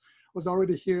dad was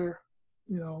already here,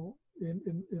 here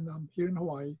in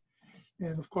Hawaii.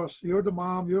 And of course, you're the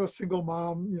mom, you're a single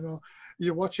mom,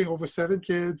 you're watching over 7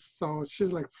 kids. So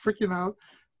she's like freaking out.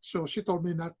 So she told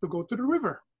me not to go to the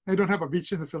river. I don't have a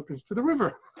beach in the Philippines, to the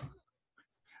river.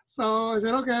 So I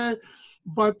said, okay.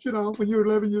 But, when you're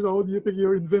 11 years old, you think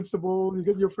you're invincible. You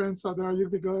get your friends out there, you'll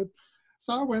be good.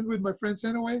 So I went with my friends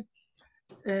anyway.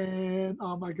 And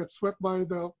I got swept by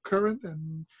the current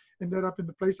and ended up in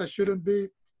the place I shouldn't be.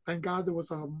 Thank God there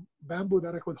was a bamboo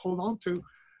that I could hold on to,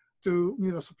 so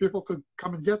people could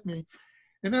come and get me.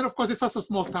 And then, of course, it's such a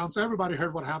small town, so everybody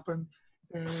heard what happened.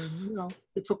 And,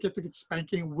 it's okay to get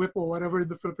spanking, whip, or whatever in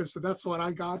the Philippines. So that's what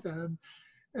I got.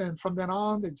 And from then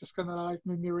on, it just kind of like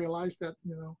made me realize that,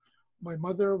 my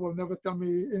mother will never tell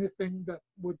me anything that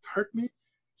would hurt me.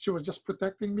 She was just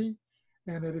protecting me.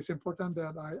 And it is important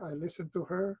that I listen to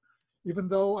her. Even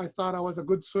though I thought I was a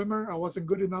good swimmer, I wasn't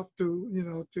good enough to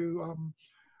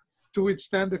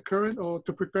withstand the current or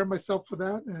to prepare myself for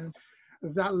that. And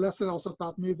that lesson also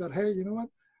taught me that, hey, you know what?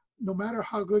 No matter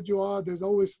how good you are, there's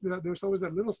always a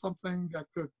little something that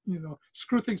could,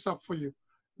 screw things up for you.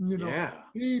 Yeah.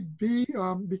 Be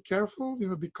careful,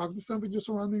 be cognizant with your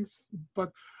surroundings,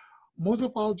 but most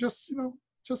of all, just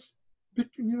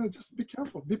be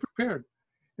careful, be prepared.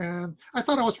 And I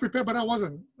thought I was prepared, but I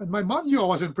wasn't. And my mom knew I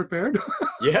wasn't prepared.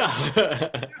 Yeah.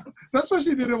 That's why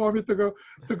she didn't want me to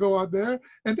go out there.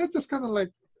 And that just kind of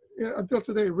like, until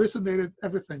today, resonated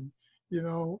everything.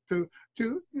 To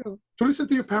listen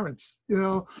to your parents,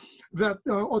 that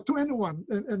or to anyone,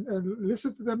 and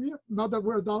listen to them. Now that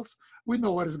we're adults, we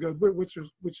know what is good, which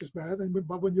is bad.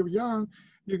 But when you're young,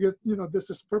 you get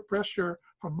this pressure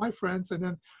from my friends, and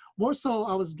then more so,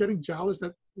 I was getting jealous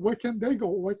that why can't they go?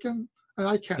 Why can't and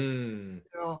I can't?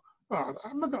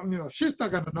 I'm not gonna, she's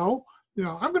not gonna know.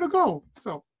 I'm gonna go.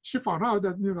 So she found out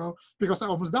that because I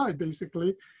almost died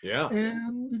basically. Yeah.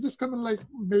 And it just kind of like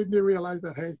made me realize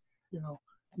that, hey,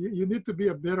 you need to be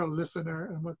a better listener,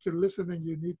 and when you're listening,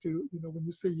 you need to, when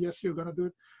you say yes, you're going to do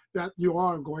it, that you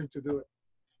are going to do it.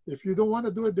 If you don't want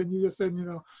to do it, then you just said,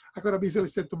 I could have easily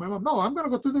said to my mom, no, I'm going to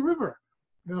go to the river.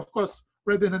 And of course,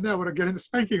 right then and there, I would have gotten a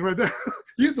spanking right there.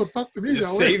 You don't talk to me. It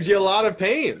saved you a lot of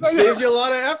pain, saved you a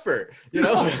lot of effort,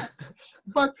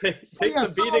 But take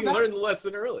the beating, learn the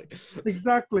lesson early.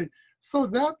 Exactly. So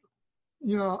that,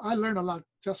 I learned a lot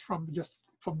just from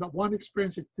that one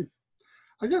experience.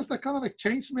 I guess that kind of like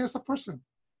changed me as a person.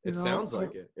 It sounds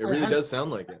like it. It really does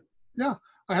sound like it. Yeah.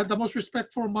 I had the most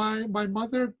respect for my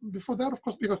mother before that, of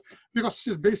course, because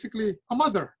she's basically a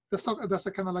mother. That's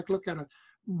a kind of like look at it.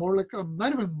 More like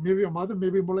not even maybe a mother,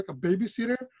 maybe more like a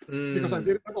babysitter, because I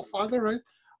didn't have a father, right?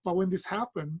 But when this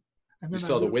happened, and then you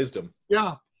saw the wisdom.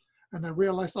 Yeah. And I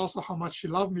realized also how much she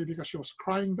loved me, because she was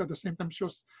crying, but at the same time she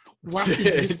was whacking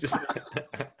me.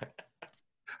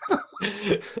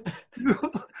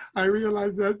 I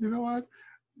realized that, what,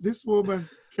 this woman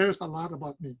cares a lot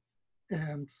about me.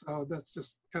 And so that's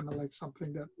just kind of like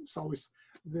something that's always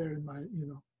there in my,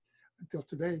 until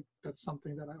today, that's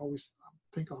something that I always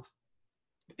think of.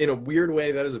 In a weird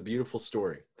way, that is a beautiful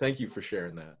story. Thank you for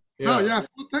sharing that. Yeah. Oh, yes.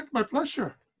 Well, my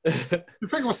pleasure. In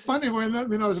fact, it was funny when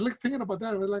I was thinking about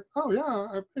that. I was like, oh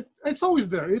yeah, it's always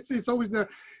there. It's always there.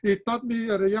 It taught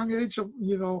me at a young age of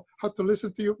how to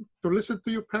listen to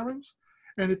your parents,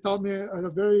 and it taught me at a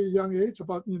very young age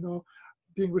about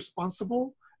being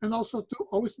responsible and also to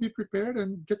always be prepared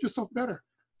and get yourself better.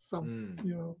 So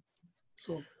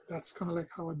so that's kind of like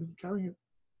how I've been carrying it.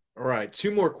 All right,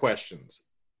 2 more questions.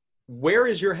 Where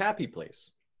is your happy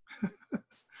place?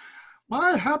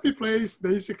 My happy place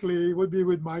basically would be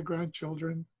with my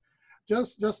grandchildren,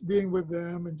 just being with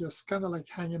them and just kind of like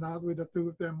hanging out with the 2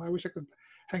 of them. I wish I could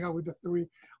hang out with the 3.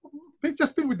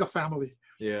 Just being with the family.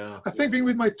 Yeah. I think being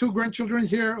with my 2 grandchildren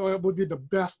here would be the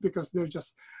best because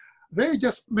they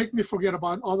just make me forget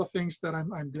about all the things that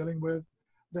I'm dealing with,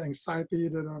 the anxiety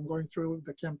that I'm going through,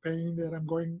 the campaign that I'm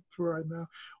going through right now.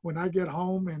 When I get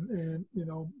home and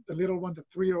the little one, the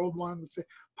 3-year-old one would say,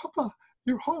 "Papa,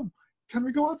 you're home. Can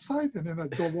we go outside?" And then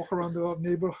I'd go walk around the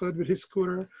neighborhood with his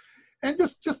scooter and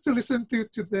just to listen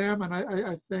to them. And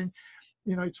I think,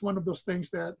 it's one of those things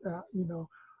that,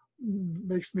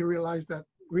 makes me realize that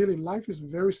really life is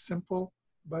very simple,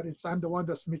 but I'm the one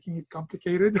that's making it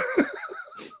complicated.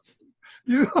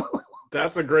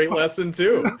 That's a great lesson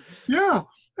too. Yeah.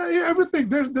 Everything.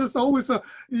 There's always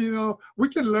we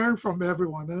can learn from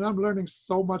everyone. And I'm learning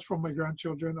so much from my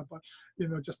grandchildren about,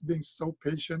 just being so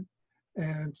patient.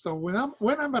 And so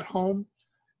when I'm at home,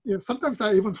 sometimes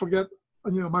I even forget,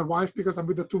 my wife because I'm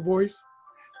with the 2 boys,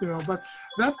 but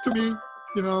that to me,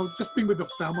 just being with the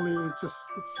family,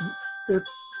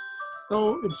 it's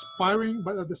so inspiring,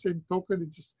 but at the same token,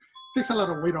 it just takes a lot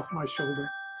of weight off my shoulder.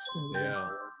 Yeah.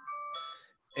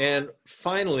 And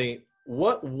finally,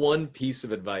 what one piece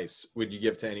of advice would you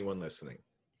give to anyone listening?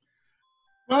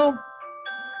 Well,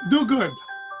 do good.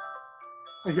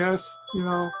 I guess,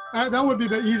 that would be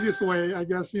the easiest way, I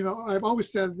guess. I've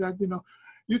always said that,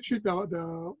 you treat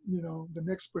the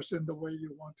next person the way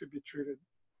you want to be treated.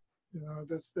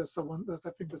 That's the one, I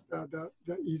think that's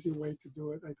the easy way to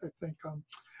do it. I think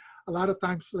a lot of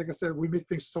times, like I said, we make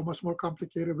things so much more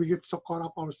complicated. We get so caught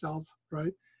up ourselves,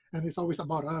 right? And it's always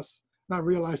about us, not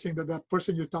realizing that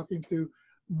person you're talking to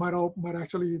might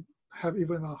actually have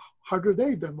even a harder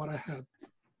day than what I had.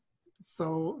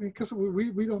 So because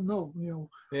we don't know,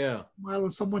 yeah, mile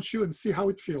on someone's shoe and see how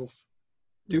it feels.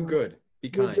 Do good, be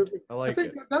kind. I like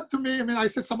think it. That to me, I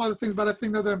said some other things, but I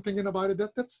think that I'm thinking about it.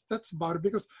 That's about it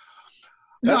because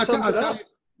that sums it up.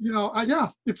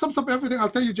 It sums up everything. I'll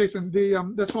tell you, Jason.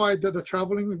 That's why the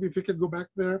traveling. If we could go back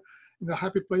there in the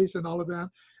happy place and all of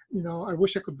that, I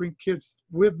wish I could bring kids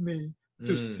with me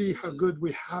to see how good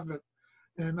we have it.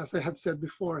 And as I had said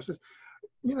before, I says,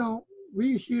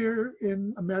 we here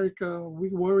in America, we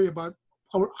worry about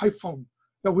our iPhone,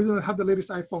 that we don't have the latest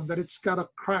iPhone, that it's got a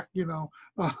crack,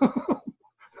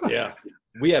 Yeah,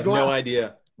 we have no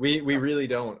idea. We really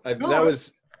don't.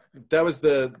 That was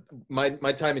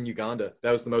my time in Uganda.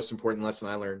 That was the most important lesson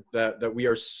I learned, that we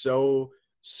are so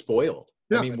spoiled.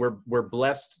 Yeah. I mean, we're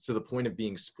blessed to the point of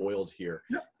being spoiled here.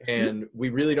 Yeah. And we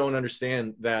really don't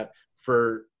understand that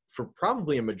for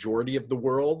probably a majority of the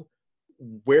world,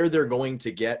 where they're going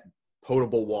to get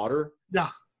potable water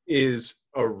is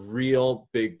a real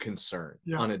big concern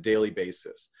on a daily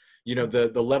basis.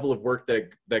 The level of work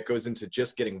that goes into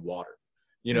just getting water.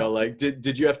 Like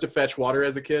did you have to fetch water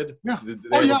as a kid? Yeah. Did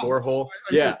they have a borehole?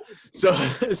 Yeah. So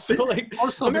like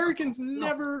Americans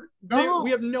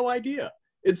we have no idea.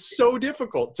 It's so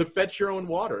difficult to fetch your own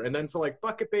water and then to like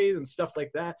bucket bathe and stuff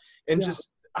like that. And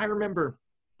I remember,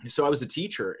 so I was a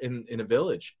teacher in a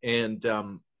village, and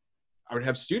I would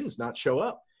have students not show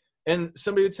up, and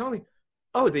somebody would tell me,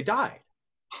 "Oh, they died."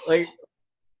 Like,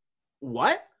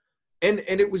 what? And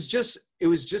it was just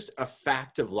a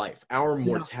fact of life. Our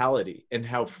mortality and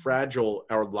how fragile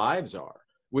our lives are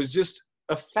was just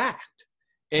a fact.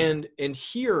 And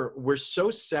here we're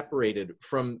so separated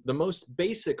from the most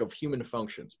basic of human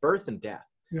functions, birth and death,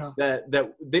 that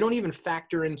they don't even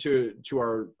factor into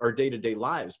our day-to-day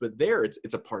lives. But there,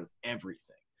 it's a part of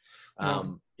everything.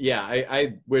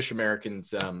 I wish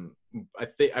Americans.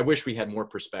 I wish we had more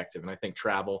perspective, and I think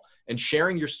travel and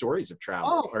sharing your stories of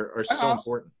travel are so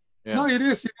important. Yeah. No, it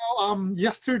is.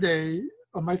 Yesterday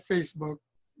on my Facebook,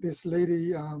 this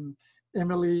lady,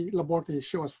 Emily Laborte,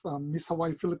 she was Miss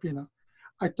Hawaii Filipina.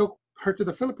 I took her to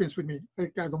the Philippines with me.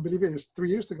 Like, I don't believe it's 3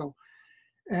 years ago.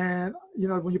 And,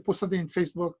 when you post something in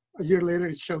Facebook, a year later,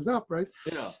 it shows up, right?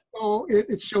 Yeah. So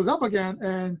it shows up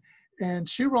again. And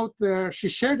she wrote there, she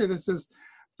shared it and says,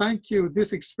 "Thank you.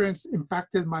 This experience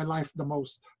impacted my life the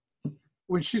most."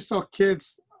 When she saw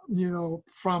kids,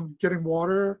 from getting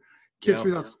water, kids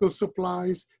without school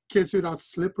supplies, kids without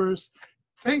slippers,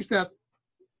 things that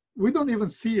we don't even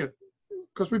see it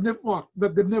because we've never walked,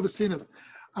 that they've never seen it.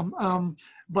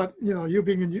 But you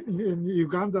being in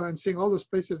Uganda and seeing all those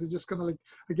places, it just kind of like,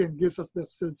 again, gives us that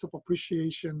sense of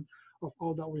appreciation of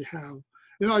all that we have.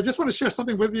 I just want to share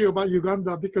something with you about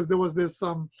Uganda, because there was this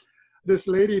this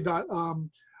lady that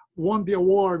won the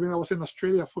award when I was in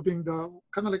Australia for being the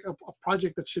kind of like a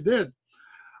project that she did.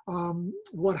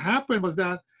 What happened was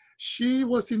that she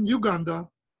was in Uganda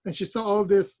and she saw all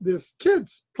these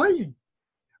kids playing,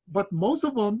 but most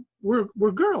of them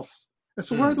were girls. And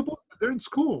so where are the boys? They're in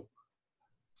school.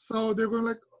 So they're going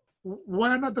like,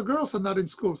 why not the girls are not in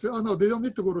school? Say, oh no, they don't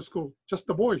need to go to school, just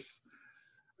the boys.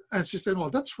 And she said, well,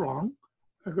 that's wrong.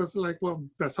 I goes like, well,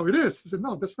 that's how it is. I said,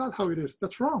 no, that's not how it is.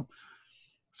 That's wrong.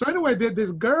 So anyway,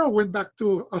 this girl went back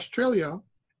to Australia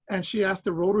and she asked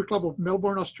the Rotary Club of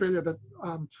Melbourne, Australia, that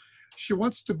she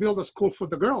wants to build a school for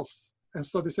the girls. And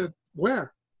so they said,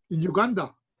 where? In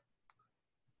Uganda.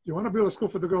 You want to build a school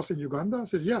for the girls in Uganda? I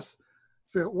said, yes.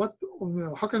 So what,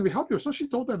 how can we help you? So she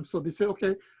told them. So they said,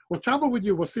 okay, we'll travel with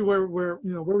you. We'll see where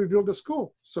we build the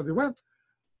school. So they went.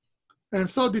 And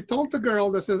so they told the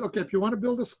girl that says, okay, if you want to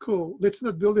build a school, let's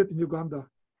not build it in Uganda.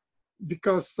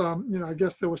 Because, I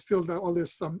guess there was still all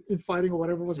this infighting or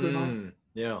whatever was going on.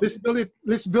 Yeah. Let's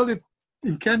build it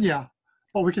in Kenya,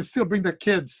 or we can still bring the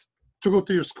kids to go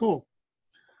to your school.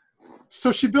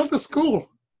 So she built a school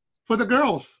for the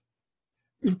girls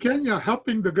in Kenya,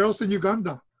 helping the girls in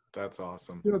Uganda. That's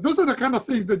awesome. Those are the kind of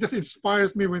things that just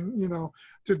inspires me when,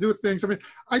 to do things. I mean,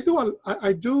 I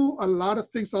do a lot of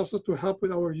things also to help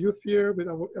with our youth here, with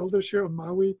our elders here on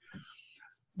Maui.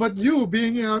 But you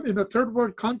being in a third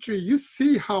world country, you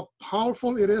see how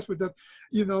powerful it is with that,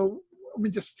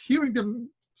 just hearing them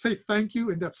say thank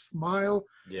you and that smile.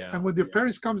 Yeah. And when their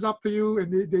parents comes up to you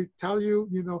and they tell you,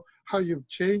 how you've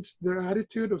changed their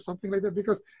attitude or something like that,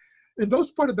 because in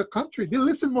those part of the country, they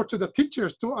listen more to the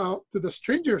teachers, to the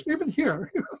strangers, even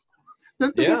here,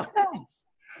 than to their parents.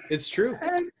 It's true.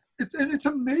 And it's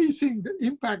amazing the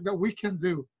impact that we can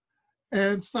do.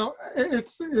 And so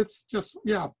it's just,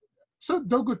 so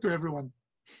do good to everyone.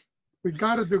 We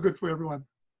got to do good for everyone.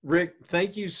 Rick,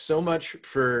 thank you so much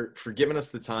for giving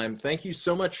us the time. Thank you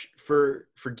so much for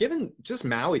giving just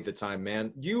Maui the time,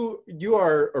 man. You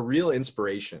are a real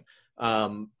inspiration.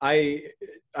 I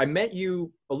met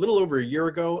you a little over a year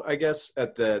ago, I guess,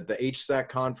 at the HSAC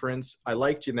conference. I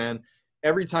liked you then.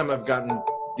 Every time I've gotten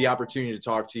the opportunity to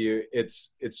talk to you,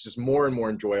 it's just more and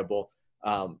more enjoyable.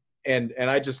 And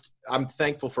I'm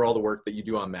thankful for all the work that you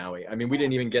do on Maui. I mean, we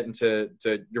didn't even get into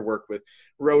your work with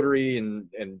Rotary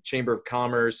and Chamber of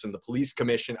Commerce and the Police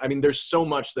Commission. I mean, there's so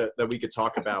much that we could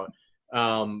talk about.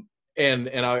 And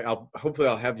I'll hopefully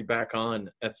I'll have you back on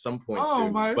at some point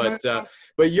soon. But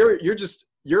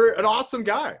you're an awesome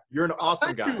guy. You're an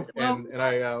awesome guy. And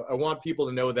I want people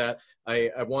to know that.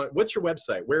 What's your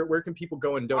website? Where can people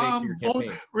go and donate to your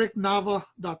campaign?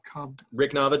 VoteRickNava.com.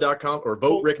 RickNava.com or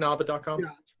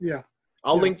VoteRickNava.com? Yeah.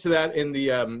 I'll link to that in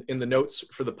the notes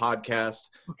for the podcast.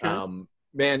 Okay.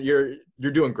 Man, you're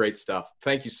doing great stuff.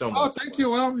 Thank you so much. Oh, thank you.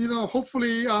 Well,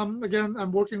 hopefully, again,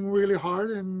 I'm working really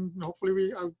hard, and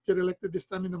hopefully I'll get elected this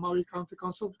time in the Maui County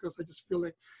Council, because I just feel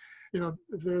like, I know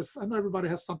everybody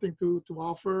has something to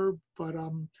offer, but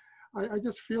I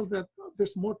just feel that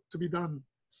there's more to be done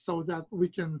so that we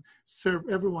can serve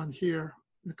everyone here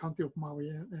in the county of Maui,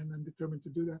 and I'm determined to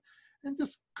do that and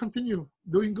just continue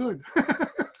doing good.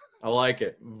 I like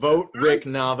it.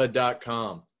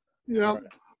 VoteRickNava.com. Yeah.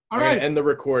 All right. End the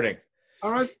recording.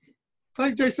 All right.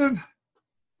 Thanks, Jason.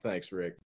 Thanks, Rick.